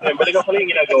 Balikan ko lang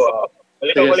yung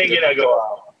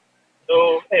ginagawa.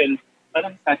 So, ayun,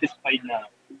 parang satisfied na.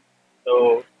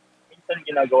 So, minsan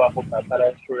ginagawa ko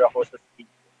para sure ako sa skin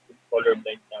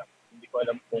colorblind na hindi ko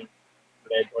alam kung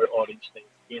red or orange na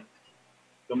yung skin.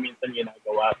 So, minsan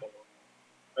ginagawa ko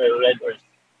red or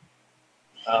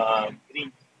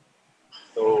green.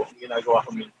 So, ginagawa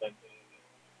ko minsan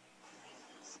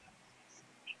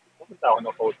pupunta ako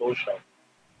ng Photoshop.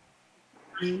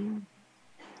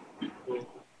 So,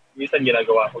 minsan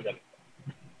ginagawa ko ganito.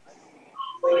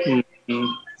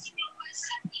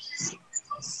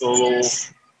 So,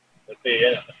 kasi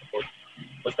yan,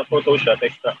 basta Photoshop,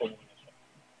 extra ko muna siya.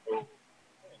 So,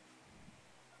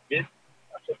 yan.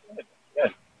 Actually,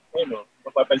 yan.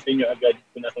 Mapapansin nyo agad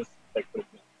kung nasa spectrum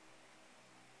niya.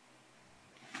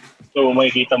 So,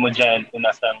 makikita mo dyan kung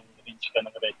nasa range ka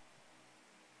ng red.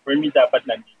 For me, dapat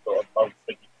nandito above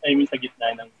sa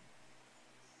gitna ng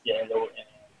yellow and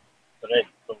red.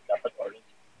 So, dapat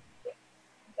orange. So,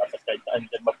 dapat kahit saan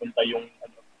dyan mapunta yung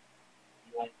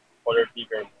color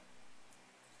figure mo.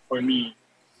 For me,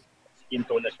 skin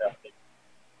tone na siya. Like,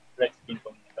 red skin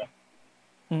tone na siya.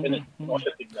 Ganun,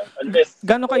 siya tignan.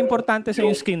 Gano'n ka-importante sa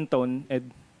yung skin tone, Ed?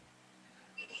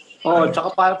 Tsaka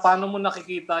paano mo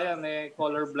nakikita yan?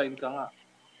 Colorblind ka nga.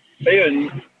 Ayun,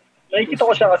 nakikita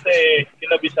ko siya kasi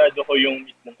kinabisado ko yung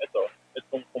mismong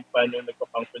itong kung paano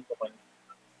nagpa-function ko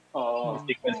yung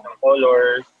sequence ng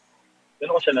colors.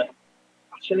 Gano'n ko siya na,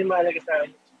 actually mahalaga sa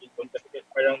akin yung skin tone kasi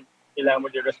parang kailangan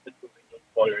mo di-respect yung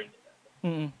color nila.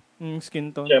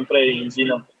 Skin tone. Siyempre,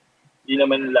 hindi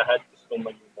naman lahat gusto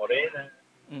maging morena.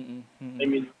 I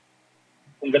mean,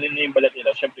 kung ganun na yung balat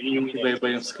nila, siyempre yun yung iba-iba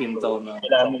yung skin tone.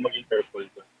 Kailangan mo maging careful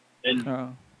doon. And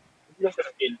hindi lang sa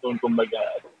skin tone,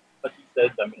 kumbaga, pati sa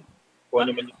damit. Kung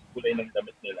ano man yung kulay ng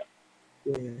damit nila.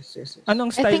 Yes.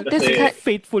 Anong style?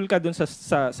 Faithful ka dun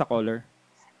sa color?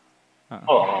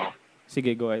 Oo.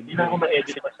 Sige, go ahead. Hindi na ako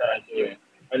ma-edit masyado eh.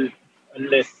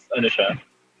 Unless, siya,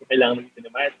 kailangan mo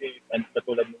cinematic,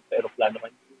 katulad ng sa aeroplano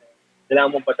kanina.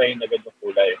 Kailangan mong patayin agad ng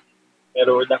kulay.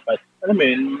 Pero dapat, alam mo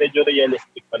yun, medyo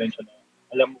realistic pa rin siya na.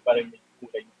 Alam mo pa rin may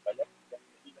kulay ng balat.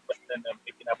 Hindi na basta na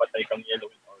may pinapatay kang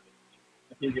yellow and orange.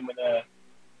 At hindi mo na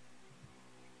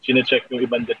sine-check yung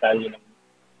ibang detalye ng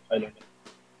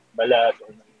balat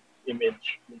o ng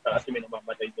image. Minta kasi may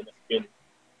namamatay din na skin.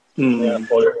 Kaya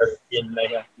color na skin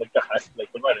na nagka-cast.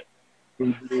 Like, kunwari,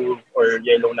 yung blue or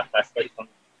yellow na cast pa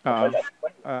isang balat.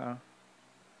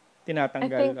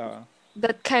 Tinatanggal.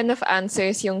 That kind of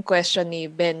answers yung question ni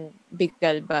Ben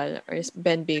Bigalbal or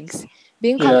Ben Biggs.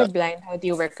 Being colorblind, how do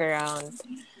you work around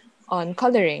on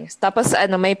colorings? Tapos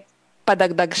may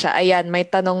padagdag siya. Ayan, may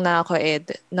tanong na ako,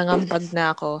 Ed. Nangambag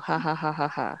na ako. Ha ha ha ha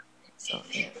ha. So,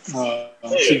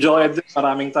 si Joe Ed,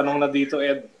 maraming tanong na dito,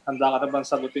 Ed. Handa ka na bang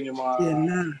sagutin yung mga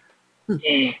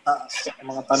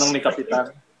mga tanong ni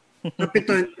Kapitan?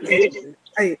 Kapitan.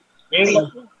 Ay.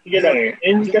 Sige lang eh.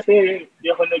 And kasi hindi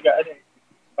ako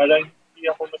parang hindi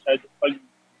ako masyado,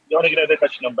 hindi ako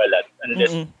nagre-retouch ng balat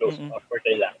unless close up or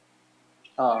kailangan.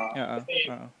 Kasi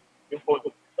yung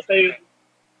photo, kasi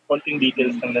konting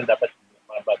details lang na dapat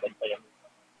mga babantayan.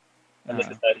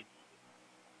 Unnecessary.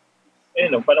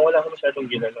 Parang wala akong masyadong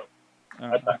ginano.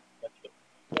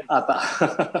 Ata.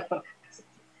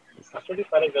 Actually,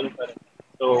 parang ganun pa rin.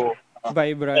 So,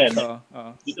 vibrant.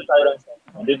 Dito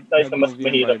tayo sa mas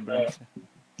mahirap na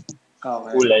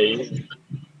kulay.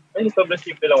 Ay, sobrang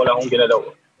simple lang. Wala akong ginalaw.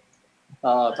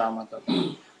 Tama.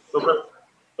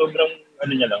 Sobrang,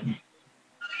 niya lang.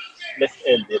 Less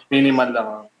edit. Minimal lang.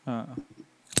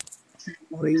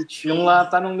 Orange. Yung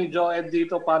tanong ni Joe Ed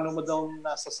dito, paano mo daw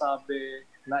nasasabi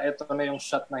na ito na yung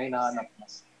shot na hinahanap mo?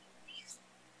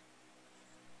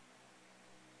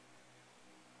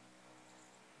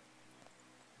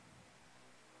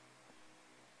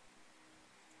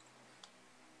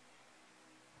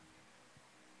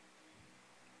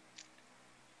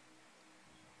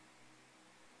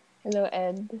 Hello,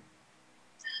 Ed.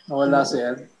 Nawala si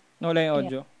Ed. Nawala yung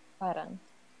audio. Parang.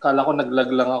 Kala ko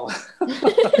naglag lang ako.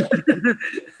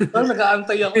 Parang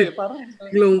nag-aantay ako eh. Parang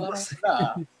Globes.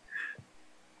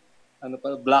 ano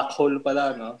pala, black hole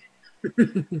pala, no?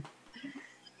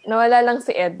 Nawala lang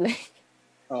si Ed.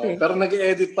 Oh, pero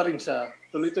nag-edit pa rin siya.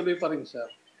 Tuloy-tuloy pa rin siya.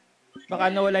 Baka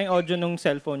nawala yung audio nung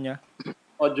cellphone niya.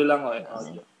 Audio lang,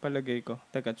 audio. Palagay ko.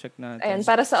 Teka, check natin. Ayan,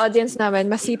 para sa audience namin,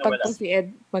 masipag po si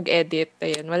Ed mag-edit.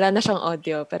 Ayan, wala na siyang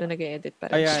audio, pero nag-edit pa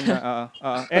rin Ayan,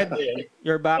 Ed,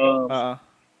 you're back.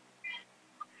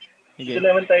 Ito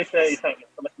naman tayo sa isang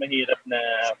mas mahirap na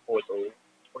photo.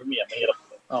 For me, mahirap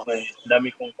ito. Okay. Dami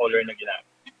kong color na ginamit.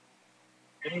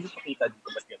 Pero hindi ko kita dito.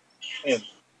 Ba't yan? Ayun.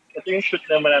 Ito yung shoot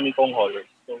na maraming kong colors.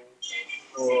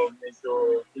 So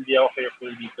medyo hindi ako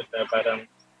careful dito sa parang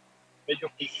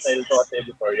medyo freestyle to at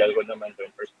editorial ko naman to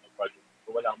in personal project.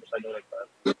 So wala akong masyadong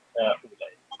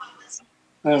kulay.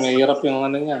 Ay, mahirap yung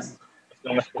ano niya.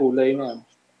 Mas kulay niya.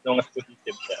 Mas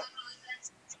positive siya.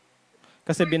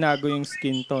 Kasi binago yung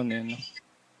skin tone no?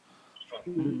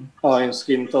 Yung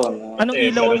skin tone. Anong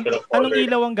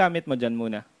ilaw ang gamit mo dyan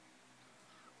muna?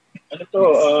 Ano to?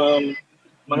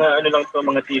 Mga ano lang to,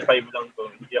 mga T5 lang to.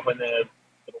 Hindi ako na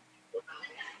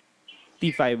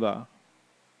T5 ba?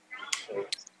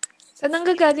 Saan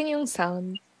nanggagaling yung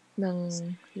sound ng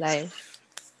live?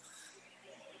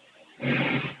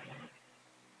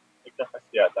 Nagkakas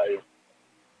yata yun.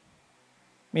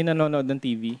 May nanonood ng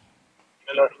TV?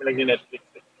 Nanonood mo lang yung Netflix.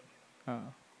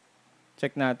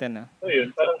 Check natin So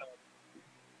yun, parang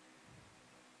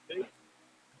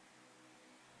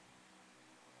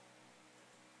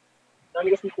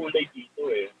dami kasi kulay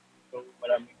dito eh. So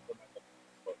maraming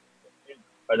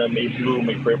parang may blue,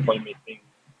 may purple, may pink.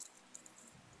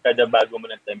 Kada bago mo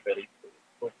ng temperature.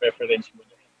 So preference mo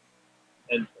yun.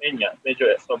 And yun nga, medyo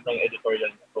sobrang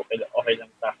editorial na. So okay lang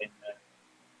sa akin na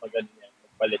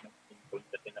magpalit ng skin tone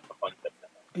kasi napa-concept na.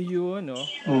 Ayun, no?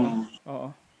 Oo.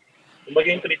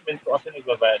 Kumbaga yung treatment ko kasi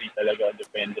nag-vary talaga.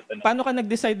 Depende sa... Paano ka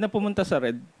nag-decide na pumunta sa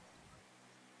red?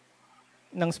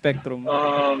 Ng spectrum?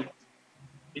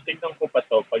 Titignan ko pa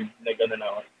to pag nag-ano na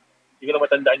ako. Hindi ko na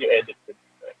matandaan yung edit ko.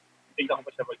 Titignan ko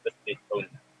pa siya mag-state tone.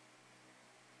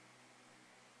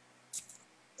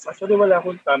 Actually, wala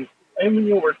akong time. I mean,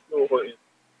 yung workflow ko is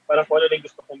parang kung ano lang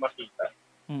gusto kong makita.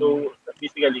 So,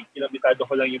 basically, kinabisado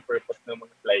ko lang yung purpose ng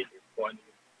mga sliders. Kung ano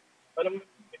yung... Parang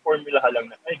may formula ka lang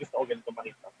na, gusto ko ganito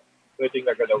makita. So, ito yung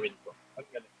gagalawin ko. Ang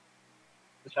galing.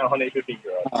 So, siya ako na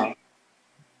ipipigure out.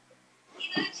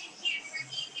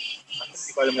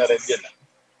 Hindi ko alam na red yan.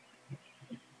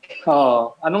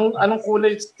 Anong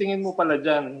kulay tingin mo pala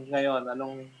dyan ngayon?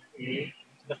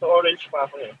 Nasa orange pa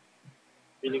ako eh.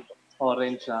 Feeling ko.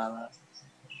 Orange na.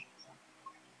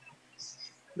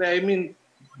 I mean,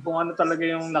 kung ano talaga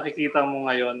yung nakikita mo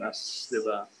ngayon as, di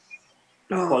ba?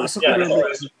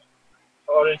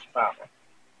 Orange pa ako.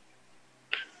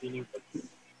 Feeling ko.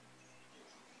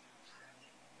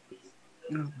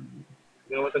 Hindi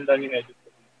na matandaan yung edit ko.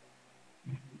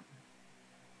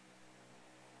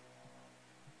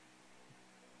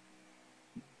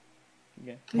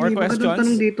 Okay. More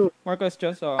questions? More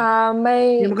questions?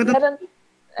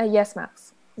 Yes,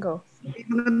 Max. Go.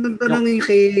 Magandang tanong yung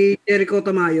kay Jericho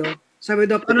Tamayo. Sabi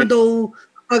daw,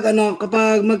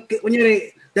 kapag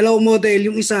kunyari, dalawang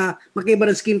model, yung isa, magkaiba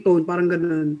ng skin tone, parang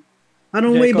ganun.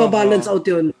 Anong may iba-balance out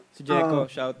yun? Si Jericho,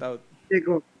 shout out.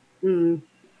 Jericho.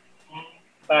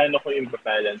 Paano ko yung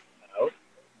balance out?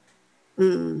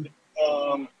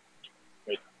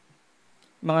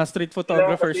 Mga street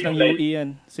photographers ng UE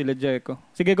yan, sila Jericho.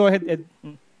 Sige, go ahead, Ed.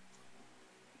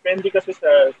 Depende kasi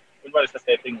sa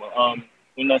setting mo.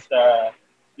 Kung nasa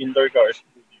indoor ka or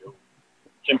studio,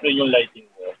 syempre yung lighting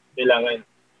mo, kailangan,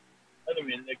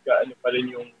 nagka-ano pa rin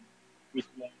yung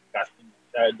mismong casting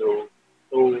shadow.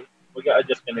 So,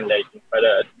 mag-a-adjust ka ng lighting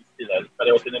para at least sila,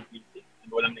 pareho silang pleasing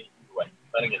and walang naiiwan.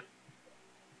 Parang yan.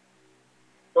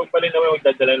 So, pa rin naman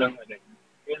magdadala ng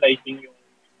yung lighting, yung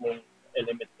mismong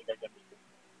element na gagamitin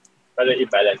para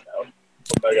i-balance out.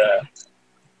 Kumbaga,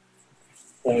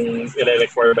 kung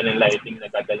i-require ba ng lighting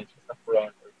na dadalhin siya sa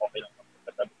front or okay lang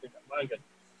katabi sila. Mga ganun.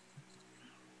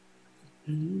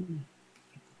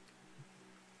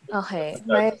 Okay.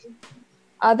 May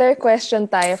other question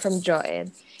tayo from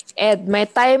Joed. Ed, may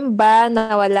time ba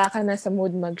na wala ka na sa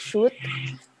mood mag-shoot?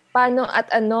 Paano at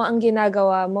ano ang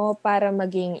ginagawa mo para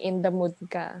maging in the mood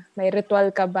ka? May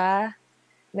ritual ka ba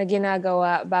na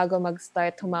ginagawa bago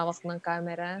mag-start humawak ng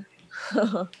camera?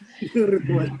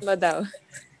 Ritual. Ba daw?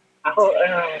 Ako,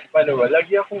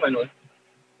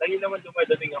 lagi naman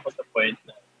dumadating ako sa point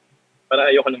na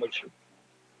para ayoko na mag-shoot.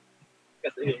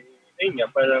 Kasi, ayun nga,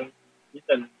 parang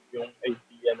minsan yung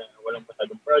idea na walang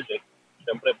masyadong project,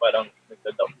 syempre parang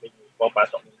nagda-doubt, may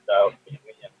pumapasok ng doubt,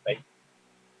 ganyan, right?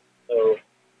 So,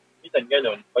 minsan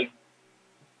ganun.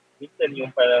 Minsan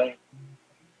yung parang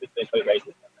existential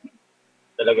crisis na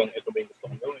talagang ito ba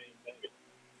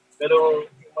Pero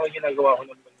yung mga ginagawa ko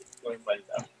naman is normal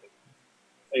lang.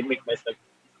 I make myself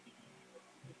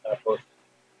tapos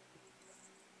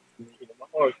hindi naman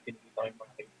ako or kinigita ko yung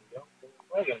mga kaibigan ko.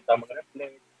 Ganun, tama ka na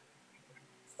play.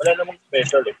 Wala namang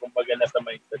special eh. Kung baga nasa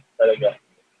mindset talaga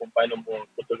kung paano mo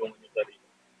tutulungan yung sarili.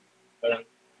 Parang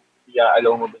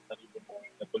iaalaw mo ba yung sarili mo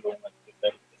na tulungan yung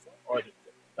sarili mo. O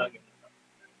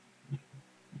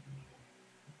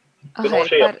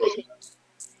okay,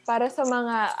 para sa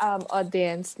mga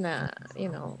audience na,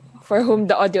 for whom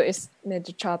the audio is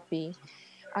medyo choppy,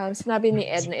 sinabi ni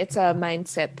Ed na it's a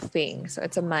mindset thing. So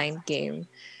it's a mind game.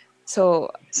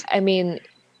 So, I mean,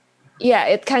 yeah,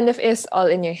 it kind of is all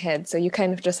in your head. So you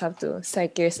kind of just have to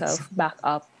psych yourself back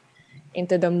up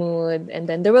into the mood. And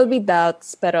then there will be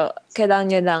doubts, pero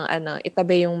kailangan nyo lang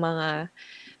itabi yung mga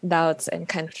doubts and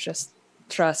kind of just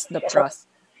trust the process.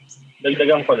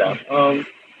 Dagdagan ko lang.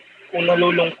 Kung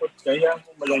nalulungkot ka, yan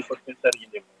mo malungkot yung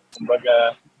sarili mo.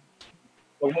 Kumbaga,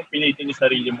 huwag mong pilitin yung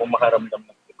sarili mo makaramdam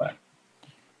ng iba.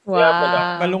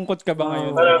 Wow. Malungkot ka ba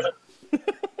ngayon?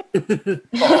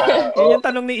 Yun yung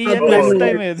tanong ni Ian last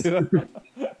time di ba?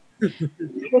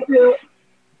 Kasi,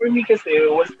 for me kasi,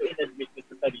 once to in-admit mo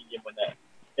sa sarili mo na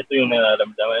ito yung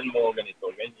nararamdaman mo, ganito,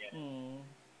 ganyan.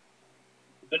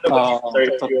 Doon na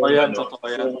mag-start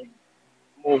yung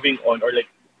moving on or like,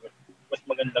 mas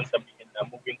magandang sabihin na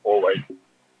moving forward.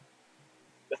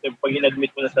 Kasi pag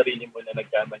in-admit mo na sarili mo na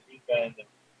nagkamali ka,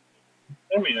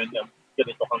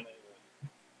 ganito ka ngayon.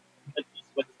 At least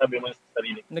masasabi mo sa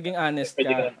sarili mo. Naging honest ka.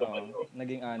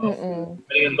 Naging honest.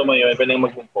 Pwede kang tumayo, pwede kang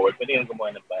mag-move forward, pwede kang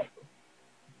gumawa ng bago.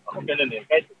 Ako ganun eh.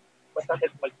 Kahit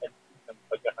masakit mag-admit ng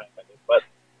pagkakamali, but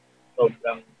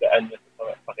sobrang gaan niya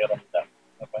sa pakiramdam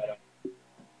na parang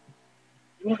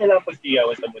hindi mo kailangan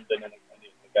pagsiyawan sa mundo na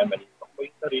nagkamali. Ako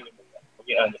yung sarili mo na.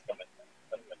 Maging honest naman.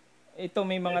 Ito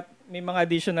may mga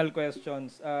additional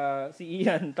questions. Si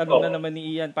Ian, tanong na naman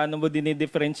ni Ian, paano mo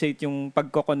dinidifferentiate yung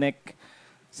pagko-connect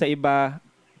sa iba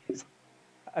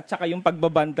at saka yung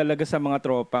pagbaban talaga sa mga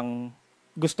tropang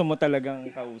gusto mo talagang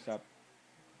kausap?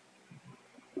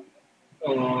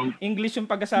 English yung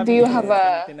pagkasabi. Do you have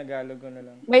Tinagalog ko na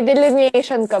lang. May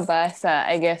delineation ka ba sa,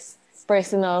 I guess,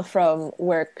 personal from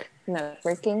work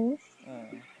networking?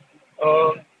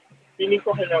 Feeling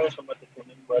ko kailangan siya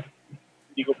matutunan but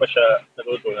hindi ko pa siya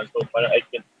natutunan. So, parang I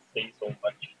can't say so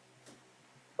much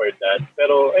for that.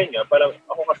 Pero, ayun nga, parang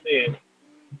ako kasi,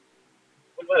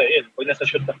 pag nasa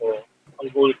shoot ako,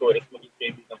 ang goal ko is maging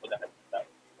kaibigan ko lahat ng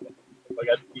tao. Pag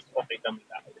at least okay kami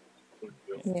lahat.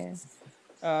 Yes.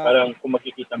 Parang kung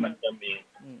makikita man kami,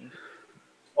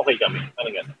 okay kami.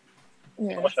 Parang gano'n.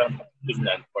 Yes. Ako siya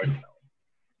tignan for now.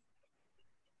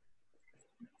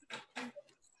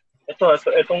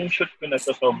 So itong shoot ko na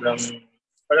to sobrang,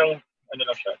 parang,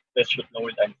 lang siya, test shoot ng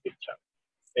World Unfit siya.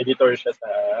 Editor siya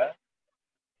sa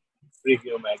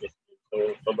Review Magazine.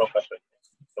 So, sobrang passion niya.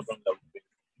 Sobrang love ko.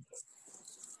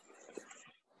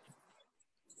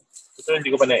 So, hindi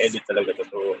ko pa na-edit talaga to.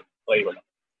 So, try ko lang.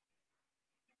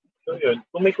 So, yun.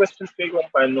 Kung may questions kayo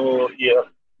kung paano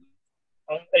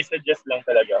ang I suggest lang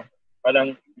talaga,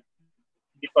 parang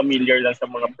be familiar lang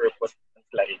sa mga purpose ng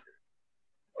slider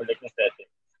or like ng setting.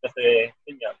 Kasi,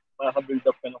 yun nga, makaka-build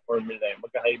up ka ng formula eh.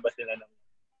 Magkakaiba sila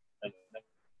ng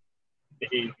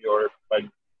behavior pag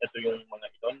ito yung mga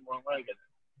iton mo, mga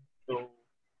ganun. So,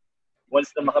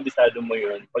 once na makabisado mo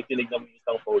yun, pag tinignan mo yung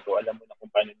isang photo, alam mo na kung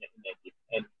paano niya in-edit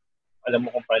and alam mo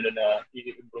kung paano na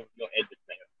i-improve yung edit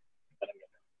na yun. Parang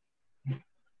ganun.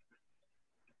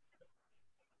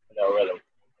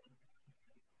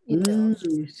 Hello.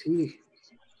 See.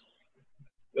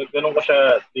 Ganun ko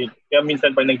siya. Kaya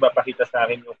minsan pag nagpapakita sa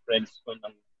akin yung friends ko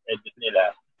ng edit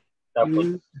nila,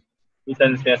 tapos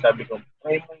minsan sinasabi ko,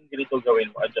 ay mo yung ganito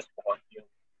gawin mo, adjust mo konti yung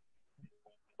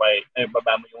white,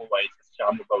 baba mo yung white,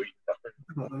 saka mo bawin sa first.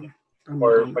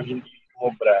 Or pag hindi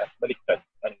obra, baliktad.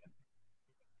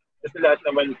 Kasi lahat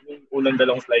naman, yung unang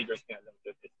dalawang sliders nga lang,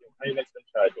 yung highlights and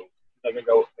shadow,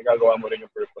 nagagawa mo rin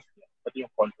yung purpose niya. Pati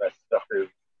yung contrast, the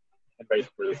curve, and vice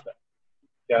versa.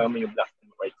 Kaya mo yung black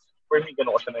and white. For me,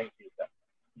 gano'n ko siya nakikita.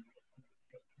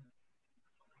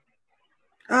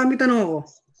 May tanong ako.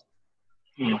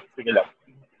 Sige lang.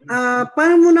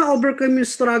 Paano mo na-overcome yung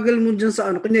struggle mo dyan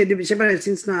sa Kunya, di ba, siyempre,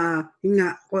 since na,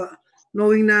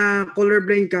 knowing na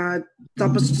colorblind ka,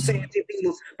 tapos sa editing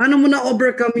mo, paano mo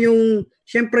na-overcome yung,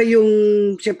 siyempre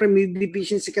may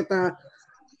deficiency ka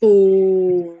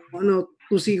to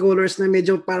see colors na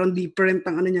medyo parang different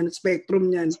ang spectrum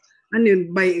niyan. Ano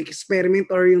yun, by experiment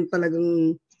or yung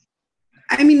talagang,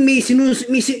 I mean,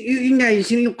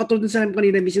 yung katulad sa amin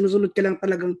kanina, may sinusunod ka lang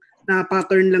talagang na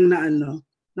pattern lang na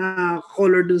na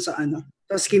color dun sa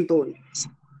sa skin tone.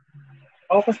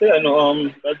 Ako kasi,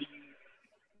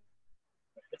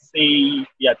 say,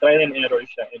 trial and error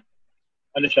siya. And,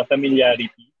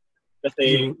 familiarity.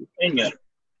 Kasi, ayun nga,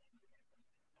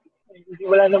 hindi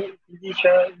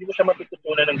mo siya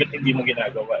matututunan hangga't hindi mo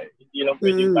ginagawa. Hindi lang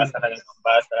pwedeng basa ka lang ng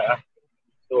basa.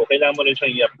 So, kailangan mo rin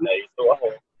siyang i-apply. So, ako,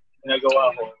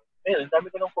 ginagawa ko, ayun, ang dami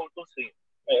ko ng photos eh.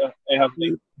 I have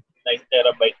like 9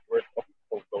 terabyte worth of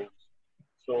photos.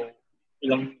 So,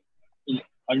 ilang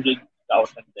 100,000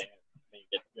 din. May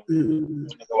get yung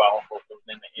nagawa kong photos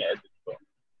na i-edit ko.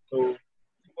 So,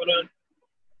 siguro,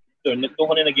 doon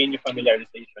ko na nag-gain yung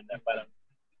familiarization na parang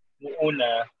noong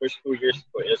una, first 2 years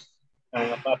ko is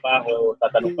papa ako,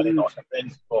 tatanong pa rin ako sa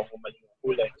friends ko kung mali yung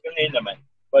kulay. Yung ngayon naman.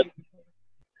 But,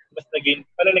 mas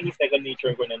parang naging second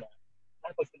nature ko na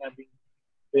pag sinabing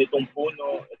itong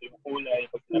puno, ito yung kulay,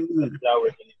 pag sinabing sa flower,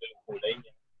 ito yung kulay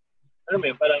niya. Alam mo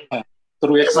yun, parang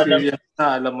through experience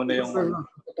na, alam mo na yung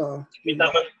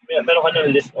meron ka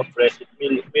ng list of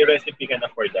recipe, may recipe ka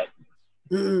na for that.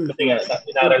 Kasi nga,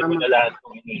 inaral mo na lahat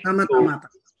kung ini. Tama.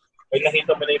 Pag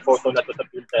nakita mo na yung photo na to sa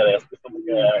Pinterest, gusto mo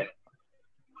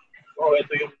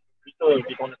ito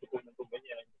ko natutunan ito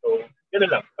ganyan. So, gano'n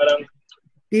lang. Parang,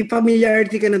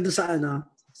 familiarity ka na doon sa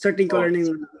certain color na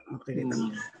yung, okay.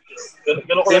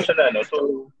 Gano'n ko lang siya na,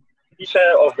 so, hindi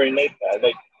siya overnight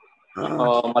like,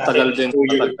 matagal din.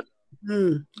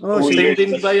 Same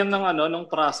din ba yan ng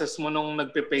process mo nung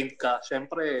nagpe-paint ka?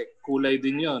 Siyempre, kulay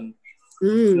din yun.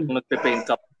 Nung nagpe-paint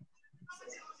ka.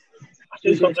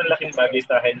 Actually, sobrang laking bagay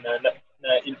sa akin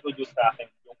na introduce sa akin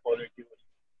yung color theory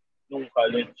nung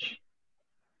college.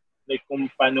 Like, kung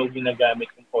paano ginagamit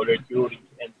yung color theory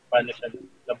and paano siya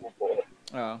nabubuo.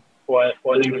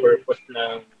 Kung ano yung purpose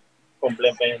ng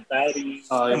complementary.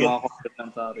 Yung mga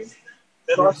complementary.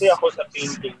 Pero kasi ako sa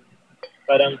painting,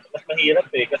 parang mas mahirap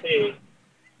kasi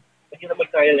mahirap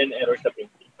mag-trial and error sa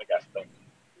painting. Magastos.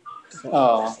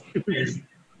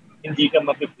 Hindi ka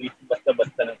mapiplease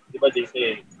basta-basta ng, di ba they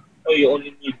say, you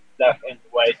only need black and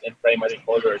white and primary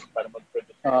colors para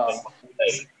mag-produce ng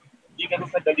kulay. Hindi ka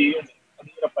madali yun. Ang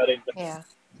hirap pa rin.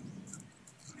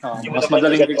 Mas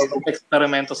madaling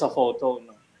eksperimento sa photo.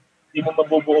 No? Hindi mo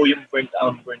mabubuo yung burnt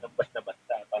outward ng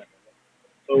basta-basta.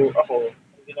 So ako,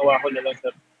 ang ginawa ko na lang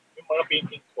sa yung mga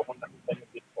paintings ko kung nakita nyo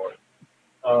before.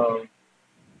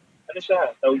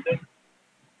 Tawag din?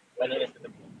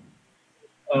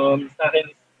 Sa akin,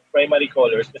 primary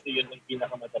colors kasi yun yung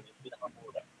pinakamadali,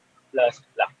 pinakamura. Plus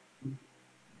black.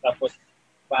 Tapos,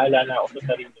 bahala na ako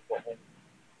sa sarili ko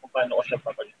kung paano ko siya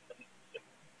papalitan.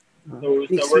 So,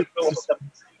 sa workflow ko sa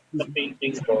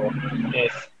painting ko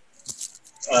is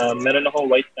meron akong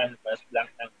white canvas, blank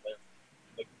canvas.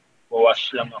 Wash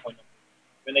lang ako.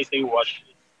 When I say wash,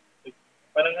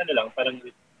 parang parang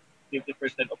 50%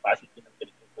 opacity ng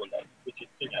ganitong kulay, which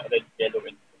is red, yellow,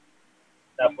 and blue.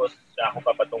 Tapos, siya ako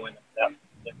papatungan ng black.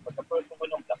 Then, pagkapatungan ko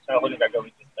ng black, siya ako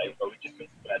nagagawin yung style ko, which is yung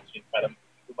scratching, para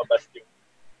lumabas yung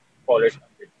colors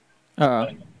under.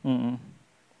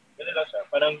 Ganun lang siya.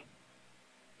 Parang,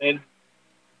 and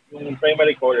yung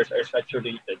primary colors are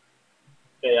saturated,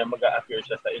 kaya mag-a-appear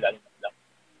siya sa ilalim ng black.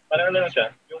 Parang lang siya,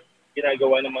 yung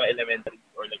ginagawa ng mga elementary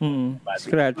or like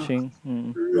scratching.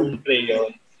 Yung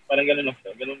crayon, parang gano'n lang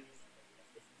siya. Gano'n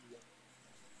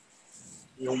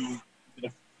yung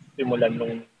pinagsimulan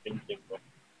nung painting ko.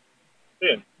 So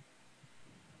yun.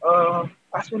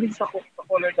 Actually, sa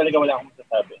color talaga wala akong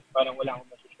masasabi. Parang wala akong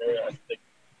masashare as like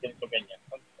ganito ganyan.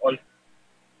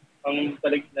 Ang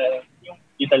talaga na yung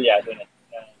detalyado na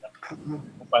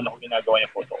kung paano ko ginagawa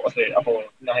yung photo. Kasi ako,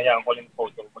 hinahayaan ko lang yung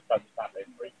photo, magsabi sa akin,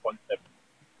 or yung concept,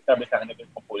 sabi sa akin na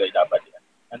ganito kulay dapat yan.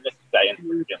 Unless client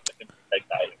ko yan, kasi like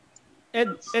tayo.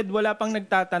 Ed, wala pang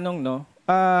nagtatanong, no?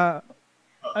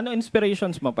 Ano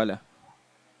inspirations mo pala?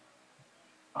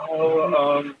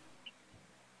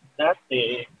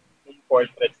 Dati, yung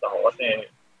portraits ako, kasi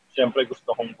syempre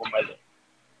gusto kong bumalik.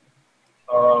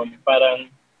 Parang,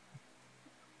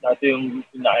 dati yung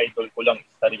ina-idol ko lang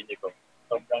sa sarili ko.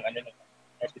 Sobrang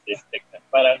narcissistic na.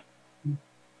 Parang,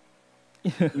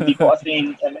 hindi ko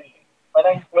kasi,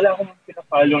 parang wala akong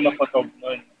pinapalo na photog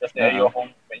nun. Kasi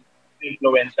ayokong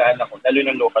influensyahan ako, lalo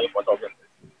ng local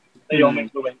photographers. Ayokong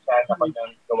influensyahan ako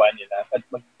ng gawa nila at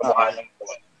magkamukha ng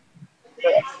gawa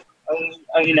nila.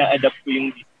 Ang ina-adapt ko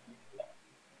yung discipline nila.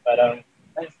 Parang,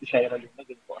 si Shaira Luna,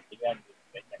 ganito kasi yan.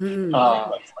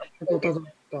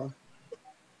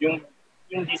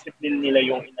 Yung discipline nila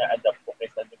yung ina-adapt ko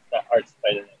kaysa sa art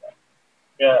style nila.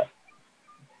 Kaya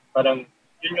parang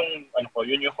yun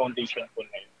yung foundation ko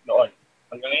ngayon. Noon.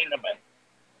 Hanggang ngayon naman.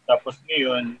 Tapos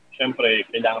ngayon, syempre,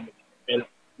 kailangan mo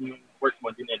yung work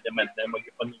mo dinedemand na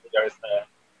mag-familiar sa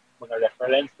mga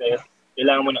references.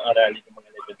 Kailangan mo nang aralin yung mga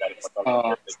legendary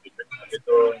photographers like Peter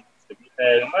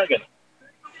Sabiton, mga ganun.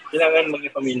 kailangan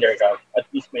maging familiar ka. At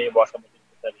least may iwasan mo din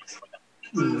sa sarili mo na.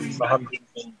 Mahambing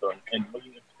din doon and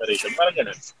maging inspiration. Parang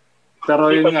ganun. Pero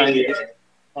yun nga,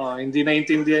 hindi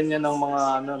naiintindihan niya ng mga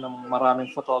ng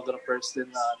maraming photographers din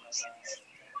na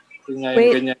yun nga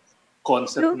yung ganyan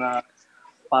concept na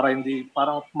parang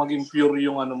maging pure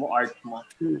yung mo art mo.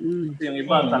 Yung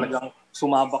iba talagang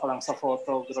sumabak lang sa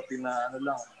photography na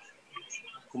lang.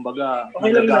 Kumbaga,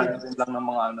 nagagamit din lang ng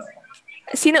mga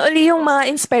Sino uli yung mga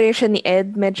inspiration ni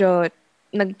Ed? Medyo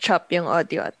nag-chop yung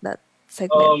audio at that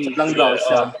segment. Lang daw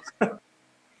siya.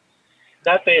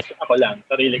 Dati ako lang,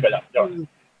 sarili ko lang.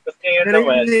 Tapos ngayon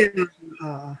naman,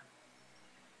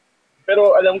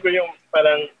 pero alam ko yung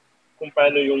parang kung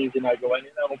paano yung ginagawa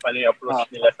nila, kung paano yung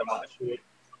approach nila sa mga shoot.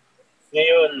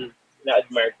 Ngayon,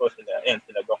 na-admire ko sila. Ayan,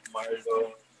 sila Doc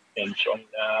Marlo, and Sean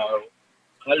Lau.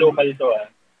 Mga local to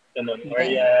Ganon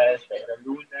Marias, Shaira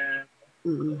Luna.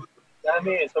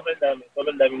 Dami,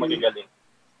 sobrang dami magagaling.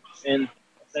 And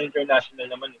sa international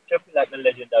naman, syempre lahat ng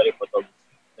legendary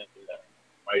photographers na sila.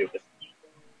 Mario Castillo.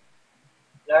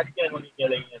 Lahat yan,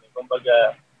 magagaling yan.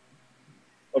 Kumbaga,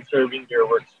 observing their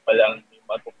works pa lang, may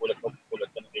magpupulat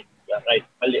ka ng idea. Right,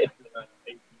 maliit na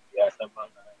idea sa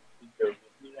mga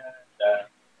interviews nila.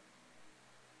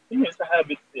 Sa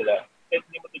habits nila. Kahit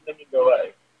hindi mo tignan yung gawa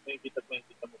nakikita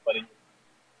mo pa rin yung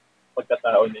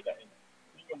pagkatao nila. Yun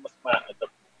yung mas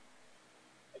ma-adapt.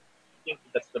 I think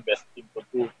that's the best thing to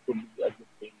do to be a good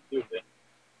creative.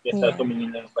 Kesa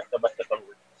tumingin lang basta-basta sa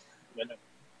words. Ganun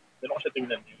ko siya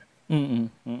tingnan nila.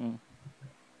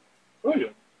 So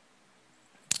yun.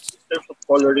 In terms of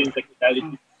coloring,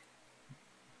 technicality,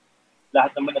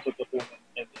 lahat naman natututunan.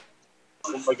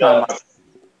 Kumbaga,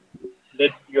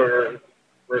 let your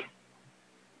work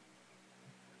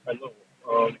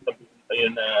sabihin sa'yo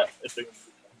na ito yung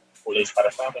kulay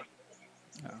para sa akin.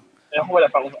 Kaya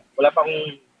wala pa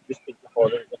akong distinct na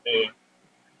color kasi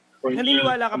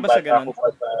naniniwala ka ba sa ganun?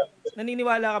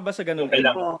 Naniniwala ka ba sa ganun?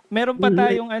 Meron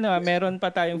pa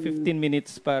tayong 15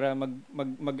 minutes para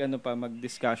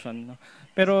mag-discussion, no?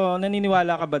 Pero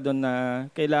naniniwala ka ba doon na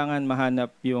kailangan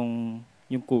mahanap yung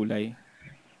kulay?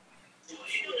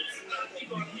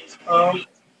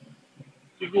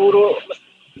 Siguro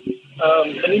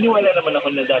naniniwala naman ako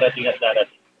na darating.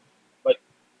 But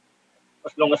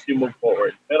as long as you move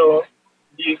forward. Pero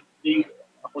hindi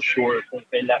ako sure kung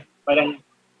kailan parang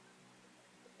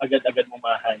agad-agad mo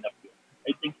mahanap yun.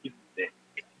 I think hindi.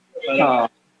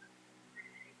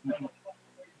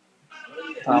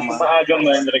 Maaga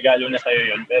man, regalo na sa'yo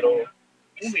yun. Pero,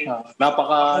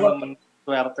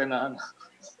 swerte na.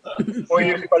 4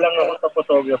 years pa lang ako sa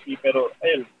photography, pero,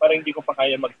 ayun, parang hindi ko pa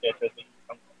kaya mag-settle sa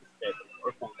isang aesthetic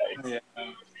or kulay.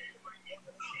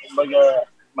 Kumbaga,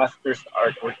 master's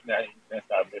artwork na yung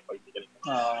sinasabi pag hindi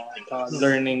ka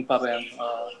learning pa rin.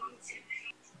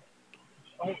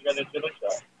 Ganun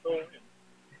siya. So,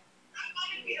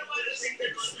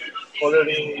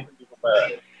 coloring, hindi ko pa.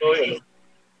 So, yun.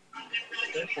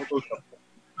 Yung Photoshop ko.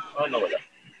 Nawala.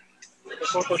 Yung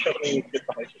Photoshop na yung clip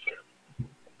pa kayo siya.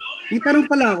 Itanong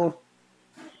pala ako.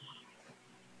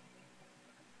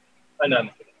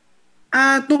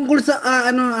 Tungkol sa,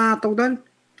 tawag doon?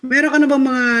 Meron ka na ba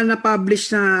mga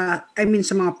na-publish na,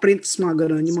 sa mga prints, mga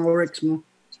gano'n, yung mga works mo?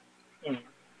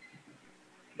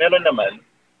 Meron naman.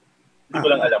 Hindi ko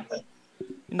lang alam.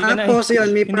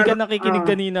 Hindi ka nakikinig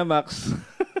kanina, Max.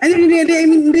 Hindi.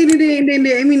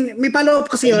 I mean, may follow-up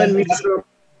kasi yun.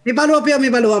 May follow-up yun.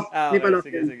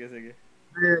 Sige.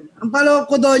 Ang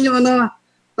follow-up ko doon yung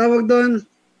tawag doon,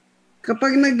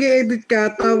 kapag nag-edit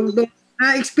ka, tawag doon,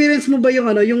 na-experience mo ba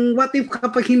yung what if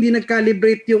kapag hindi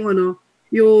nag-calibrate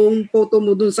yung photo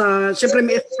mo dun sa, syempre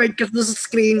may expired ka dun sa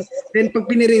screen, then pag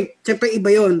pinirint, syempre iba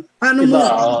yon. Paano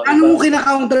mo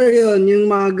kina-counter yon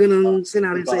yung mga ganang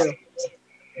scenario sa'yo?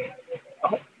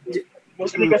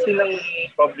 Mostly kasi ng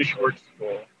published works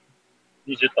ko,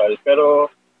 digital, pero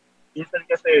minsan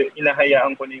kasi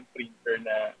inahayaan ko na yung printer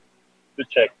na to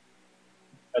check.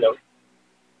 Hello?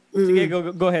 Sige,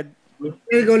 go ahead.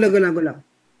 Go lang.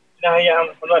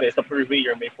 Inahayaan, kunwari, sa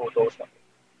purveyor may photos ako.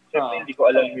 Siyempre, hindi ko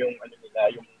alam yung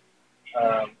yung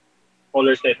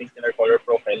color settings nila, color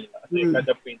profile nila. Kasi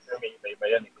kada printer may iba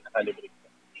yan, nakalibrate.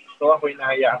 So ako,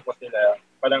 inahayaan ko sila,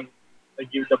 parang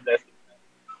nag-give the blessing na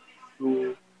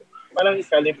to, parang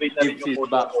i-calibrate na rin yung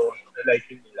photo ko na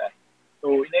lighting nila.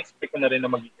 So, ina-expect ko na rin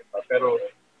na magiging pa. Pero,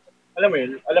 alam mo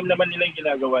yun, alam naman nila yung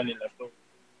ginagawa nila. So,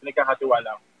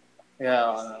 nagkakatiwala ako.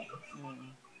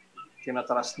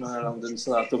 Tinatrust na lang dun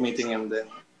sa tumitingin din.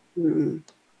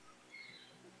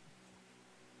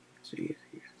 Sige.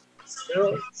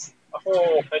 Pero ako,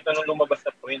 kahit anong lumabas sa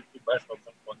print, diba,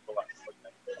 sobrang kontuwa.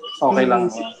 Okay lang.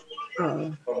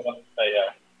 Sobrang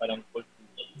kaya, parang full.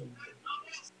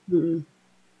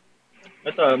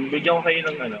 Ito, bigyan ko kayo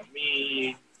ng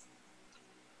may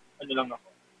lang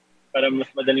ako. Para mas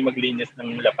madali maglinis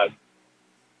ng lapag.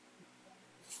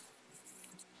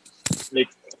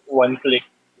 Like, one click,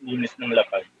 linis ng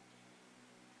lapag.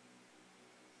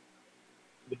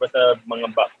 Di ba sa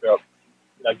mga backdrop,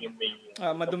 laging may...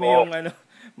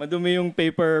 madumi yung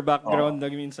paper background na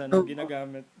minsan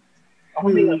ginagamit. Ako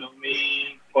may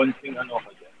konting ako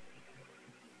dyan.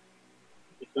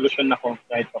 Solusyon na ko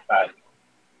kahit pa paano.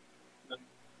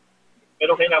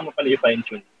 Pero kailangan mo pala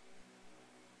i-fine-tune.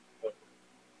 So,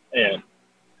 ayan.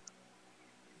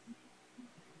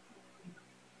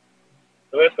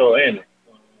 So ito, ayan.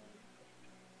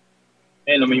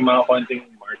 Ayan, may mga konting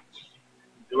marks.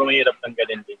 Di ba mahirap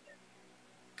tanggalin din yan?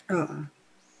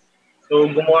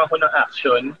 So gumawa ko ng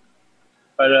action.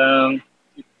 Parang,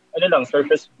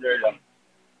 surface blur lang.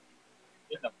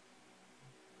 Yun lang.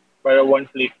 Para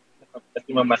one click.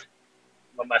 Kasi mamask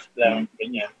lang.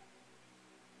 Ganyan.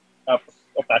 Tapos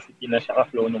opacity na siya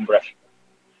ka-flow ng brush.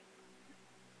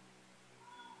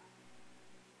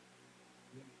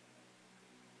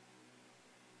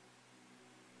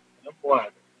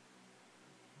 Buwan.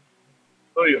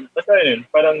 So yun. Basta yun.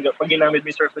 Parang pag ginamit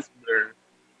may surface blur,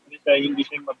 hindi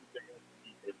siya mabigay yung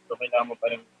details. So kailangan mo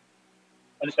parang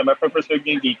ma-preserve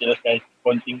yung details kahit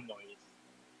konting noise.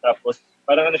 Tapos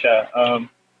parang siya,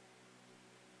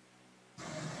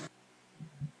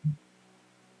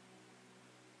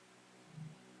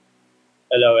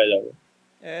 Hello.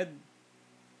 Ed,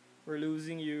 we're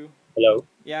losing you. Hello?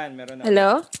 Yan, meron na.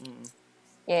 Hello?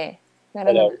 Yeah,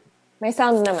 meron na. May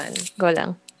sound naman. Go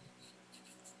lang.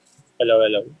 Hello.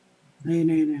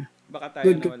 Ayun. Baka tayo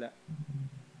nawala.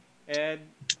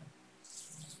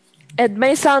 Ed,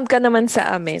 may sound ka naman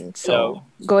sa amin. So,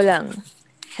 go lang.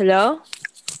 Hello?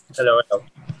 Hello.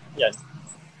 Yan.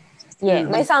 Yeah,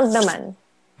 may sound naman.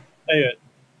 Ayun.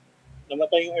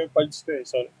 Namatay yung AirPods ko eh.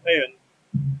 So, ayun.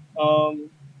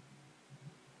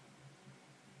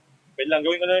 Wait lang,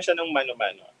 gawin ko na siya ng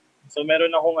mano-mano. So,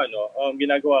 meron akong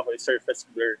ginagawa ko is surface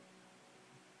blur.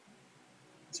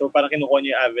 So, parang kinukuha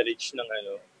niya yung average ng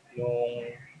yung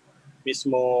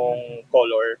mismong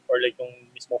color or like yung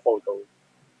mismong photo.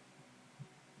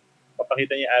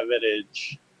 Papakita niya yung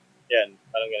average. Yan,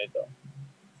 parang ganito.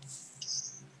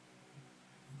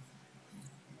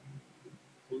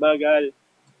 Bagal.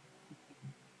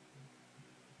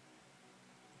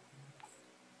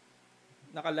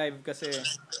 Naka-live kasi.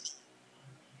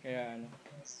 Kaya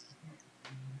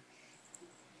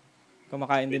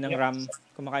kumakain din ng RAM.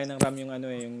 Kumakain ng RAM yung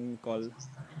yung call.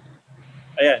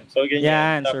 Ayan, so ganyan.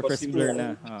 Yan, surface blur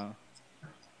na.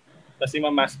 Tapos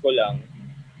i-mask ko lang.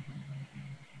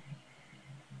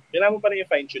 Kailangan mo pa rin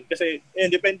i-fine-tune kasi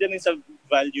depende rin sa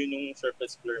value ng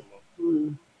surface blur mo.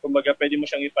 Kumbaga, pwede mo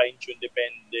siyang i-fine-tune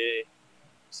depende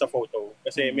sa photo.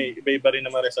 Kasi may iba-iba rin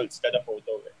naman results kada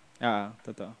photo eh.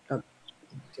 Totoo.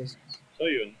 So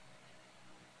yun.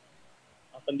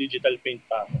 Ang digital paint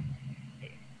pa ako.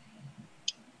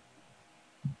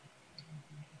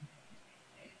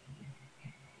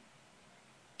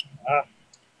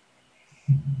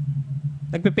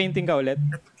 Nagpe-painting ka ulit?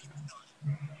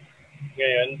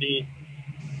 Ngayon,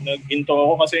 naghinto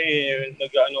ako kasi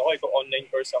online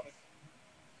course ako.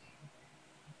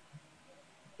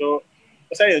 So,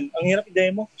 basta yun, ang hirap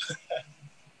i-demo.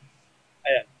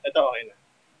 Ayan, ito okay na.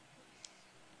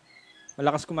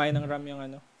 Malakas kumain ng RAM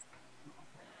yung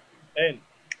Ayun.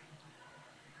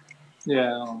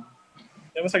 Yeah.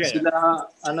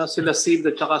 Sila, sila Sid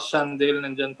at saka Shandale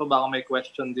nandyan pa. Baka may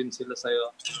question din sila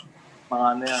sa'yo.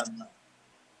 Mga yan.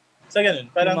 Sa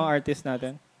ganun, parang yung mga artist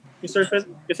natin. Yung surface,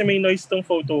 kasi may noise tong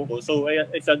photo ko. So, I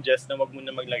suggest na wag mo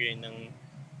na maglagay ng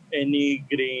any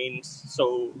grains.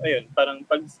 So, ayun, parang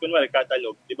pag, kunwari,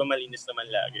 catalog, di ba malinis naman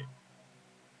lagi?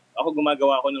 Ako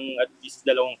gumagawa ko ng at least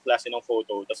 2 klase ng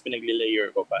photo, tapos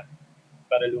pinagli-layer ko pa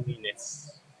para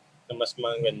luminis na mas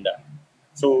maganda.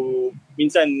 So,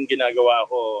 minsan ginagawa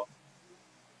ko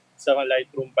sa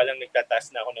Lightroom pa lang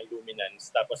nagtataas na ako ng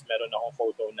luminance, tapos meron akong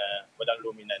photo na walang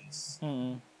luminance.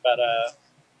 Para,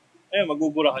 ayun,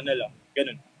 magbubura ka na lang.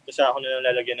 Ganun. Kasi ako na lang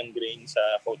lalagyan ng grain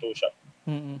sa Photoshop.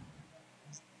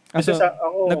 So,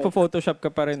 nagpo-Photoshop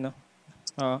ka pa rin, no?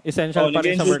 Essential pa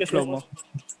rin sa workflow mo.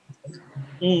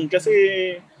 Kasi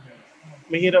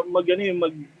mahirap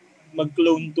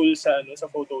mag-clone tool sa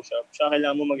Photoshop. Siya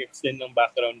kailangan mo mag-extend ng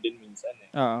background din minsan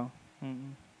eh.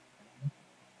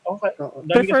 Okay.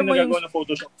 Dami kasi nagagawa ng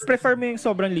Photoshop. Prefer mo yung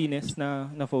sobrang linis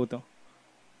na photo?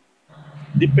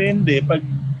 Depende pag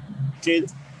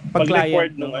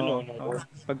record ng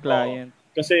pag client.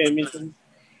 Kasi minsan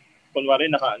kunwari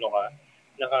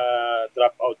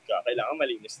naka-drop out ka, kailangan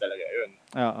malinis talaga 'yun.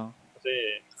 Oo.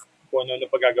 Kasi kung ano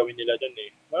pagagawin nila doon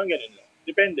eh. Mga ganun lang.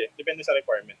 Depende sa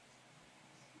requirement.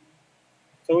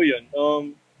 So yun,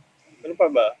 ano pa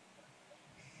ba?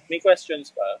 May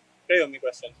questions pa? May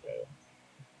questions kayo?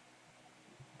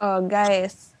 Oh,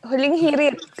 guys, huling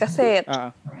hirit kasi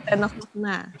 10 o'clock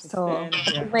na. So,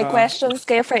 may questions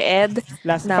kayo for Ed.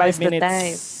 Last now 5 is the minutes.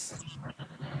 time.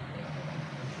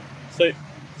 So,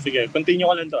 sige, continue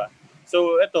ko lang to.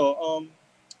 So, ito,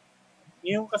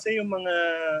 yung kasi yung mga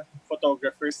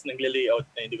photographers nagle-layout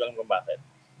na hindi ko alam kung bakit.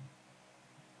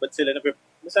 But sila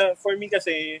for me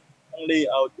kasi, ang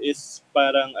layout is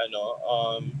parang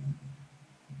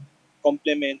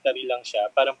complementary lang siya,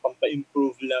 parang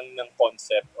pampa-improve lang ng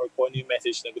concept or kung ano yung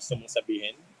message na gusto mong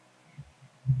sabihin.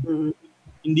 Mm-hmm.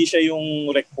 Hindi siya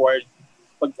yung required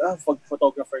pag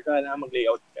photographer ka na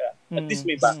mag-layout ka. At least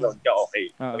may background ka, okay.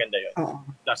 Maganda yun.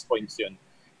 Last points yun.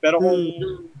 Pero kung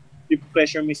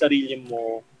i-pressure mo yung sarili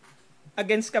mo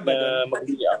against ka ba doon?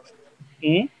 Mag-layout.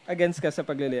 Against ka sa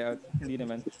pag-layout? Hindi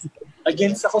naman.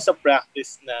 Against ako sa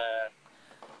practice na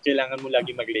kailangan mo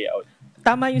lagi mag-layout.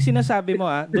 Tama yung sinasabi mo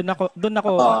Doon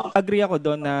ako agree ako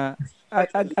doon na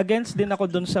against din ako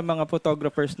doon sa mga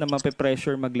photographers na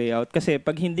mape-pressure mag-layout kasi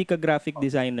pag hindi ka graphic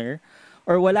designer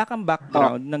or wala kang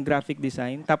background ng graphic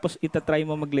design tapos itatry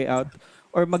mo mag-layout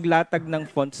or maglatag ng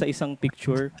font sa isang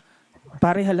picture,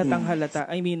 pare halatang halata.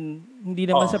 I mean, hindi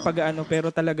naman sa pag-ano pero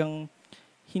talagang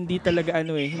hindi talaga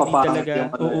hindi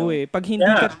talaga pag hindi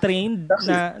ka trained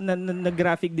na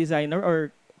graphic designer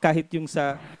or kahit yung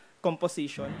sa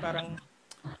composition, parang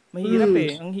mahirap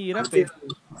ang hirap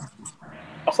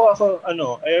Ako,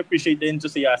 I appreciate the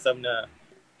enthusiasm na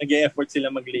nag-e-effort sila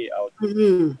mag-layout.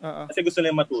 Kasi gusto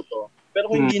nila matuto.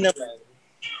 Pero kung hindi naman,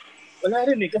 wala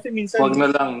rin kasi minsan wag na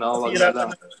lang, wag na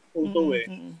lang. Photo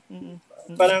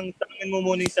Parang tanungin mo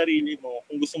muna yung sarili mo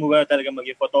kung gusto mo ba talaga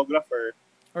maging photographer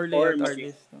or layout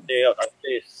artist.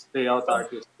 Layout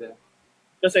artist.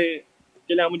 Kasi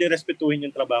kailangan mo din respetuhin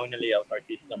yung trabaho ng layout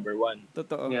artist, number 1.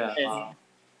 Totoo. Yeah.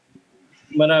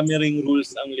 Marami ring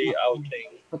rules ang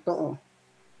layouting. Totoo.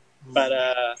 Para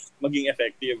maging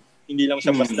effective. Hindi lang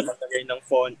siya basta maglagay ng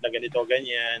font na ganito,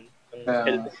 ganyan.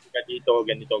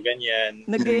 Ganito, ganyan.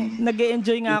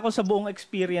 Nag-e-enjoy nga ako sa buong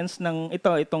experience ng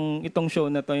itong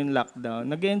show na to, yung Lockdown.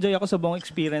 Nag-e-enjoy ako sa buong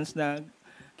experience na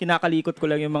kinakalikot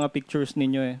ko lang yung mga pictures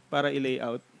ninyo para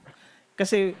i-layout.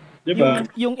 Kasi diba?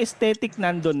 yung aesthetic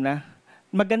nandun na.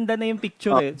 Maganda na yung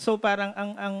picture So parang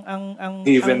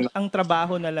ang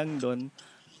trabaho na lang doon,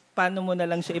 paano mo na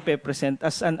lang siya ipe-present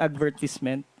as an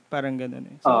advertisement, parang ganoon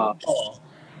So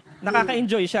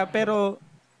nakaka-enjoy siya pero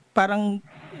parang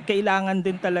kailangan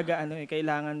din talaga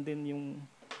kailangan din yung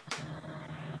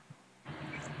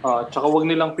tsaka wag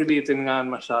nilang pilitin nga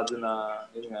masyado na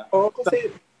yun nga.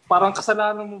 Kasi parang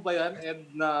kasalanan mo ba yan,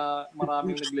 Ed, na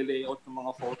maraming nagle-layout ng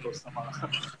mga photos ng mga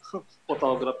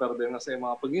photographer din kasi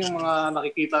pag yung mga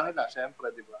nakikita nila,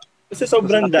 syempre, di ba? Kasi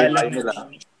sobrang dala nila.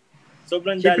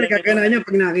 Siyempre kakana niya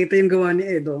pag nakita yung gawa ni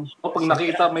Ed. Pag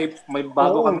nakita may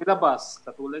bago kang nilabas,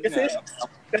 katulad niya.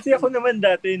 Kasi ako naman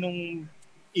dati nung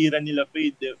era nila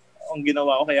Fade, ang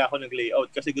ginawa ko kaya ako nag-layout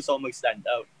kasi gusto ko mag-stand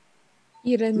out.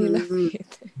 Era nila Fade.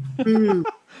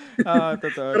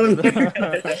 Totoo.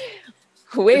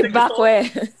 Way back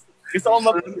Gusto ko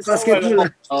basketball.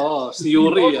 Si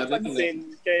Yuri.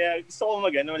 Kaya gusto ko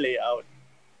layout.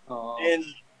 And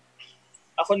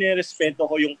ako nirespeto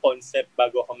ko yung concept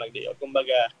bago ako mag-layout.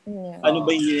 Kumbaga, ano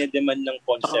ba yung dinedemand ng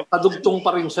concept? Kadugtong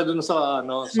pa rin siya dun sa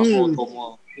sa photo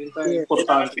mo. Yung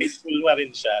importante. Faithful pa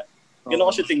rin siya.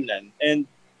 Ganun ko siya tingnan. And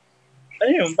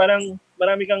parang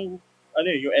marami kang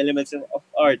yung elements of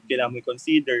art kailangan mo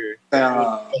consider.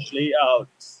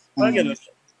 Layouts. Parang ganun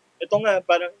siya. Ito nga,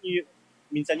 parang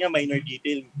minsan nga minor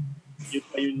detail, yun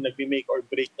pa yung nag-make or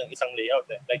break ng isang layout.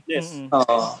 Like this.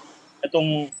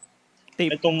 Itong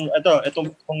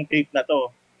tape na to,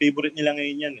 favorite nila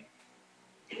ngayon yan.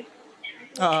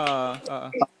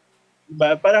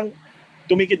 Parang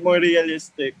to make it more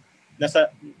realistic, nasa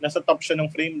top siya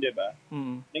ng frame, di ba?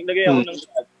 Naglagay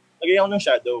ako ng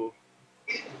shadow.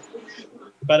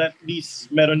 Para at least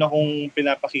meron akong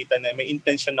pinapakita na may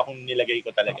intention akong nilagay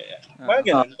ko talaga yan. Parang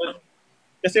ganun.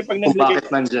 Kasi pag naglagay bakit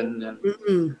nandyan yan?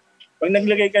 Pag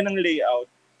naglagay ka ng layout,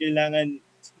 kailangan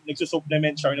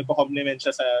nagsusupplement siya or nagpo-complement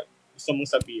siya sa gusto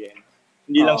mong sabihin.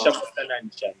 Hindi lang siya basta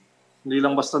nandyan. Hindi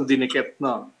lang basta dinikit,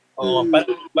 no?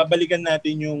 Babalikan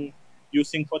natin yung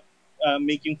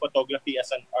making photography as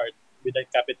an art with a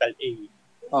capital A.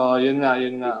 Yun nga.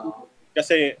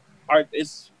 Kasi art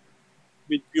is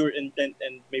with pure intent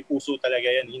and may puso talaga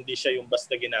yan. Hindi siya yung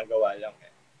basta ginagawa lang.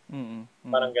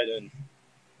 Parang ganun.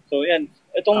 So yan,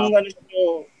 itong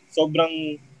sobrang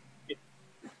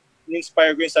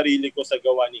in-inspire ko yung sarili ko sa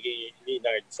gawa ni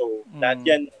Leonard. So, lahat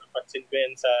yan, napansin ko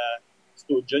yan sa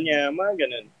studio niya, mga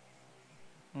ganun.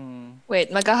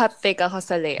 Wait, mag-hot take ako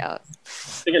sa layout.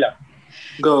 Sige lang.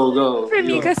 Go. For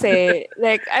me kasi,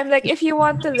 like, I'm like, if you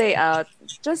want to lay out,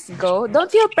 just go.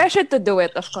 Don't feel pressure to do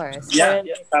it, of course. Yeah,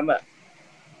 tama.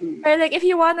 But like, if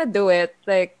you want to do it,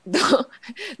 like,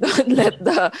 don't let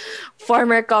the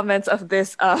former comments of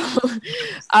this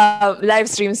live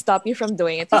stream stop you from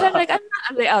doing it. Because I'm like, I'm not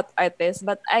a layout artist,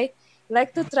 but I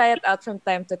like to try it out from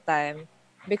time to time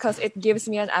because it gives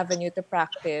me an avenue to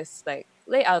practice, like,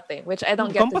 layouting, which I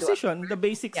don't get composition, the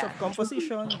basics of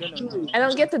composition. Ganun. I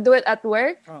don't get to do it at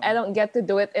work. I don't get to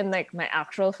do it in like my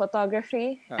actual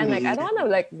photography. And like, I don't want to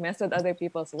like mess with other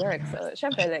people's work. So,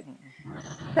 syempre like,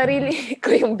 sarili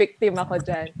ko yung biktima ko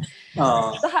dyan.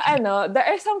 Saka there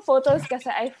are some photos kasi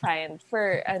I find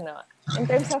for, in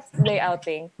terms of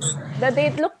layouting, that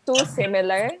they look too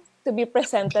similar to be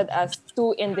presented as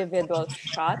two individual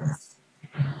shots.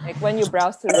 Like when you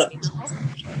browse through the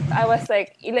I was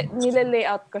like,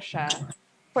 nile-layout ko siya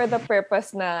for the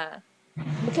purpose na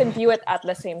you can view it at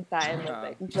the same time with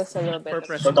like just a little bit of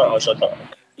Totoo.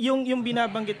 Yung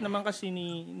binabanggit naman kasi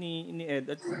ni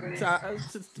Ed at sa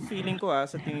feeling ko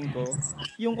sa tingin ko,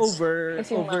 yung over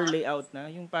layout na,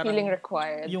 yung parang feeling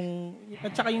required. Yung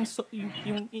at saka yung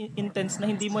intense na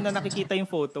hindi mo na nakikita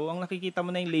yung photo, ang nakikita mo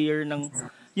na yung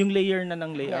layer na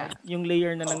ng layout, yung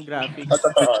layer na ng graphics.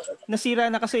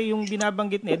 Nasira na kasi yung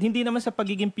binabanggit ni Ed, hindi naman sa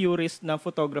pagiging purist na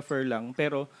photographer lang,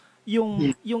 pero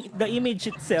yung the image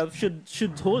itself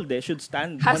should hold should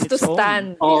stand has on its own.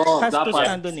 Has to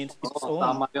stand on its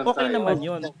own. Okay naman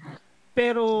yun.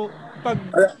 Pero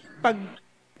pag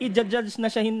i-judge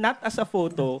na siya not as a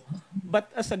photo but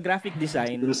as a graphic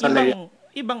design,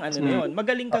 ibang na yun.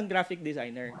 Magaling kang graphic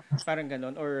designer, parang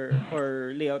ganon,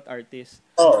 or layout artist.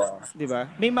 'Di ba?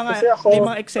 May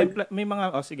mga example,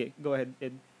 sige, go ahead,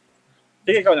 Ed.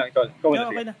 Sige, ikaw lang.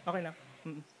 Okay na.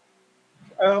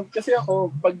 Kasi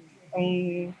ako,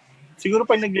 siguro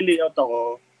pag nag-layout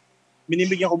ako,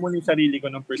 binibigyan ko muna yung sarili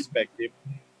ko ng perspective.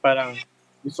 Parang,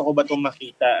 gusto ko ba itong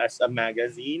makita as a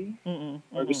magazine?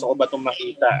 Or gusto ko ba itong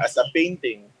makita as a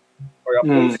painting? Or a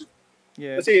post?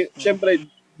 Yes. Kasi, syempre,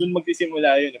 dun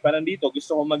magsisimula yun. Parang dito,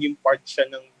 gusto ko maging part siya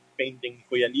ng painting ni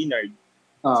Kuya Leonard.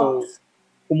 So,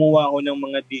 kumuha ko ng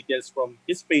mga details from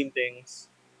his paintings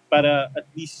para at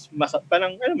least,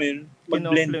 parang, alam mo yun,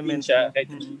 mag-blend din siya.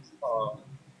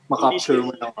 Makapture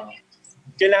mo na.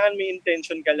 Kailangan may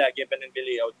intention ka lagi pa ng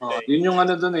layout. Yun yung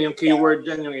yung keyword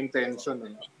yan, yung intention.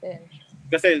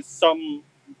 Kasi some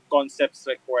concepts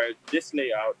require this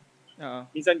layout.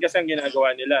 Minsan kasi ang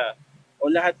ginagawa nila,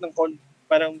 lahat ng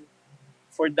parang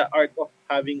for the art of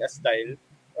having a style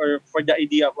or for the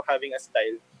idea of having a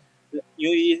style,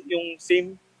 yung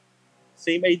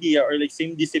same idea or like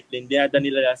same discipline, dinada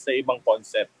nila sa ibang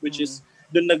concept, which is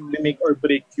doon nag-make or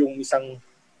break yung isang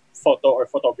photo or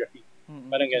photography.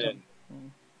 Parang ganun.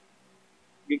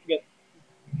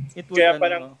 Kaya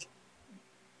parang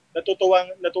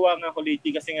natuwa nga ako lately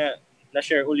kasi nga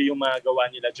na-share uli yung mga gawa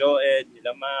nila Joed,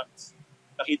 nila Max.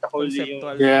 Nakita ko uli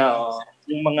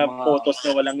yung mga photos na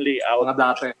walang layout. Mga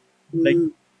dati.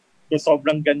 Like,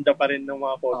 sobrang ganda pa rin ng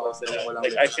mga photos nila.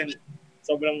 Like,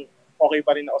 sobrang okay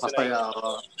pa rin ako sa masaya.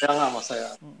 Kaya nga, masaya.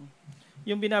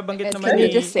 Yung binabanggit naman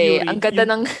ni Yuri, ang ganda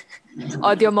ng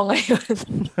audio mo ngayon.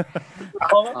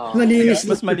 Malinis.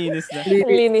 Mas malinis na.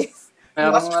 Malinis.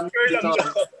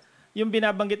 Yung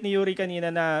binabanggit ni Yuri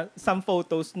kanina na some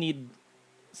photos need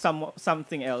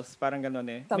something else. Parang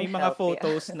gano'n May mga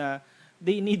photos na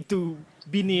they need to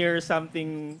be near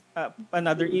something,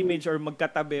 another image or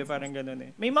magkatabi. Parang gano'n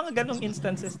May mga ganong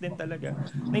instances din talaga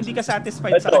na hindi ka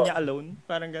satisfied sa kanya alone.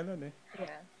 Parang gano'n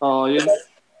yun.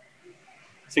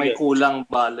 May kulang,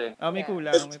 bale. May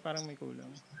kulang. May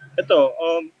kulang.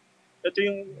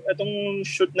 Itong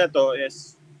shoot na to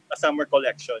is a summer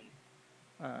collection.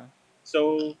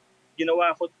 So,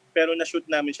 ginawa ko, pero na-shoot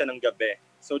namin siya ng gabi.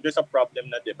 So, there's a problem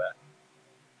na, di ba?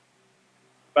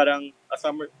 Parang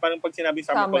pag sinabing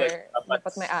summer collection,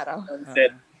 dapat may araw.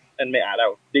 Sunset and may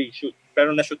araw. Day shoot.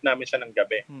 Pero na-shoot namin siya ng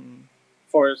gabi.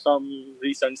 For some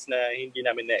reasons na hindi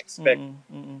namin na-expect.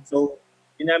 So,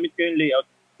 ginamit ko yung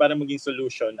layout para maging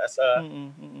solution as a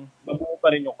mabuo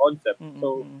pa rin yung concept.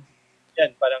 So,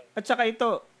 yan, parang... At saka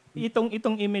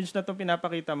itong image na to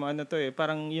pinapakita mo,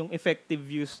 parang yung effective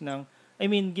use ng,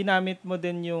 ginamit mo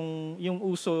din yung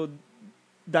uso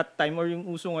that time or yung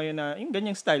uso ngayon na, yung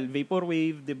ganyang style,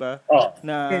 vaporwave, di ba?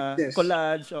 Na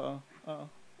collage,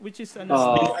 which is,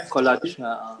 collage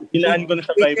na. Hinaan ko na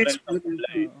sa vibrant.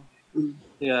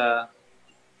 Yeah.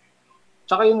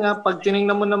 Tsaka yun nga, pag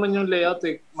tinignan mo naman yung layout,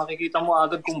 makikita mo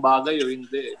agad kung bagay o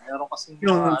hindi. Meron kasi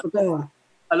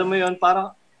alam mo yun,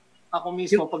 parang ako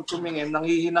mismo pag tumingin,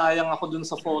 nanghihinayang ako dun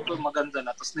sa photo, maganda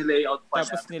na, tapos nilayout pa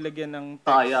tapos siya. Nilagyan ng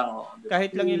text. Sayang.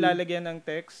 Kahit lang ilalagyan ng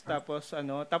text, tapos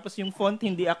yung font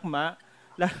hindi akma.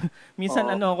 Minsan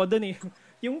ako dun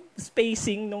yung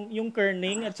spacing nung yung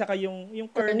kerning at saka yung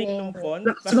kerning ng font.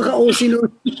 Naka-OC nun.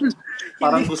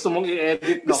 Parang gusto mong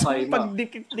i-edit no kayo.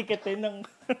 Pagdikit-dikitin ng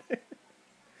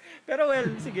Pero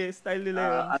sige, style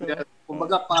nila yun.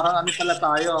 Kumbaga parang pala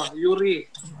tayo, Yuri.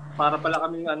 Para pala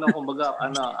kaming kumbaga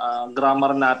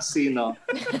grammar Nazi, no.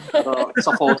 Pero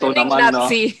sa photo naman,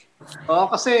 Nazi. no.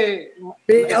 Kasi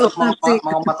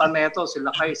mga mata neto,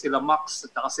 sila sila Max,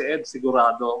 at saka si Ed,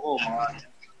 sigurado ako, mga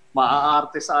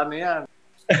maaarte sa yan.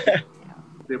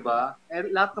 'Di ba?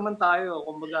 Lahat naman tayo,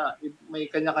 kumbaga, may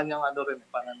kanya-kanyang rin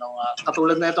pananaw.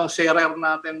 Katulad na itong sharer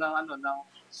natin ng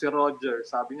si Roger,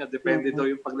 sabi niya, depende daw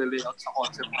yung pagle-layout sa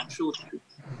concept ng shoot.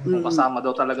 Kung kasama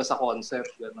daw talaga sa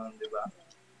concept, gano'n, 'di ba?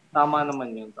 Tama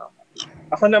naman yun, tama.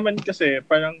 Ako naman kasi,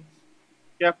 parang,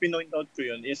 kaya pinoint out ko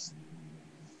yun is,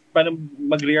 parang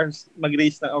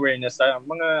mag-raise ng awareness sa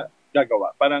mga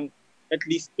gagawa. Parang, at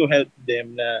least to help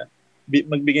them na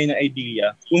magbigay ng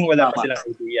idea kung wala pa silang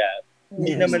idea.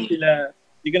 Hindi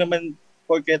ko naman,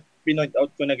 porket pinoint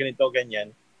out ko na ganito,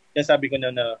 ganyan, kaya sabi ko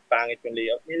na pangit yung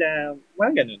layout nila,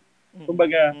 mga ganun.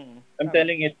 Kumbaga, I'm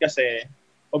telling it kasi,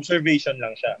 observation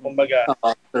lang siya. Kumbaga,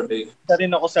 isa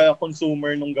rin ako sa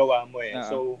consumer nung gawa mo eh.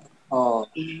 So, kung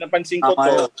napansin ko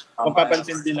to,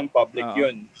 mapapansin din ng public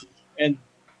yun. And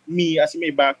me, as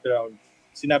may background,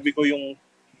 sinabi ko yung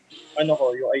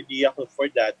yung idea ko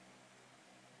for that,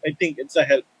 I think it's a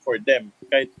help for them.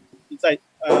 Kahit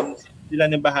sila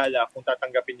na bahala kung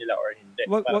tatanggapin nila or hindi.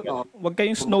 Wag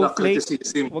kayong snowflake.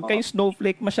 Wag kayong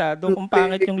snowflake masyado. Kung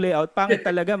pangit yung layout, pangit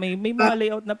talaga. May mga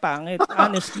layout na pangit,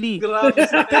 honestly.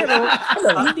 Pero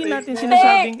hindi natin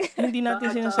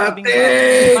sinasabing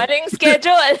maring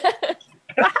schedule.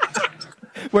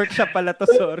 Workshop pala to,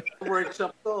 sorry.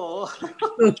 Workshop to.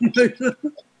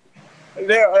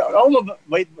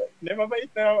 Mabait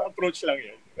na approach lang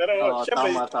yun. Pero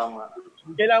syempre, tama.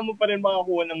 Kailangan mo pa rin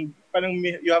makakuha ng, parang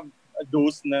you have a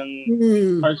dose ng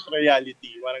harsh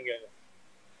reality. Parang gano'n.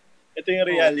 Ito yung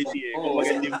reality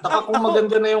Kung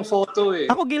maganda na yung photo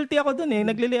Ako guilty ako dun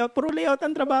Nagle-layout. Puro layout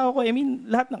ang trabaho ko. I mean,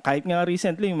 lahat kahit nga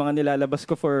recently, yung mga nilalabas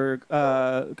ko for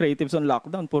creatives on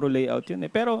lockdown, puro layout yun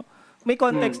Pero may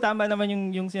context, tama naman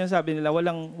yung sinasabi nila.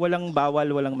 Walang bawal,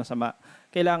 walang masama.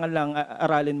 Kailangan lang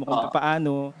aralin mo kung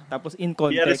paano, tapos in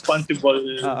context. Be responsible,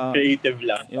 creative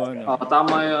lang.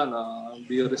 Tama yun.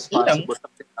 Be responsible.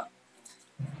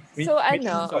 So,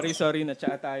 Sorry,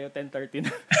 na-chat tayo, 10:30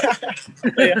 na.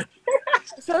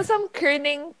 So, some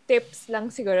kerning tips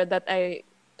lang siguro that I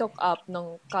took up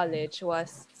nung college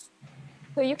was,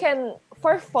 so you can,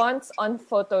 for fonts on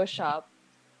Photoshop,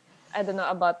 I don't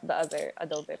know about the other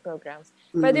Adobe programs.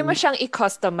 Pwede mo siyang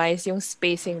i-customize yung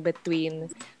spacing between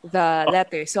the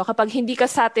letters. So kapag hindi ka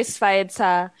satisfied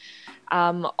sa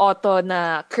auto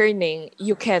na kerning,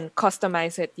 you can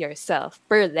customize it yourself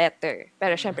per letter.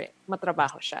 Pero syempre,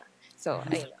 matrabaho siya. So,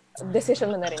 ayun.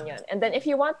 Decision mo na rin yun. And then if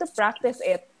you want to practice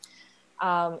it,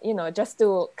 just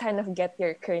to kind of get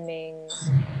your kerning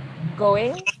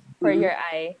going for your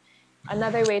eye,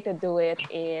 another way to do it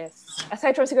is,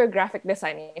 aside from siguro graphic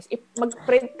design, is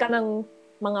mag-print ka ng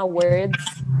mga words.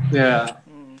 Yeah.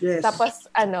 Yes. Tapos,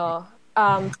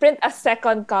 print a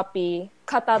second copy,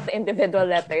 cut out the individual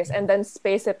letters, and then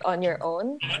space it on your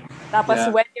own. Tapos,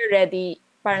 when you're ready,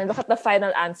 parang look at the final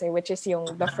answer, which is yung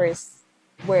the first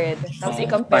word. Tapos,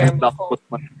 i-compare mo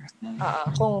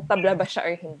kung tabla ba siya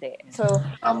or hindi. So,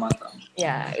 tama.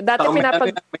 Yeah. Dati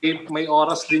may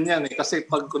oras din yan Kasi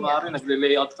pag kunwari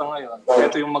nagle-layout ka ngayon,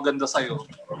 ito yung maganda sa'yo.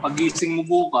 Pag gising mo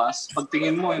bukas, pag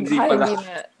tingin mo, hindi pala.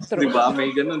 Diba?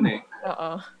 May ganun Oo.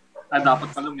 Dapat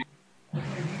pala may.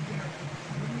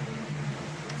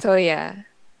 So, yeah.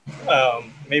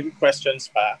 Maybe questions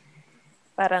pa.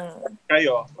 Parang,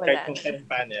 kayo, kahit kung sa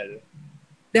panel.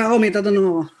 Di ako, may tatanong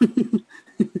ako.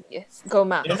 Yes. Go,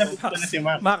 Max. Si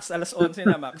Max. Max, alas 11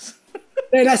 na, Max.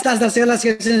 Last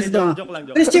questions ito. Joke lang.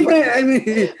 Siyempre, I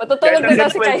mean... Matutulog na daw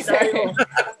si Kaiser.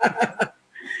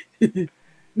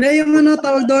 Na yung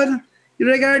tawag doon,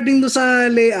 regarding do sa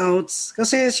layouts,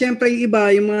 kasi siyempre yung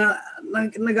iba, yung mga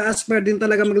nag-aspire din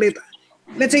talaga mag-layout.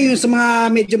 Let's say yung sa mga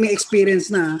medyo may experience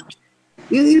na,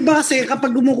 yung iba kasi kapag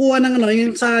gumukuha ng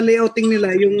yung sa layouting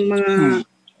nila, yung mga...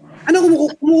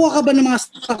 kumuha ka ba ng mga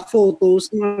stock photos,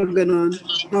 mga gano'n?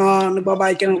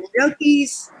 Nagbabayad ka ng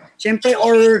royalties, siyempre,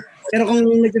 or meron kang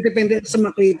nagdedepende sa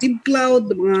mga creative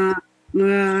cloud,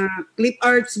 mga clip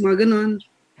arts, mga gano'n.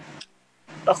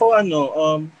 Ako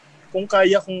kung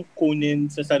kaya kong kunin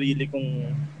sa sarili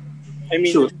kong,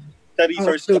 sa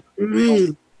resource kong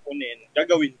kunin,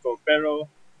 gagawin ko. Pero,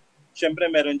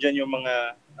 syempre meron dyan yung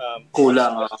mga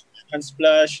kulang.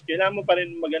 Unsplash. Kailangan mo pa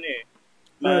rin yung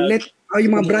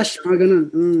mga brush, mga ganun.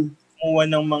 Kumuha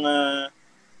ng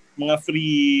mga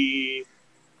free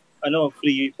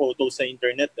photos sa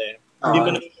internet Hindi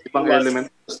mo ibang element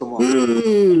gusto mo.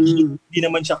 Hindi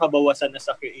naman siya kabawasan na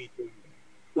sa creator.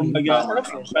 Kumbaga,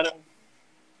 parang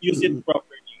use it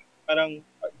properly. Parang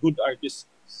good artist,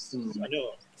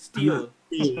 steal.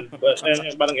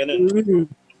 Parang ganun.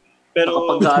 Pero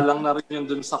nakapagalang na rin yun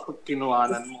dun sa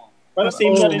kinuhanan mo. Parang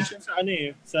same na rin siya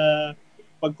sa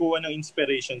pagkuha ng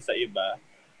inspiration sa iba.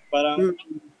 Parang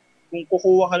kung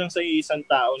kukuha ka lang sa isang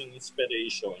tao ng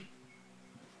inspiration,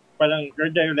 parang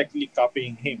you're directly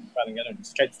copying him. Parang gano'n.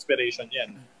 Inspiration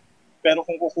yan. Pero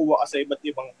kung kukuha ka sa iba't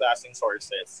ibang klaseng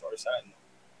sources or saan,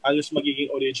 halos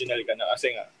magiging original ka na.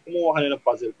 Kasi nga, kumuha ka na ng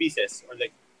puzzle pieces or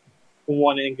like,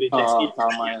 kumuha na ng ingredients.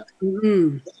 Tama yan.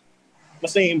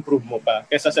 Mas na-improve mo pa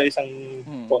kaysa sa isang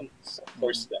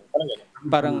source lang. Parang gano'n.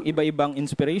 Parang iba-ibang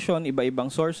inspiration, iba-ibang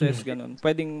sources, gano'n.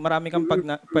 Marami kang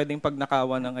pwedeng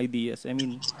pagnakawan ng ideas. I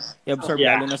mean, i-absorb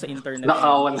lalo na sa internet.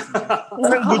 Nakawan.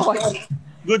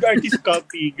 Good artist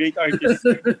copy, great artist.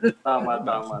 Tama.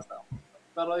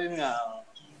 Pero yun nga,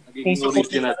 nagiging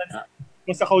original na.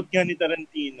 Kung sa quote nga ni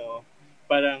Tarantino,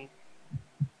 parang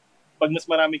pag mas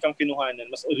marami kang kinuhanan,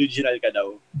 mas original ka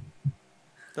daw.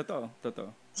 Totoo.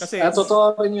 Kasi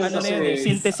totoo rin yun.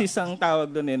 Synthesis ang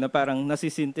tawag doon na parang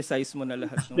nasi-synthesize mo na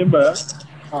lahat. No? Diba?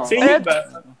 Same ba?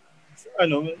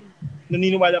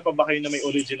 Naniniwala pa ba kayo na may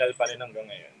original pa rin hanggang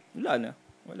ngayon? Wala na.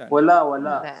 Wala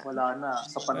na.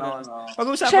 Sa panahon.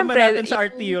 Pag-usapan ba natin sa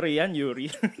art theory yan,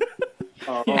 Yuri?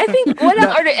 I think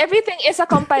everything is a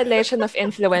compilation of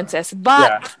influences,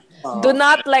 but do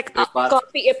not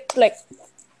copy it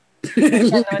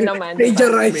naman.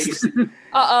 Plagiarize.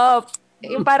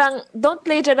 Yung parang don't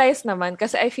plagiarize naman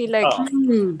kasi I feel like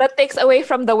that takes away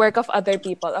from the work of other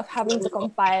people of having to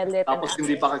compile it. Tapos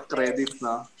hindi pa ka-credit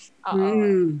na.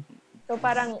 So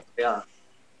parang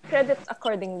credit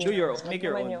accordingly. Do your own. Make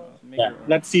your own.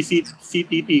 Not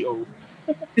CTTO.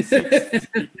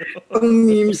 Ang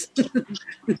memes.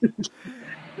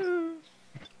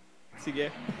 Sige.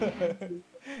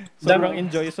 Sobrang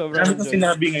enjoy.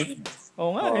 Sinabi ngayon.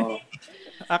 Oo nga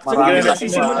Actually,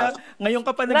 nagsisimula. Ngayon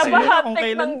ka pa nagsimula kung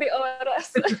kailan.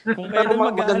 Kung kailan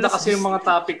maganda kasi yung mga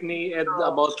topic ni Ed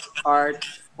about art,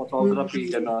 photography,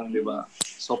 gano'n, di ba?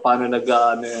 So, paano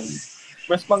yan?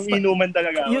 Mas pang-inuman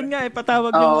talaga. Yun nga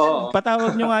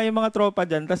patawag nyo nga yung mga tropa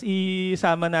dyan, tapos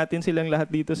isama natin silang lahat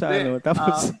dito sa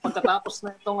Tapos, pagkatapos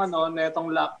na itong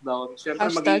lockdown,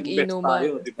 syempre mag-i-invest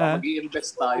tayo, di ba?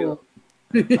 Mag-i-invest tayo.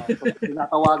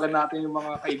 Tinatawagan natin yung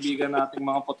mga kaibigan nating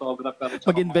mga photographer.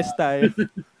 Mag-invest tayo.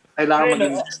 Kailangan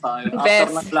mag-invest tayo.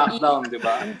 After ng lockdown, di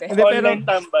ba? Online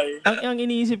tambay. Ang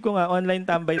iniisip ko nga, online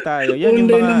tambay tayo. Yan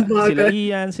yung mga sila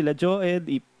Ian, sila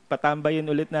Joed, ipatambayin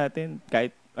ulit natin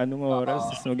kahit anong oras.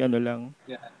 Mag-ano lang.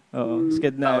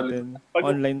 Sked natin.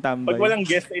 Online tambay. Pag walang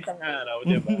guest sa isang araw,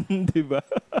 di ba? Di ba?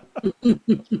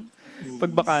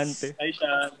 Pag bakante. Ay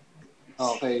siya.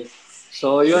 Okay.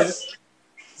 So, yun.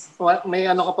 May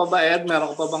ka pa ba, Ed?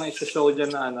 Meron ka pa bang i-show dyan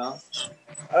na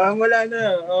wala na.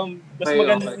 Mas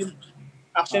maganda. Okay.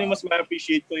 Actually, mas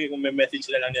ma-appreciate ko kung may message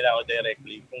na lang nila ako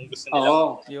directly. Kung gusto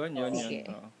nila. Yun. Okay.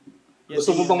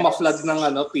 Gusto mo bang ma-flood ng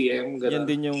PM? Ganun. Yan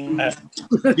din yung...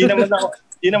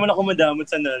 Di naman ako madamot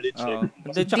sa knowledge.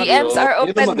 DMs are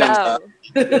open now.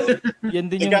 Yan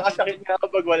din yung... Nagkakasakit nga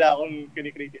kapag wala akong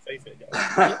kinikriticize.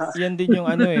 Yan din yung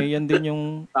yan din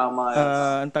yung... Tama.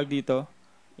 Ang tag dito.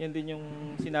 Yan din yung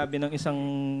sinabi ng isang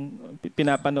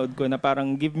pinapanood ko na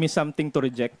parang give me something to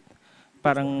reject.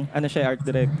 Parang siya art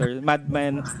director,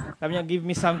 Madman. Sabi niya give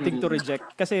me something to reject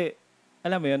kasi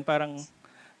alam mo yun parang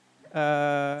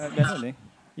ganun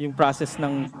yung process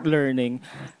ng learning.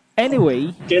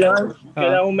 Anyway, kailangan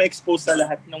mo ma-expose sa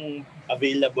lahat ng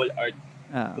available art.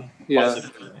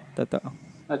 Totoo.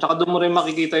 At saka doon mo rin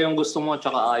makikita yung gusto mo at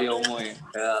saka ayaw mo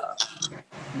Kaya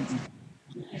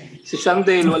si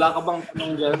Shandale, wala ka bang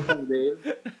tanong dyan, Shandale?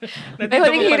 May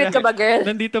huling hirit ka ba, girl?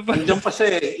 Nandito pa. Nandiyan pa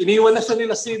siya Iniwan na siya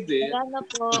nila Sid Wala na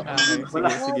po.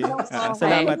 Sige.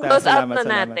 Salamat. Close out na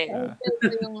natin.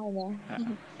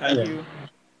 Thank you.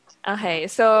 Okay,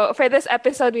 so for this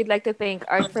episode, we'd like to thank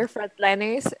Art for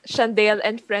Frontliners, Shandale,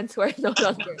 and friends who are no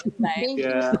longer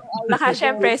alive. Saka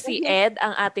syempre si Ed,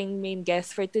 ang ating main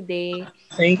guest for today.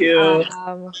 Thank you.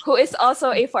 Who is also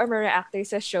a former actor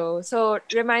sa show. So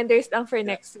reminders lang for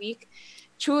next week.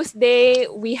 Tuesday,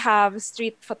 we have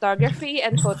street photography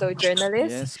and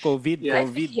photojournalist. Yes, COVID.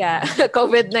 Yeah,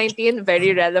 COVID-19, very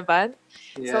relevant.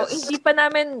 Yes. So, hindi pa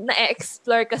namin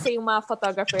na-explore kasi yung mga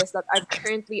photographers that are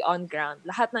currently on ground.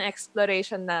 Lahat ng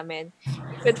exploration namin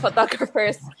with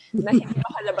photographers na hindi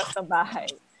makalabas ng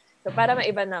bahay. So, para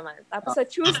maiba naman. Tapos sa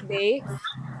Tuesday,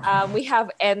 we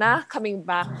have Enna coming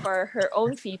back for her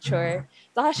own feature.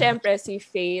 Saka syempre si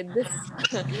Fade,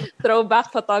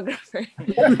 throwback photographer.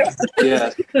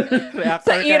 Yes.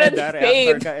 Sa era ni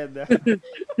Fade.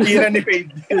 Era ni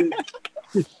Fade.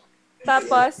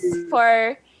 Tapos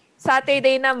for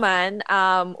Saturday naman,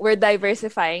 we're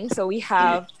diversifying. So we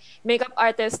have makeup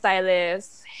artist,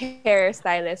 stylist, hair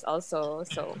stylist also.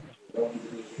 So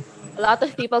a lot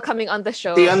of people coming on the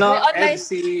show.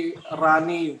 Si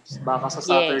Rani, baka sa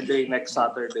Saturday, next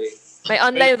Saturday. May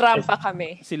online rampa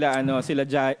kami. Sila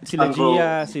Gia,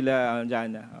 sila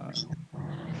Jana.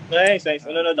 Nice.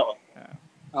 Nanonood ako.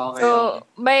 Okay. So,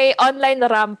 may online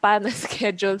rampa na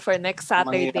schedule for next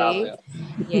Saturday.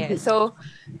 Yeah. So,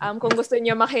 kung gusto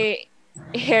niyo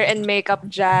hair and makeup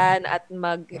dyan at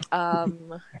ano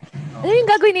yung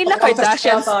gagawin nila?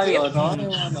 Kardashian tayo, no?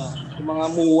 Yung mga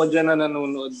muwa dyan na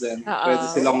nanonood din.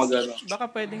 Pwede silang baka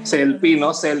pwedeng selfie,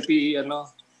 no? Selfie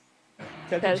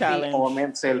challenge.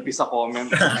 Comment, selfie sa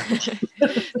comment.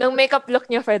 Ng makeup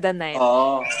look niyo for the night.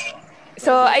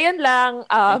 So, ayun lang.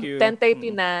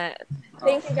 10:30 na.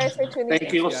 Thank you guys for tuning in.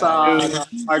 Thank you sa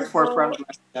Art for Frontline.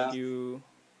 Thank you.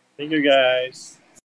 Thank you guys.